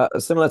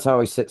 similar to how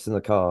he sits in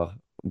the car,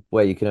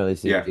 where you can only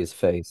see yeah, his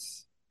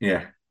face.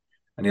 yeah,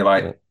 and you're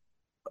like,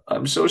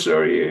 I'm so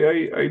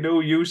sorry. I know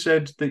you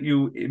said that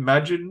you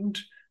imagined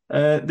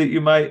that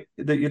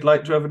you'd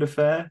like to have an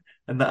affair,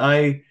 and that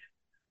I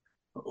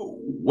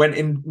went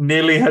in,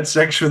 nearly had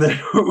sex with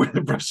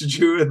a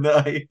prostitute, and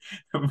that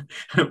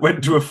I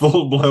went to a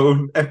full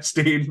blown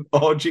Epstein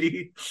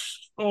orgy.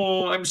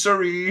 Oh, I'm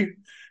sorry.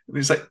 And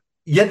it's like,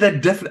 yeah, they're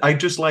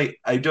definitely.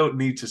 I don't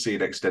need to see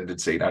an extended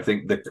scene. I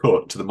think the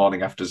cut to the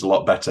morning after is a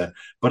lot better.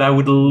 But I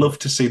would love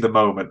to see the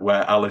moment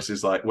where Alice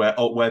is like,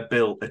 where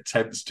Bill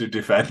attempts to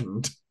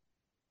defend.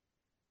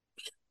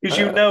 Because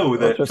Or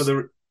that for just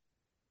the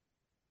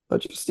or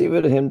just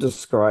even him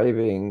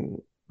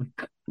describing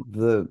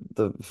the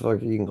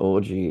fucking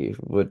orgy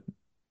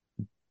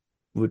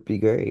would be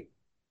great.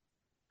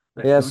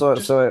 it Yeah, was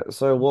just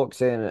so I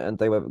walked in and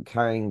they were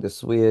carrying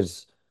this weird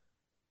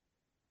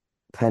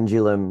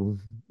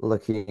pendulum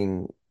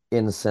looking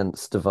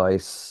incense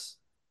device,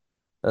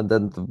 and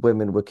then the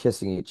women were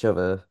kissing each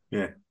other.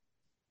 yeah,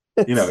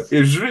 It's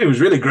it was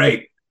really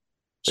great.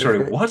 it was Sorry,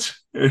 great. what?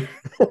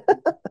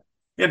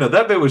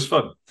 That bit was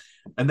fun.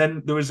 And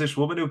then there was this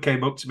woman who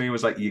came up to me and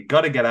was like, "You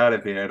got to get out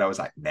of here," and I was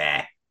like,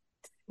 "Nah."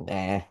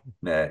 Nah.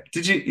 Nah.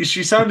 Did you?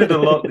 She sounded a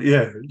lot.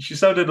 Yeah, she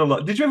sounded a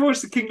lot. Did you ever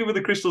watch The Kingdom of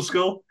the Crystal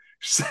Skull?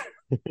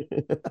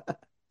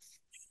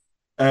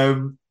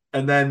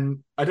 And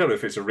then I don't know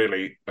if it's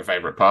really a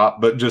favorite part,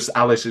 but just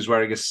Alice is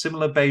wearing a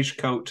similar beige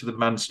coat to the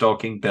man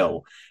stalking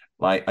Bill.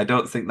 Like, I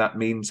don't think that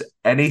means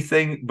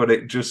anything, but I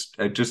just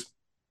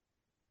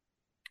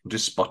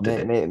spotted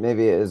it.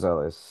 Maybe it is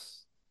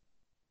Alice.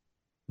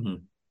 Hmm.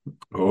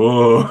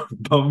 Oh,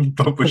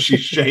 but she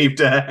shaved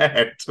her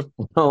head.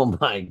 Oh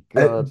my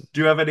God.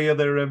 Do you have any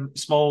other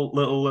small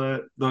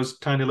little, those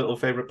tiny little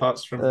favorite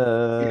parts from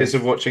years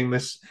of watching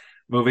this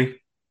movie?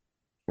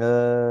 Let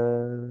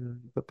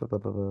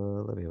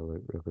me have a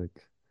look real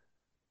quick.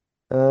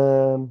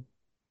 Um,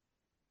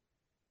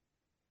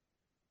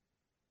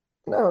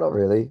 no, not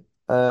really.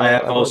 I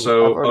have I've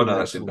also. Oh already no,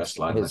 that's in mentioned best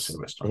line. That's in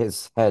best line.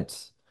 his head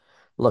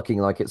looking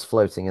like it's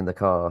floating in the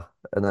car,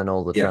 and then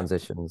all the Yeah.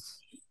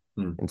 transitions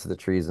Hmm. into the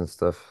trees and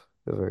stuff.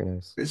 They're very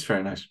nice. It's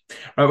very nice.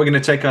 Right, we're going to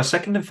take our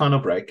second and final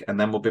break, and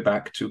then we'll be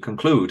back to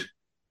conclude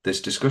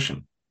this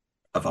discussion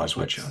of Eyes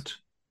Wide Yes. Shut.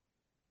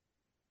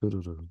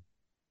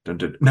 Dun,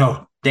 dun.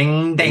 No.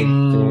 Ding,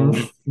 ding.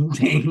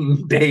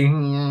 Ding,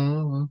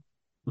 ding.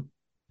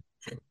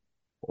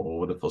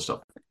 Oh, the full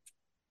stop.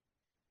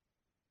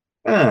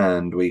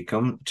 And we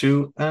come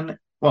to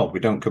we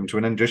don't come to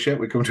an end just yet.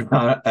 We come to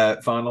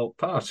our final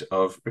part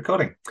of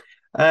recording.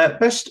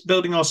 Best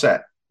building or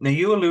set. Now,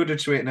 you alluded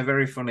to it in a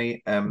very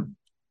funny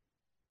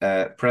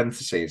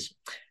parentheses.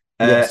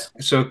 Yes.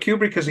 So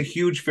Kubrick has a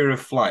huge fear of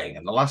flying,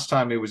 and the last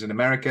time he was in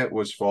America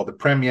was for the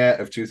premiere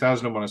of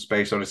 2001: A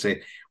Space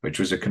Odyssey, which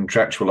was a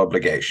contractual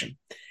obligation.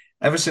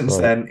 Ever since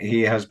Right. then,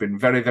 he has been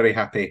very, very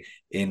happy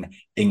in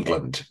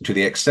England, to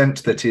the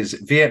extent that his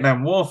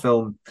Vietnam War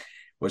film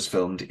was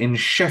filmed in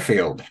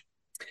Sheffield.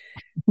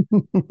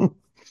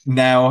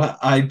 Now,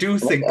 I do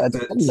think I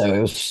that didn't know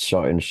it was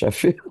shot in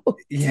Sheffield.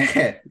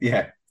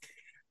 yeah.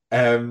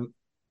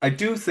 I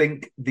do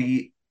think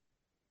the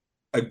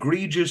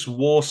egregious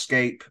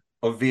warscape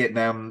of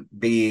Vietnam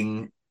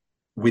being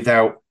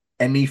without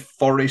any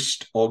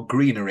forest or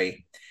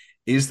greenery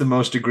is the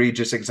most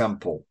egregious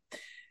example.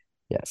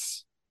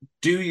 Yes.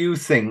 Do you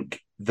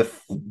think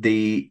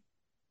the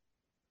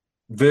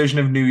version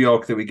of New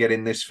York that we get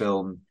in this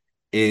film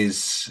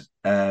is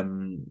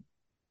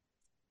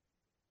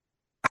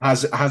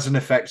has an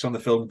effect on the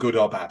film, good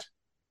or bad?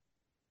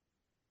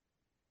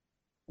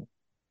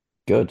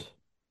 Good.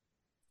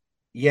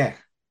 Yeah.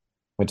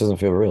 It doesn't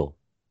feel real.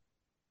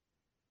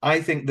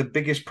 I think the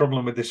biggest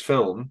problem with this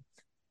film,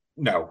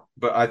 no,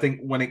 but I think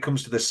when it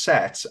comes to the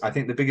set, I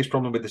think the biggest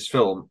problem with this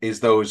film is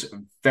those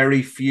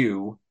very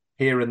few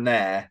here and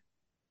there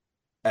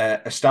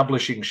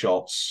establishing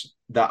shots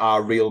that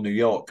are real New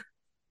York.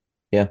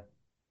 Yeah.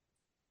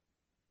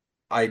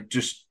 I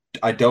just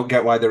I don't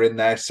get why they're in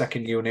there,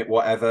 second unit,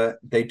 whatever.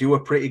 They do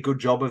a pretty good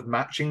job of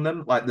matching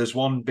them. Like there's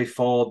one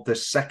before the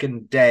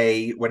second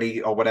day when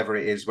he or whatever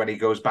it is, when he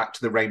goes back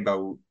to the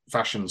Rainbow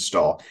Fashion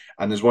store,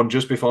 and there's one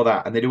just before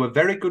that, and they do a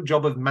very good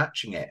job of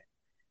matching it.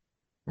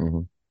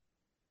 Hmm.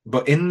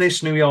 But in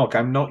this New York,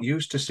 I'm not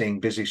used to seeing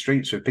busy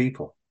streets with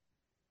people.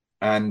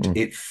 And Mm.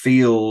 it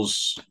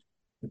feels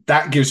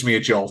that gives me a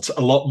jolt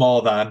a lot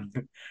more than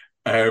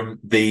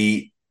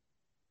the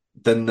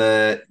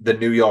the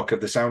New York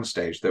of the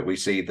soundstage that we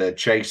see the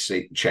chase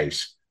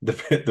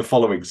the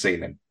following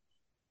scene in.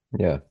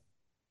 Yeah.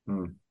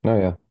 Hmm. No,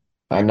 yeah.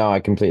 I Yeah. know, I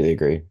completely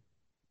agree.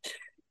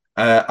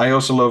 I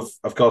also love,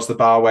 of course, the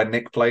bar where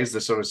Nick plays,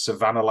 the sort of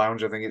Savannah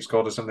Lounge, I think it's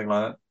called, or something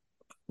like that.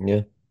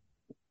 Yeah.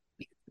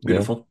 Yeah.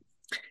 Beautiful.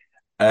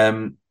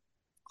 Um,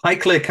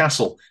 Highclere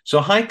Castle.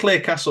 So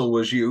Highclere Castle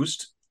was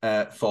used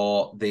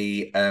for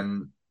the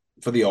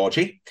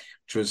orgy,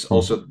 which was Mhm.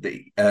 also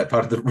the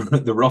part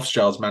of the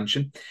Rothschilds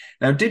mansion.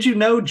 Now, did you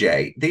know,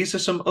 Jay? These are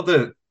some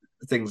other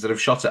things that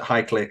have shot at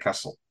Highclere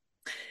Castle.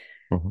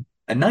 Mhm.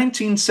 A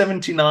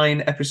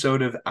 1979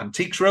 episode of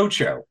Antiques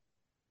Roadshow,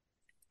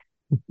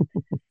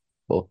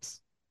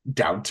 Thoughts?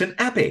 Downton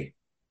Abbey,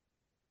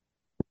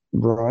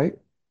 Right.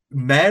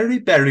 Mary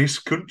Berry's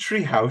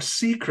Country House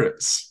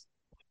Secrets,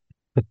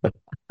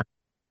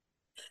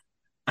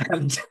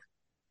 and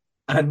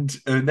and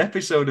an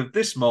episode of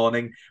This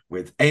Morning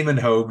with Eamon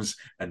Holmes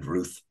and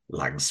Ruth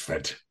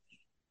Langsford.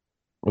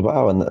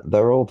 Wow, and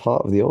they're all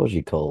part of the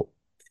orgy cult.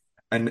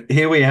 And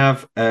here we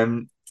have a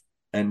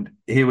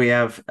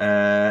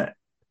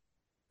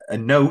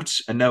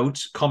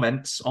note,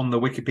 comments on the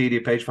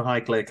Wikipedia page for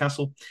Highclere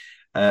Castle.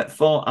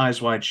 For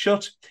Eyes Wide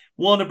Shut,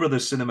 Warner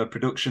Brothers cinema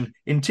production.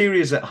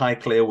 Interiors at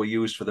Highclere were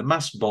used for the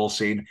masked ball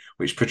scene,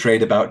 which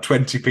portrayed about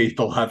 20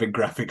 people having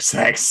graphic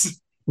sex.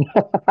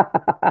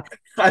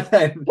 And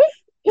then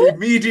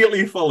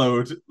immediately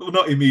followed, well,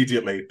 not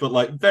immediately, but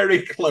like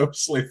very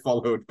closely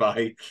followed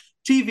by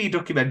TV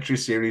documentary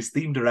series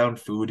themed around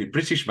food in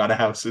British manor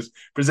houses,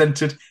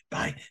 presented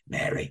by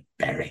Mary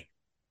Berry.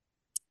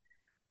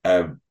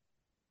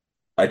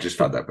 I just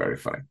found that very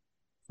funny.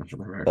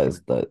 Very That funny.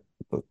 is that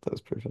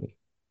is pretty funny.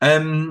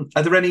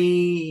 Are there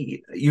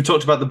any? You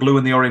talked about the blue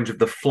and the orange of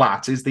the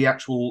flat. Is the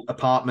actual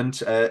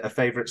apartment a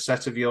favorite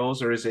set of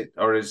yours, or is it,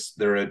 or is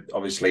there a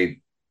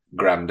obviously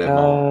grander,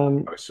 more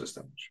Um, choice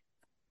system?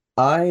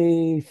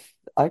 I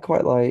I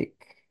quite like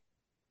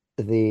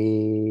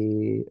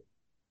the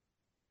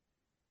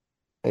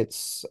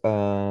it's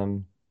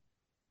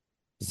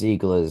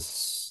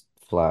Ziegler's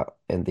flat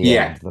in the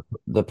Yeah. end,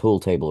 the pool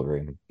table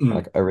room. Mm,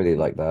 Like I really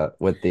like that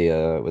with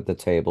the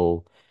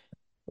table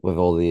with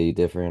all the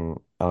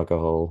different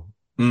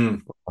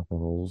mm.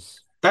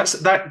 alcohols. That's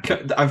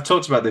that. I've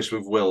talked about this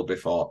with Will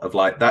before. Of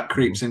like that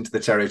creeps Mhm. into the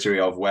territory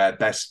of where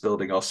best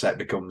building or set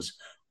becomes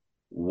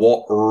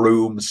what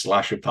room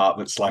slash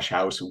apartment slash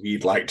house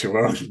we'd like to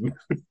own.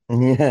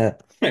 Yeah.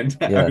 And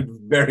I Yeah. would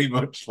very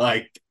much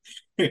like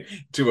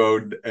to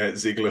own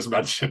Ziegler's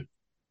mansion.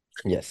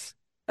 Yes.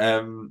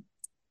 Um,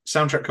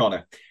 Soundtrack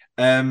corner.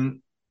 A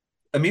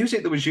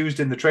music that was used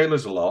in the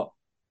trailers a lot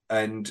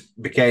and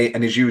became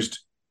and is used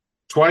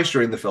twice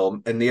during the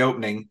film in the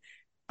opening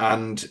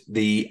and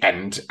the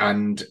end,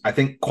 and I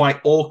think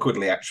quite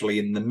awkwardly actually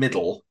in the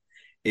middle,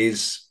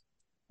 is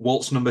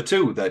waltz number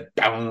two, the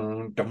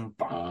down dum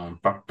bum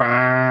ba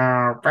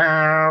ba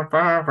ba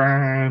ba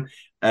ba,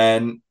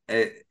 and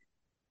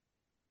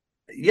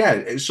yeah,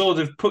 it sort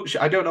of puts you,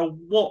 I don't know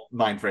what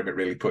mind frame it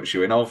really puts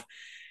you in of,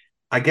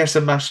 I guess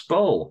a masked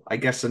ball, I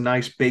guess a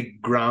nice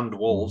big grand Mhm.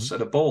 waltz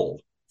at a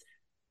ball.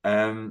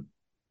 Um,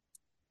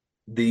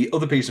 the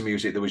other piece of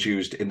music that was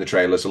used in the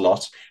trailers a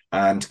lot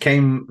and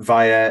came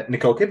via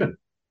Nicole Kidman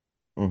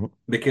Hmm.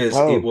 because it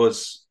Oh,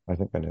 was I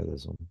think I know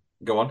this one.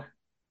 go on.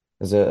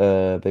 Is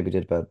it Baby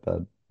Did Bad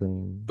Bad The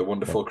Thing? Yeah.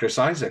 wonderful Chris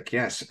Isaac,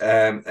 yes,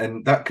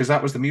 and that because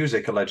that was the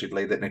music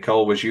allegedly that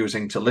Nicole was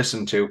using to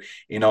listen to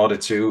in order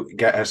to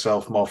get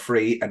herself more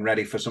free and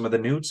ready for some of the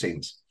nude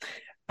scenes.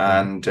 Hmm.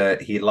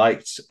 And he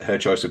liked her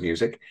choice of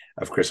music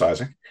of Chris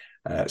Isaac,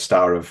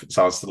 star of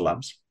Silence of the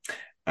Lambs,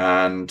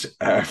 and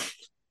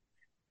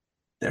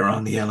they're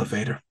on the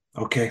elevator.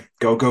 Okay,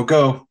 go go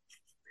go.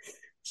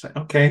 So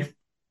okay,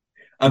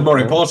 and more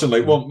Okay.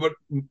 importantly, Yeah. well,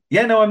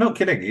 yeah, no, I'm not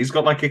kidding. He's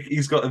got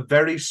a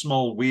very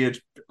small, weird,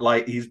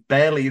 like he's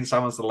barely in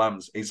Silence of the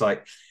Lambs. He's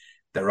like,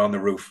 they're on the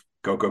roof.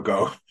 Go, go,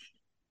 go.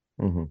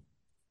 Hmm.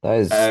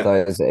 Uh,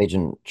 that is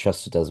Agent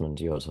Chester Desmond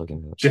you're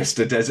talking just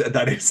a desert.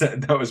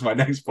 That was my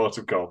next port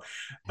of call.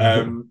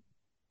 about.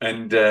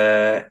 And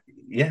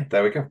yeah,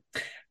 there we go.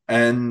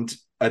 And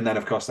and then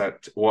of course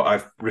that what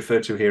I've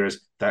referred to here as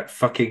that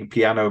fucking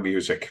piano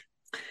music,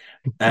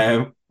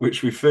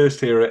 which we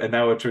first hear at an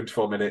hour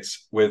 24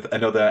 minutes with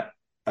another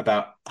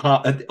about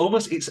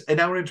almost it's an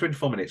hour and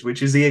 24 minutes,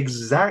 which is the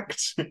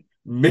exact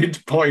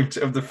midpoint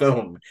of the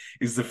film.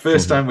 Is the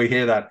first time we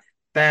hear that.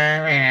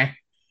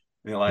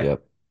 And you're like,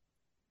 Yep.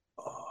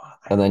 oh,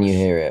 I And then you was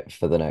hear it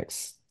for the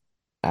next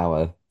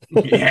hour.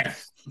 yeah,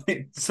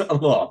 it's a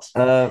lot.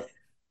 Uh,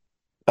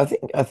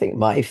 I think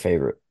my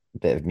favorite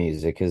bit of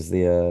music is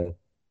the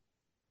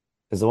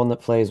one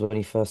that plays when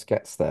he first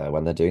gets there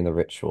when they're doing the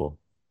ritual.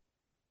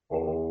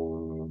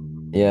 Oh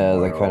Yeah,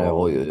 the kind of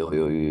well,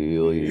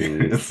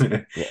 yes.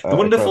 yeah, the I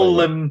quite like wonderful,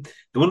 that.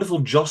 the wonderful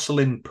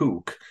Jocelyn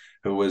Pook,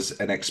 who was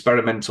an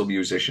experimental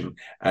musician,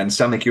 and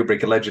Stanley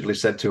Kubrick allegedly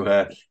said to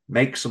her,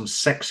 "Make some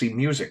sexy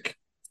music,"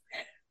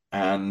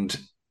 and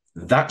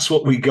that's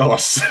what we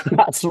got.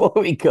 That's what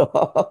we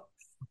got.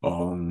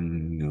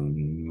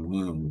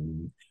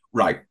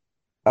 Right.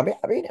 I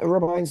mean, it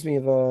reminds me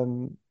of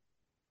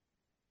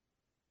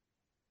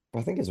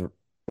I think it's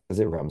is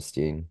it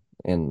Ramstein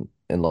in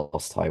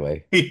Lost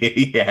Highway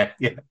Yeah,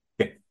 yeah,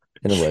 yeah.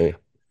 in a way.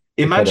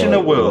 The kind of Imagine a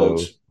like world.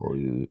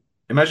 low.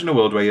 Imagine a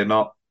world where you're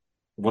not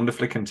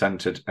wonderfully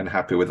contented and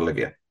happy with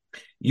Olivia.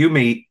 You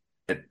meet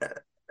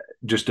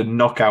just a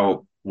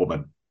knockout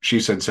woman.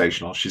 She's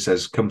sensational. She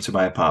says, "Come to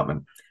my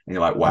apartment." And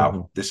you're like, wow,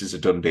 Mhm. this is a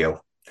done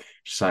deal.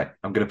 She's like,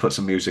 "I'm going to put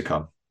some music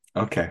on."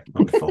 Okay,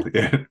 wonderful.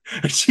 Yeah.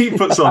 And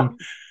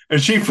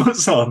she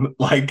puts on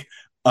like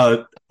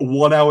a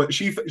 1 hour.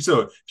 She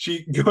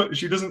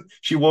doesn't,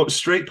 she walks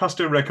straight past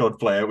her record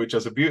player, which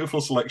has a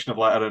beautiful selection of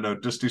like, I don't know,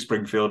 Dusty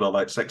Springfield or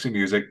like sexy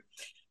music.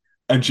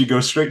 And she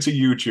goes straight to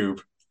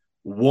YouTube.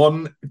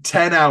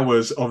 10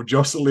 hours of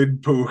Jocelyn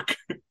Pook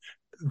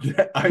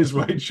Eyes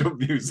Wide Shut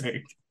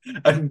music,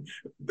 and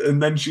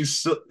and then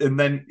she's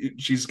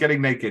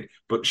getting naked,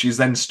 but she's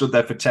then stood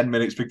there for 10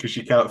 minutes because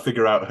she can't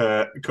figure out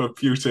her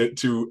computer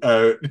to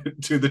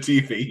to the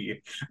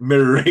TV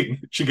mirroring.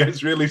 She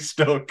gets really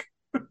stuck,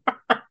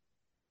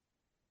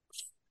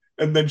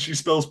 and then she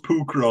spells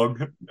pook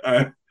wrong.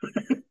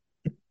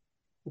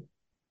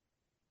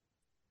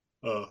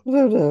 Oh, I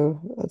don't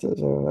know. I don't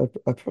know.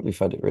 I probably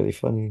find it really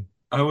funny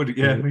I would,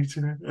 yeah, in, me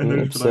too. And in then an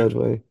she'd be like, absurd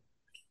way.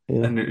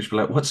 Yeah.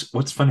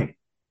 "What's funny?"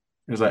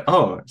 It was like,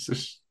 "Oh, it's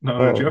just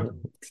not a joke."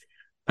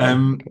 Oh, oh,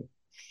 Um, okay.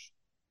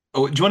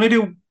 oh, do you want to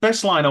do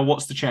best line or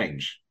what's the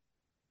change?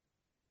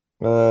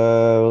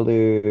 We'll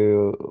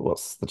do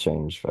what's the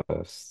change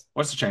first?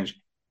 What's the change?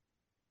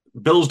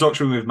 Bill's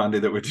doctoring with Mandy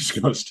that we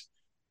discussed.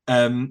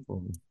 Um,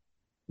 Mm.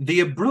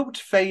 the abrupt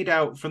fade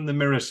out from the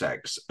mirror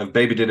sex of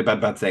Baby Did a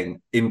Bad Bad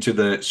Thing into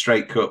the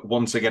straight cut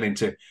once again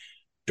into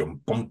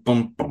dum bum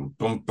bum bum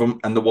bum bum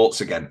and the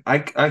waltz again.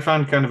 I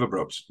find kind of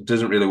abrupt. It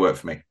doesn't really work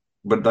for me,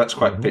 but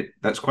Mhm.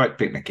 that's quite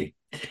picnicky.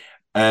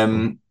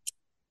 Mhm. Um,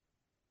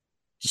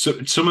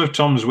 so some of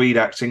Tom's weed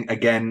acting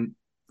again,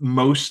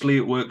 mostly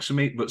it works for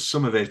me, but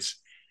some of it,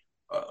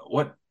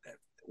 what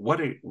what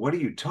are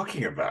you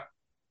talking about?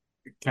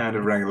 Kind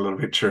of rang a little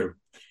bit true.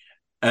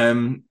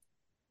 Um,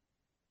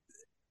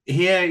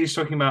 Here he's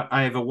talking about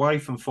I have a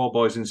wife and 4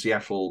 boys in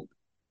Seattle.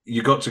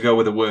 You got to go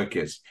where the work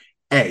is.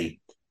 A,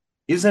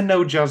 is there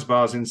no jazz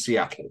bars in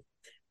Seattle?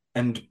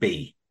 And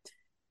B,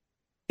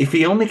 if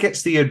he only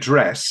gets the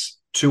address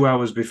 2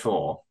 hours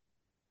before,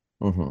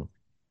 Mhm.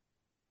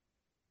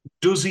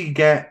 does he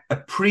get a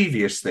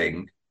previous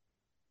thing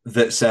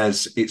that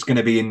says it's going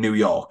to be in New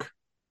York?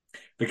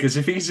 Because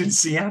if he's in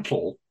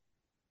Seattle,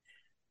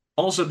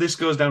 also this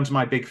goes down to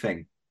my big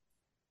thing.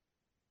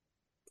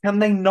 Can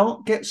they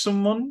not get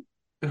someone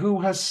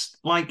who has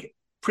like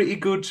pretty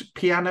good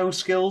piano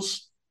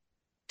skills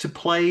to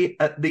play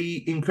at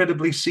the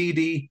incredibly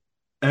seedy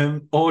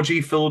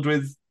orgy filled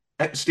with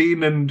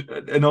Epstein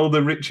and all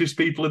the richest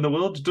people in the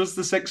world? Does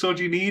the sex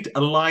orgy need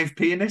a live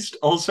pianist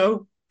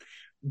also?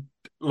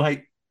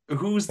 Like,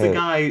 who's the It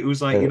guy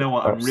who's like, you it know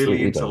what, I'm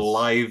really absolutely into does.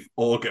 live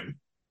organ?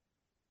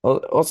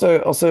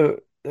 Also,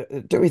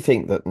 do we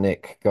think that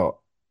Nick got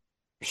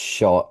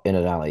shot in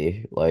an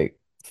alley like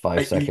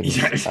five seconds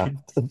Yeah, after?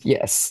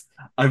 Yes.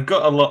 I've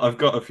got a lot. I've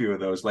got a few of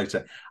those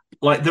later.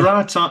 Like there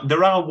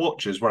are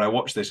watches where I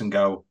watch this and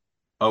go,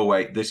 "Oh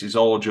wait, this is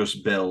all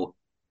just Bill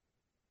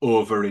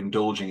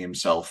overindulging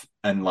himself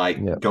and like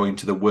Yeah. going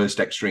to the worst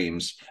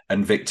extremes,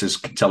 and Victor's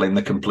telling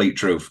the complete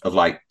truth of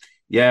like,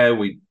 yeah,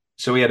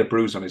 he had a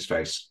bruise on his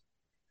face.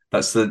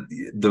 That's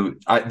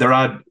there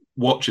are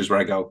watches where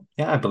I go,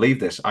 yeah, I believe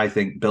this. I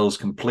think Bill's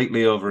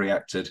completely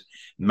overreacted.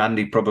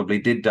 Mandy probably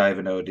did die of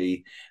an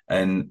OD,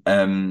 and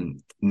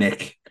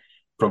Nick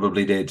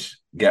probably did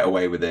get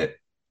away with it.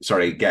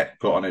 Sorry, get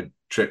put on a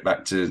trip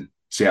back to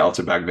Seattle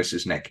to bag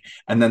Mrs. Nick.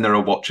 And then there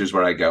are watches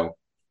where I go,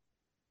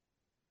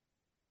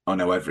 oh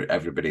no,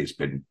 everybody's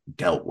been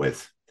dealt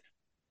with.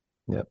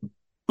 Yeah.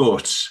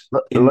 But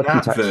The in lucky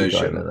that taxi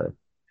driver version, though.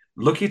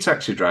 Lucky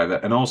Taxi Driver,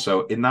 and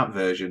also in that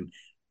version,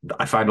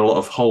 I find a lot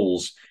of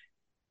holes.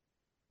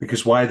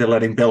 because why are they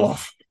letting Bill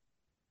off?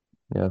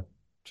 Yeah,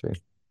 true.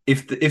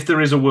 If there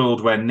is a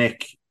world where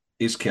Nick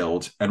is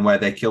killed and where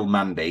they kill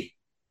Mandy,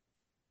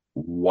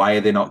 why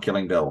are they not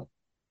killing Bill?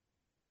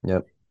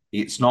 Yep.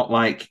 It's not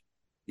like,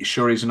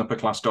 sure, he's an upper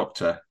class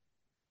doctor,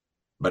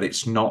 but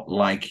it's not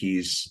like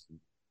he's,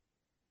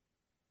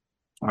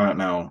 I don't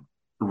know, Yeah.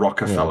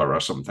 Rockefeller or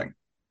something.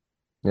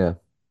 Yeah.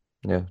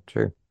 Yeah,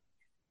 true.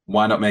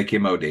 Why not make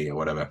him OD or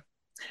whatever?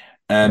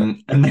 Yep.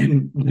 And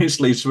then this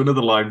leads to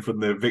another line from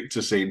the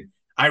Victor scene.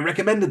 I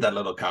recommended that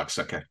little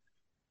cocksucker.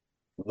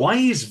 Why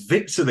is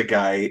Victor the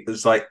guy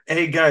that's like,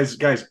 hey guys,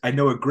 I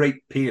know a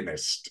great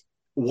pianist?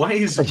 Why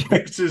is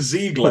Victor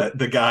Ziegler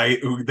the guy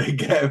who they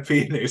get a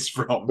pianist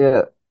from?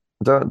 Yeah.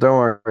 Don't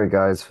worry,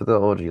 guys. For the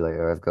orgy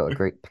later, I've got a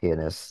great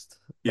pianist.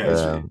 Yeah,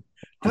 Um,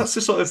 that's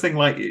the sort of thing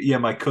like, yeah,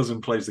 my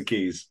cousin plays the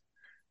keys.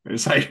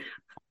 It's like,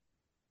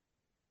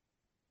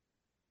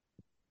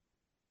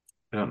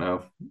 I don't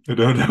know. I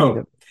don't know.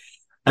 yep.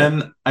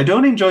 Yep. I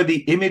don't enjoy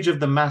the image of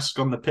the mask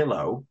on the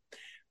pillow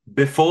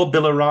before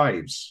Bill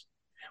arrives.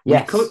 We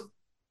could Yes.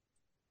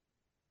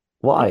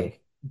 what Why? Why?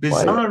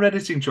 bizarre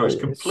editing choice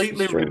It's a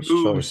completely strange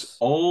removes choice.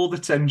 all the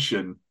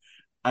tension.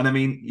 And I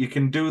mean, you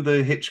can do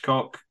the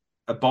Hitchcock,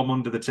 a bomb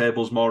under the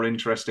table is more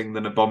interesting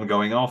than a bomb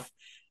going off.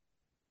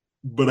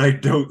 But I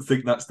don't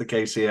think that's the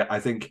case here. I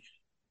think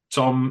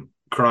Tom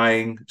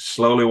crying,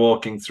 slowly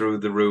walking through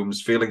the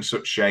rooms, feeling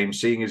such shame,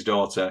 seeing his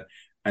daughter,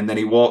 and then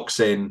he walks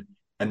in,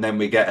 and then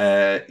we get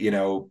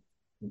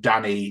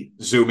Danny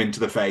zoom into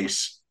the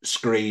face,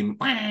 scream,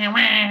 wah,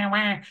 wah,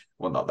 wah.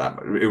 Well, not that.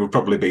 It would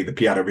probably be the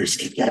piano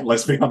music again.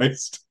 Let's be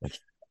honest.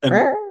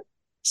 And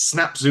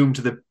snap zoom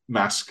to the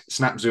mask,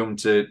 snap zoom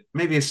to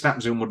maybe a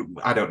snap zoom would,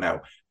 I don't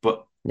know,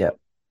 but Yep.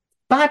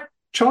 bad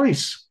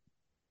choice.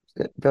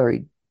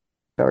 Very,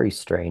 very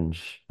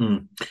strange.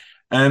 Mm.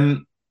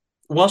 Um,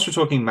 whilst we're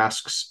talking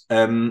masks,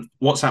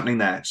 what's happening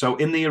there? So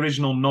in the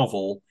original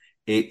novel,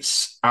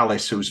 it's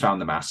Alice who's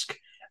found the mask,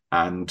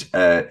 and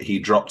he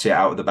dropped it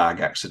out of the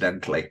bag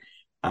accidentally,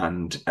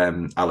 and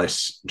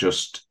Alice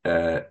just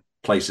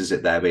places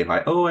it there, being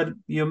like, "Oh,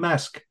 your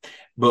mask."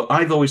 But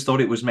I've always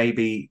thought it was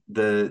maybe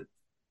the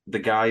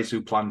guys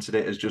who planted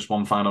it as just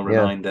one final Yeah.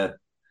 reminder.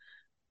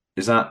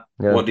 Is that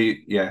Yeah. what do you?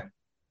 Yeah.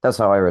 That's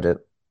how I read it.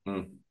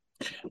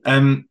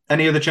 Mm.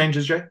 Any other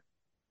changes, Jay?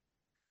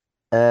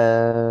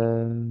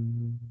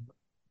 Um,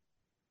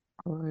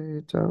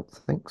 I don't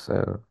think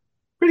so.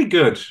 Pretty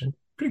good.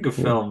 Pretty good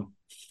Yeah. film.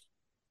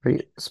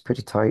 It's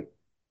pretty tight.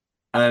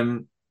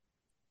 Um,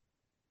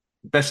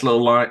 best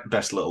little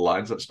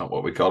lines. That's not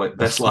what we call it.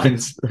 Best That's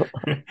lines.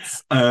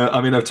 nice.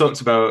 I mean, I've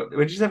talked about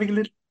when she's having a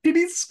little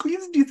titty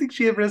squeeze. Do you think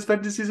she ever has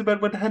fantasies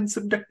about what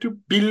handsome Doctor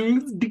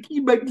Bill's dicky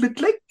might look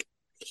like?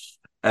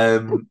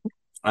 Um,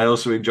 I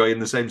also enjoy in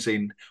the same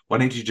scene. Why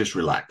don't you just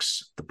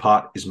relax? The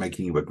part is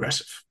making you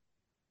aggressive.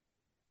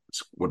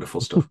 It's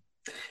wonderful stuff.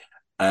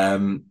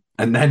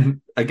 And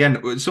then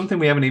again, something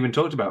we haven't even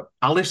talked about: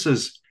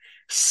 Alice's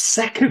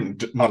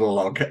second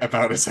monologue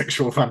about a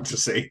sexual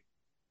fantasy,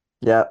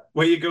 Yeah.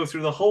 where you go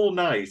through the whole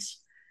night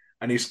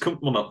and he's come,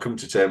 well, not come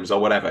to terms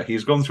or whatever.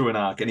 He's gone through an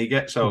arc and he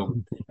gets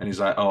home and he's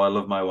like, "Oh, I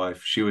love my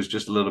wife. She was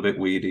just a little bit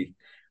weedy.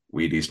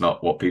 Weedy's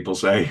not what people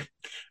say.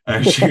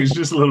 She was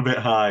just a little bit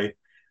high."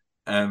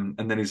 And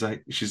then he's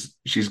like, she's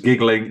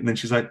giggling, and then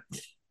she's like,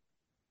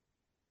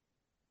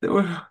 "There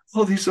were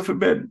all these other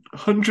men,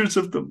 hundreds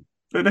of them,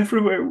 and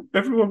everywhere,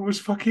 everyone was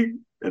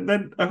fucking." And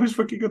then I was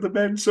fucking other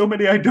men, so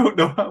many I don't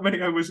know how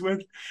many I was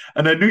with.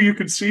 And I knew you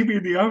could see me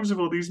in the arms of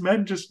all these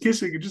men just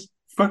kissing and just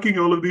fucking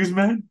all of these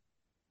men.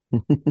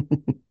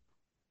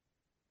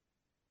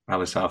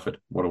 Alice Harford,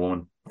 what a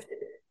woman.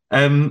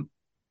 Um,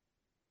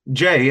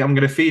 Jay, I'm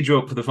going to feed you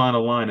up for the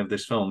final line of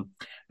this film.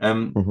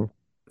 Mhm.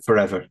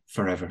 Forever,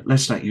 forever.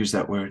 Let's not use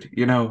that word.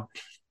 You know,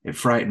 it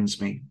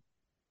frightens me.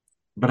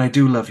 But I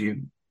do love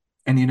you.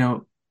 And you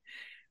know,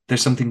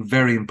 there's something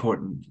very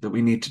important that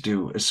we need to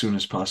do as soon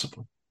as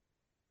possible.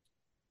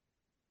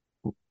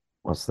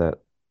 What's that?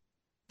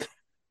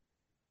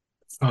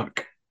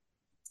 Fuck.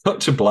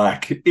 Cut to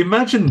black.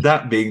 Imagine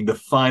that being the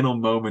final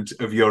moment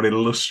of your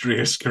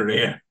illustrious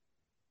career.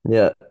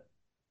 Yeah.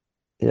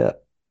 Yeah.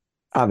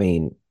 I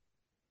mean,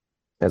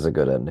 it's a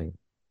good ending.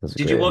 It's a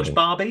Did you great watch ending.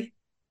 Barbie?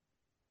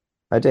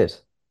 I did.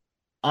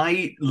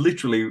 I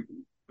literally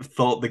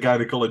thought the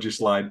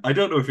gynecologist line, I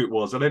don't know if it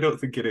was, and I don't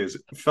think it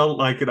is, felt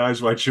like an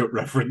Eyes Wide Shut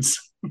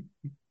reference.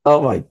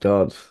 Oh my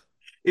God.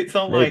 It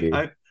felt like Maybe.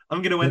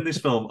 I'm going to end this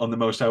film on the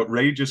most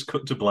outrageous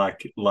cut to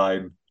black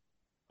line.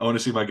 I want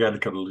to see my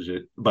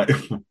gynecologist,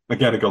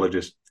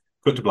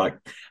 cut to black.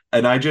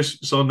 And I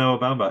just saw Noah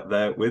Baumbach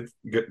there with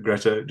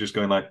Greta just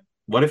going like,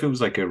 what if it was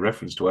like a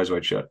reference to Eyes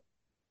Wide Shut?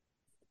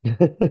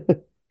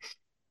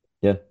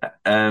 Yeah.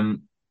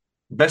 Um,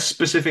 Best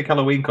specific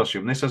Halloween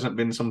costume. This hasn't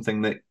been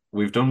something that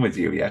we've done with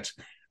you yet.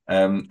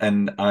 And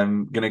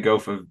I'm going to go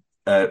for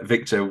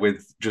Victor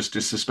with just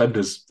his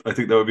suspenders. I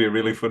think that would be a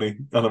really funny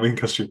Halloween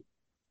costume.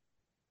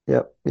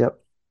 Yep. Yep.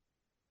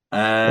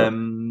 Yep.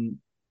 Um,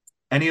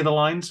 any other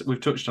lines?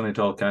 We've touched on it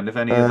all, kind of.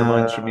 Any other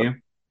lines from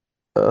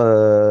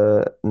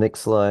Uh, you?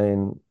 Nick's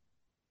line.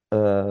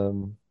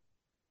 Um,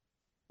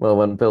 Well,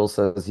 when Bill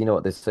says, you know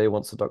what they say,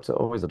 once a doctor,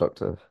 always a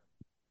doctor.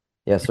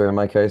 Yes, or in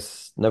my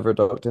case, never a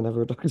doctor,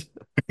 never a doctor.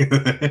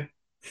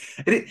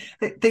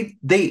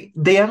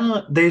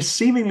 They're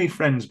seemingly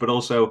friends, but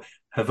also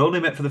have only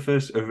met for the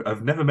first.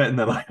 Have never met in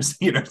their lives.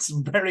 It's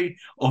very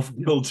off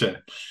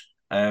kilter,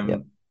 Yep.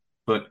 um,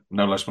 but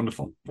no less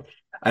wonderful.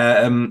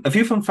 A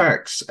few fun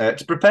facts.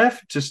 To prepare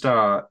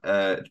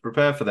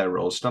for their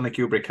roles, Stanley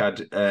Kubrick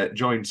had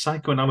joined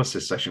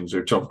psychoanalysis sessions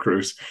with Tom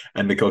Cruise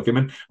and Nicole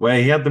Kidman,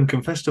 where he had them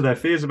confess to their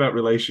fears about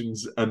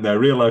relations and their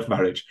real life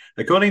marriage.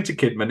 According to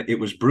Kidman, it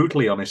was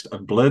brutally honest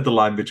and blurred the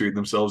line between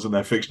themselves and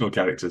their fictional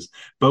characters.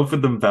 Both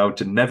of them vowed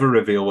to never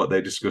reveal what they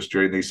discussed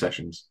during these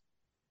sessions.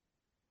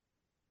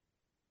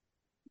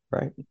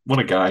 Right. What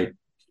a guy.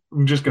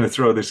 I'm just going to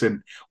throw this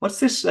in. What's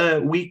this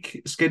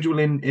week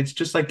scheduling? It's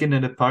just like in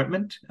an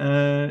apartment,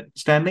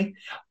 Stanley.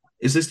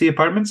 Is this the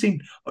apartment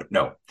scene? Oh,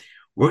 no.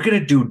 We're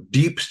going to do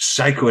deep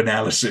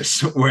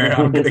psychoanalysis where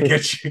I'm going to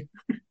get you.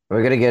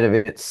 We're gonna get a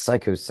bit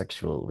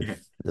psychosexual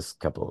with this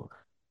couple.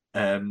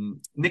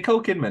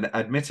 Nicole Kidman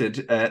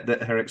admitted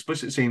that her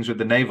explicit scenes with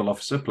the naval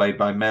officer, played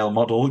by male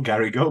model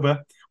Gary Gober,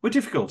 were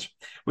difficult.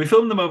 We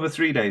filmed them over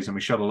 3 days and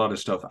we shot a lot of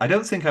stuff. I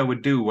don't think I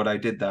would do what I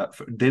did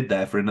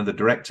there for another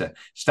director.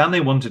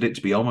 Stanley wanted it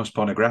to be almost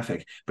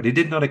pornographic, but he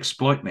did not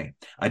exploit me.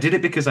 I did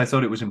it because I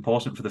thought it was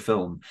important for the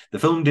film. The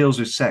film deals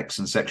with sex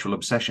and sexual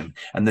obsession,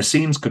 and the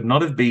scenes could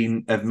not have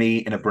been of me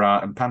in a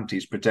bra and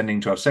panties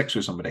pretending to have sex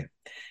with somebody.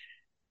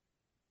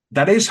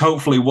 That is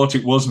hopefully what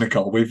it was,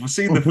 Nicole. We've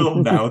seen the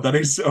film now. That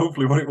is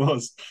hopefully what it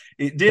was.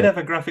 It did have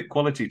a graphic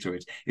quality to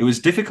it. It was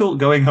difficult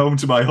going home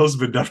to my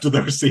husband after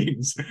those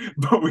scenes,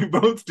 but we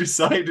both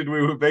decided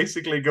we were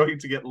basically going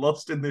to get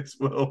lost in this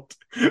world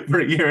for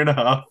a year and a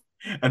half.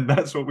 And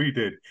that's what we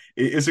did.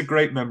 It is a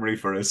great memory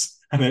for us.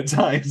 And at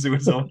times it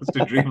was almost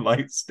a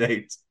dreamlike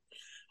state.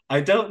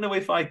 I don't know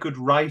if I could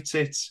write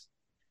it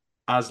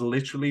as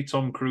literally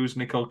Tom Cruise,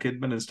 Nicole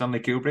Kidman, and Stanley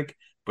Kubrick,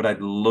 but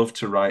I'd love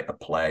to write a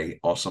play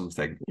or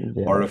something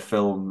or a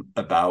film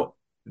about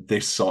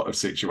this sort of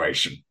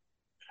situation.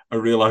 A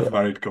real life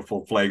married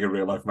couple playing a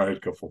real life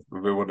married couple. I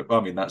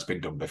mean, that's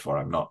been done before.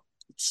 I'm not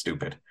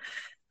stupid.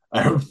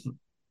 The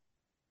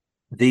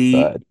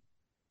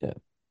Yeah.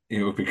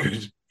 It would be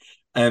good.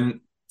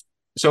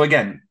 So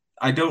again,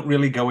 I don't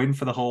really go in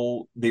for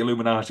the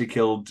Illuminati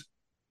killed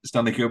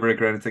Stanley Kubrick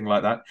or anything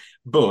like that.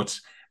 But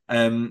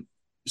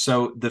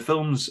so the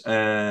film's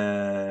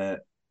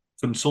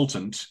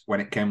consultant when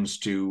it comes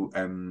to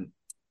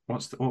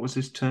what was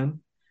his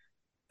term?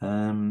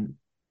 The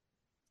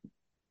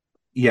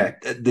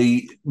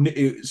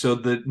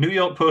New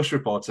York Post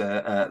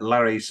reporter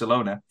Larry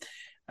Salona,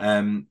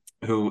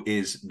 who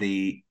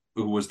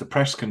was the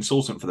press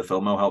consultant for the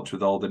film, who helped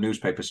with all the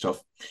newspaper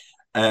stuff,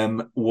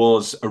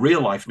 was a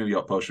real life New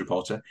York Post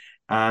reporter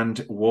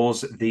and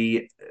was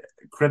the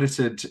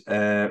credited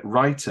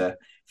writer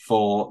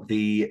for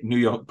the New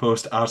York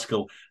Post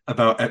article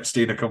about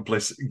Epstein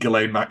accomplice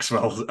Ghislaine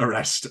Maxwell's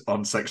arrest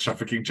on sex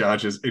trafficking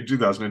charges in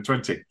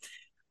 2020.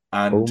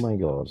 And oh my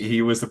God.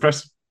 he was the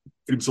press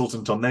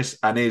consultant on this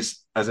and is,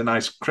 as a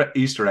nice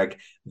Easter egg,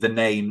 the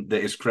name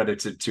that is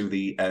credited to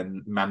the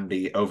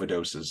Mandy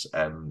overdoses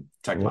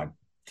tagline.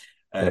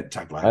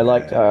 Tagline. I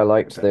liked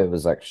that it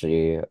was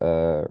actually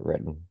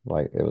written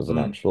like it was an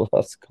actual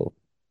article.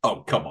 Oh,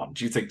 come on.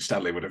 Do you think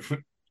Stanley would have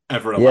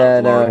ever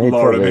allowed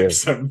Laura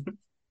Nixon?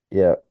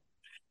 Yeah.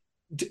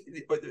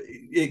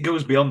 It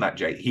goes beyond that,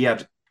 Jay. He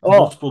had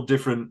multiple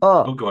different.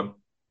 Oh, go on.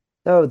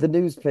 No, the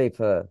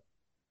newspaper.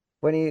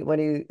 When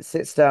he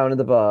sits down in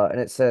the bar and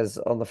it says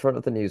on the front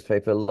of the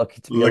newspaper, "Lucky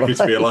to be alive." Lucky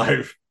to be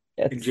alive.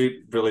 Yes.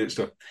 Indeed, brilliant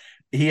stuff.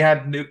 He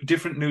had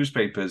different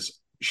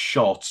newspapers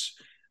shot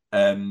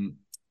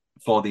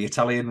for the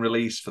Italian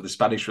release, for the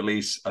Spanish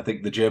release, I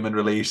think the German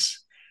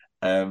release.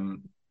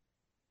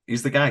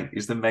 He's the guy.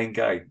 He's the main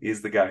guy.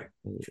 He's the guy.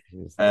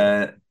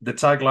 The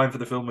tagline for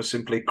the film was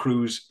simply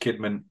Cruise,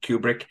 Kidman,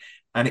 Kubrick.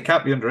 And it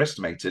can't be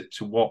underestimated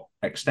to what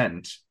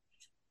extent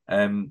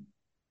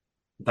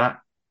that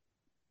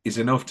is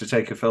enough to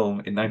take a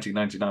film in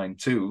 1999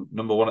 to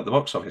 #1 at the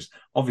box office.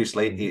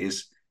 Obviously, it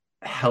is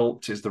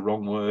helped is the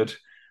wrong word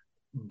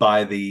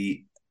by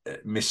the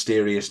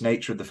mysterious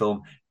nature of the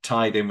film,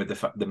 tied in with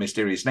the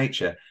mysterious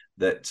nature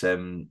that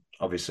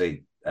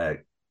obviously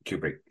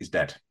Kubrick is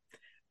dead.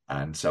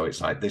 And so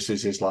it's like, this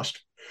is his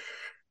last,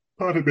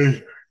 pardon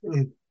me,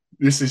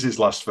 this is his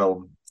last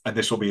film, and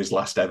this will be his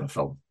last ever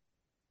film.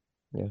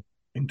 Yeah.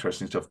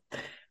 Interesting stuff.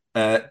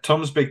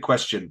 Tom's big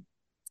question.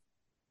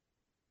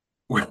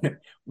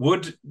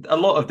 Would a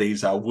lot of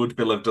these would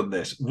Bill have done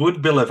this?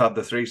 Would Bill have had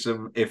the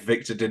threesome if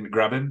Victor didn't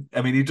grab him?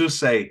 I mean, he does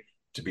say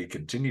to be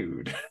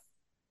continued.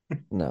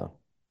 No.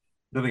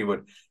 I don't think he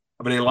would.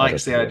 But he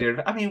likes the idea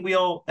of, I mean,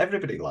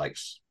 everybody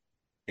likes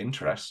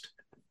interest.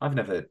 I've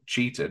never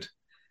cheated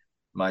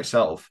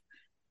myself.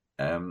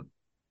 I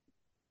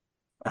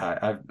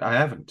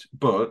haven't,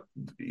 but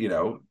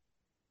there's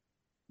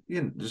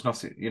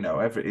nothing,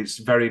 it's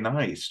very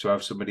nice to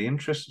have somebody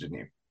interested in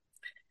you.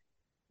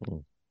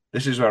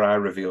 This is where I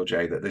reveal,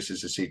 Jay, that this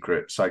is a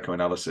secret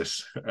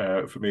psychoanalysis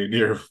for me and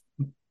you.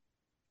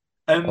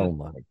 Oh Um,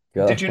 my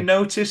did you God.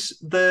 notice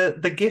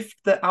the gift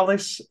that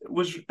Alice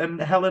was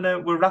and Helena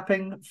were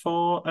wrapping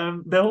for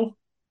Bill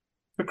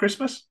for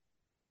Christmas?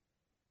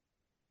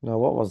 No,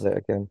 what was it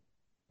again?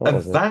 What A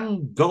was it?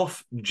 Van Gogh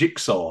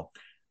jigsaw.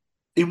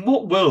 In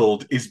what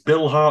world is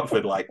Bill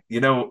Hartford like,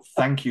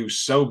 thank you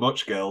so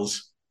much,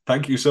 girls.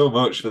 Thank you so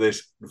much for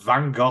this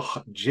Van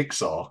Gogh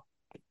jigsaw.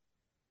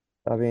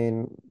 I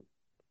mean,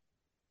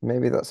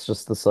 maybe that's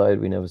just the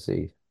side we never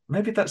see.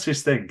 Maybe that's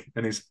his thing.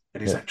 And he's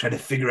Yeah. like trying to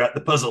figure out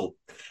the puzzle.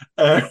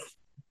 Uh,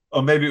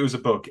 or maybe it was a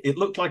book. It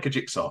looked like a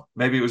jigsaw.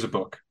 Maybe it was a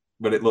book,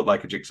 but it looked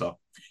like a jigsaw.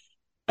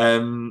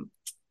 Um,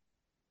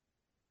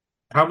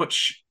 how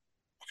much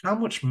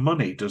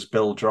money does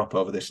Bill drop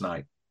over this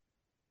night?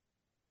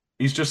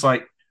 He's just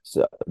like,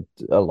 So,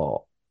 a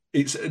lot.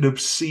 it's an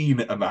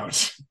obscene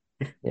amount.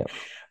 Yeah.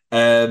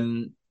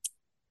 um,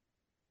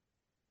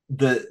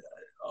 the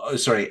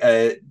sorry,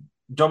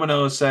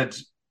 Domino said,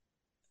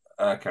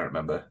 I can't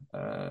remember.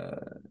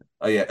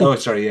 Oh yeah. Oh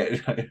sorry.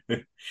 Yeah.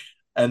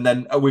 And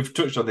then we've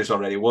touched on this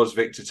already. Was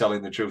Victor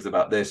telling the truth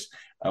about this,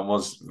 and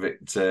was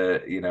Victor,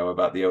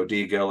 about the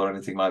OD girl or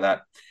anything like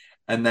that?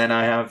 And then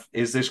I have,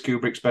 is this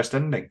Kubrick's best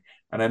ending?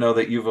 And I know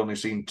that you've only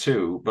seen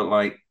two, but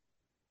like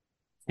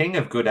king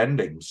of good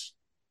endings,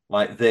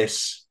 like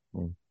this,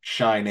 Mm.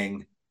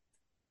 Shining,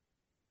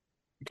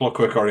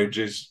 Clockwork Orange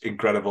is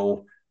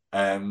incredible.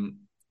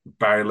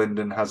 Barry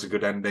Lyndon has a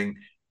good ending.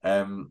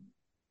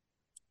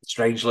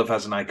 Strangelove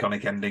has an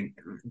iconic ending.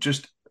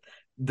 Just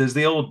there's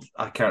the old,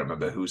 I can't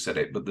remember who said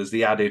it, but there's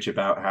the adage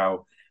about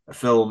how a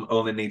film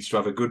only needs to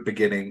have a good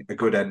beginning, a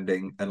good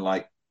ending, and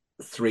like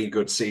three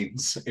good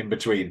scenes in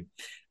between.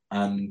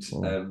 And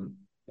Mm.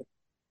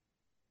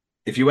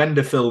 if you end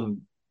a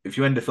film,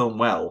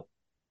 well,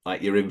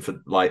 like you're in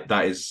for like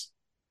that is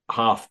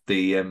half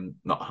the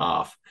not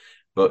half,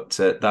 but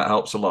that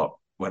helps a lot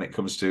when it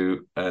comes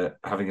to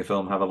having a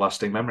film have a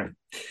lasting memory.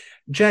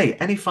 Jay,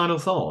 any final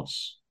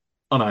thoughts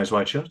on Eyes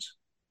Wide Shut?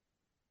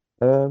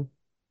 Um,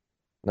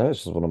 no,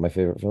 it's just one of my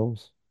favorite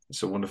films.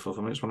 It's a wonderful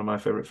film. It's one of my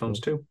favorite Yeah. films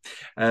too.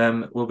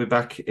 We'll be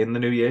back in the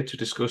new year to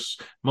discuss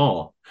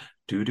more.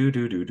 Do do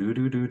do do do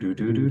do do do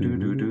do do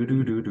do do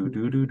do do do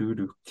do do do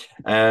do.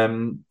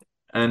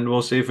 And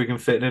we'll see if we can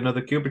fit in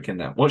another Kubrick in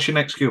there. What's your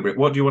next Kubrick?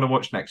 What do you want to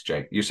watch next,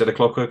 Jay? You said A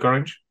Clockwork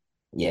Orange?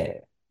 Yeah.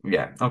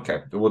 Yeah, okay.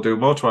 We'll do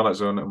more Twilight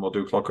Zone and we'll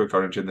do Clockwork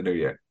Orange in the new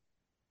year.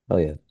 Oh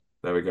yeah.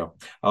 There we go.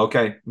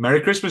 Okay.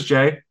 Merry Christmas,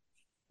 Jay.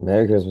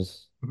 Merry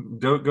Christmas.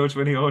 Don't go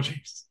to any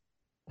orgies.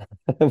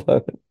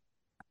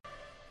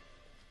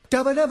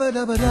 Dabba dabba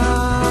dabba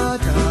da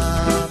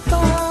da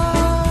ba.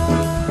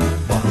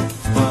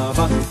 Ba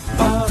ba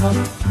ba ba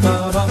ba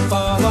ba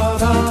ba ba ba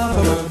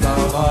ba ba.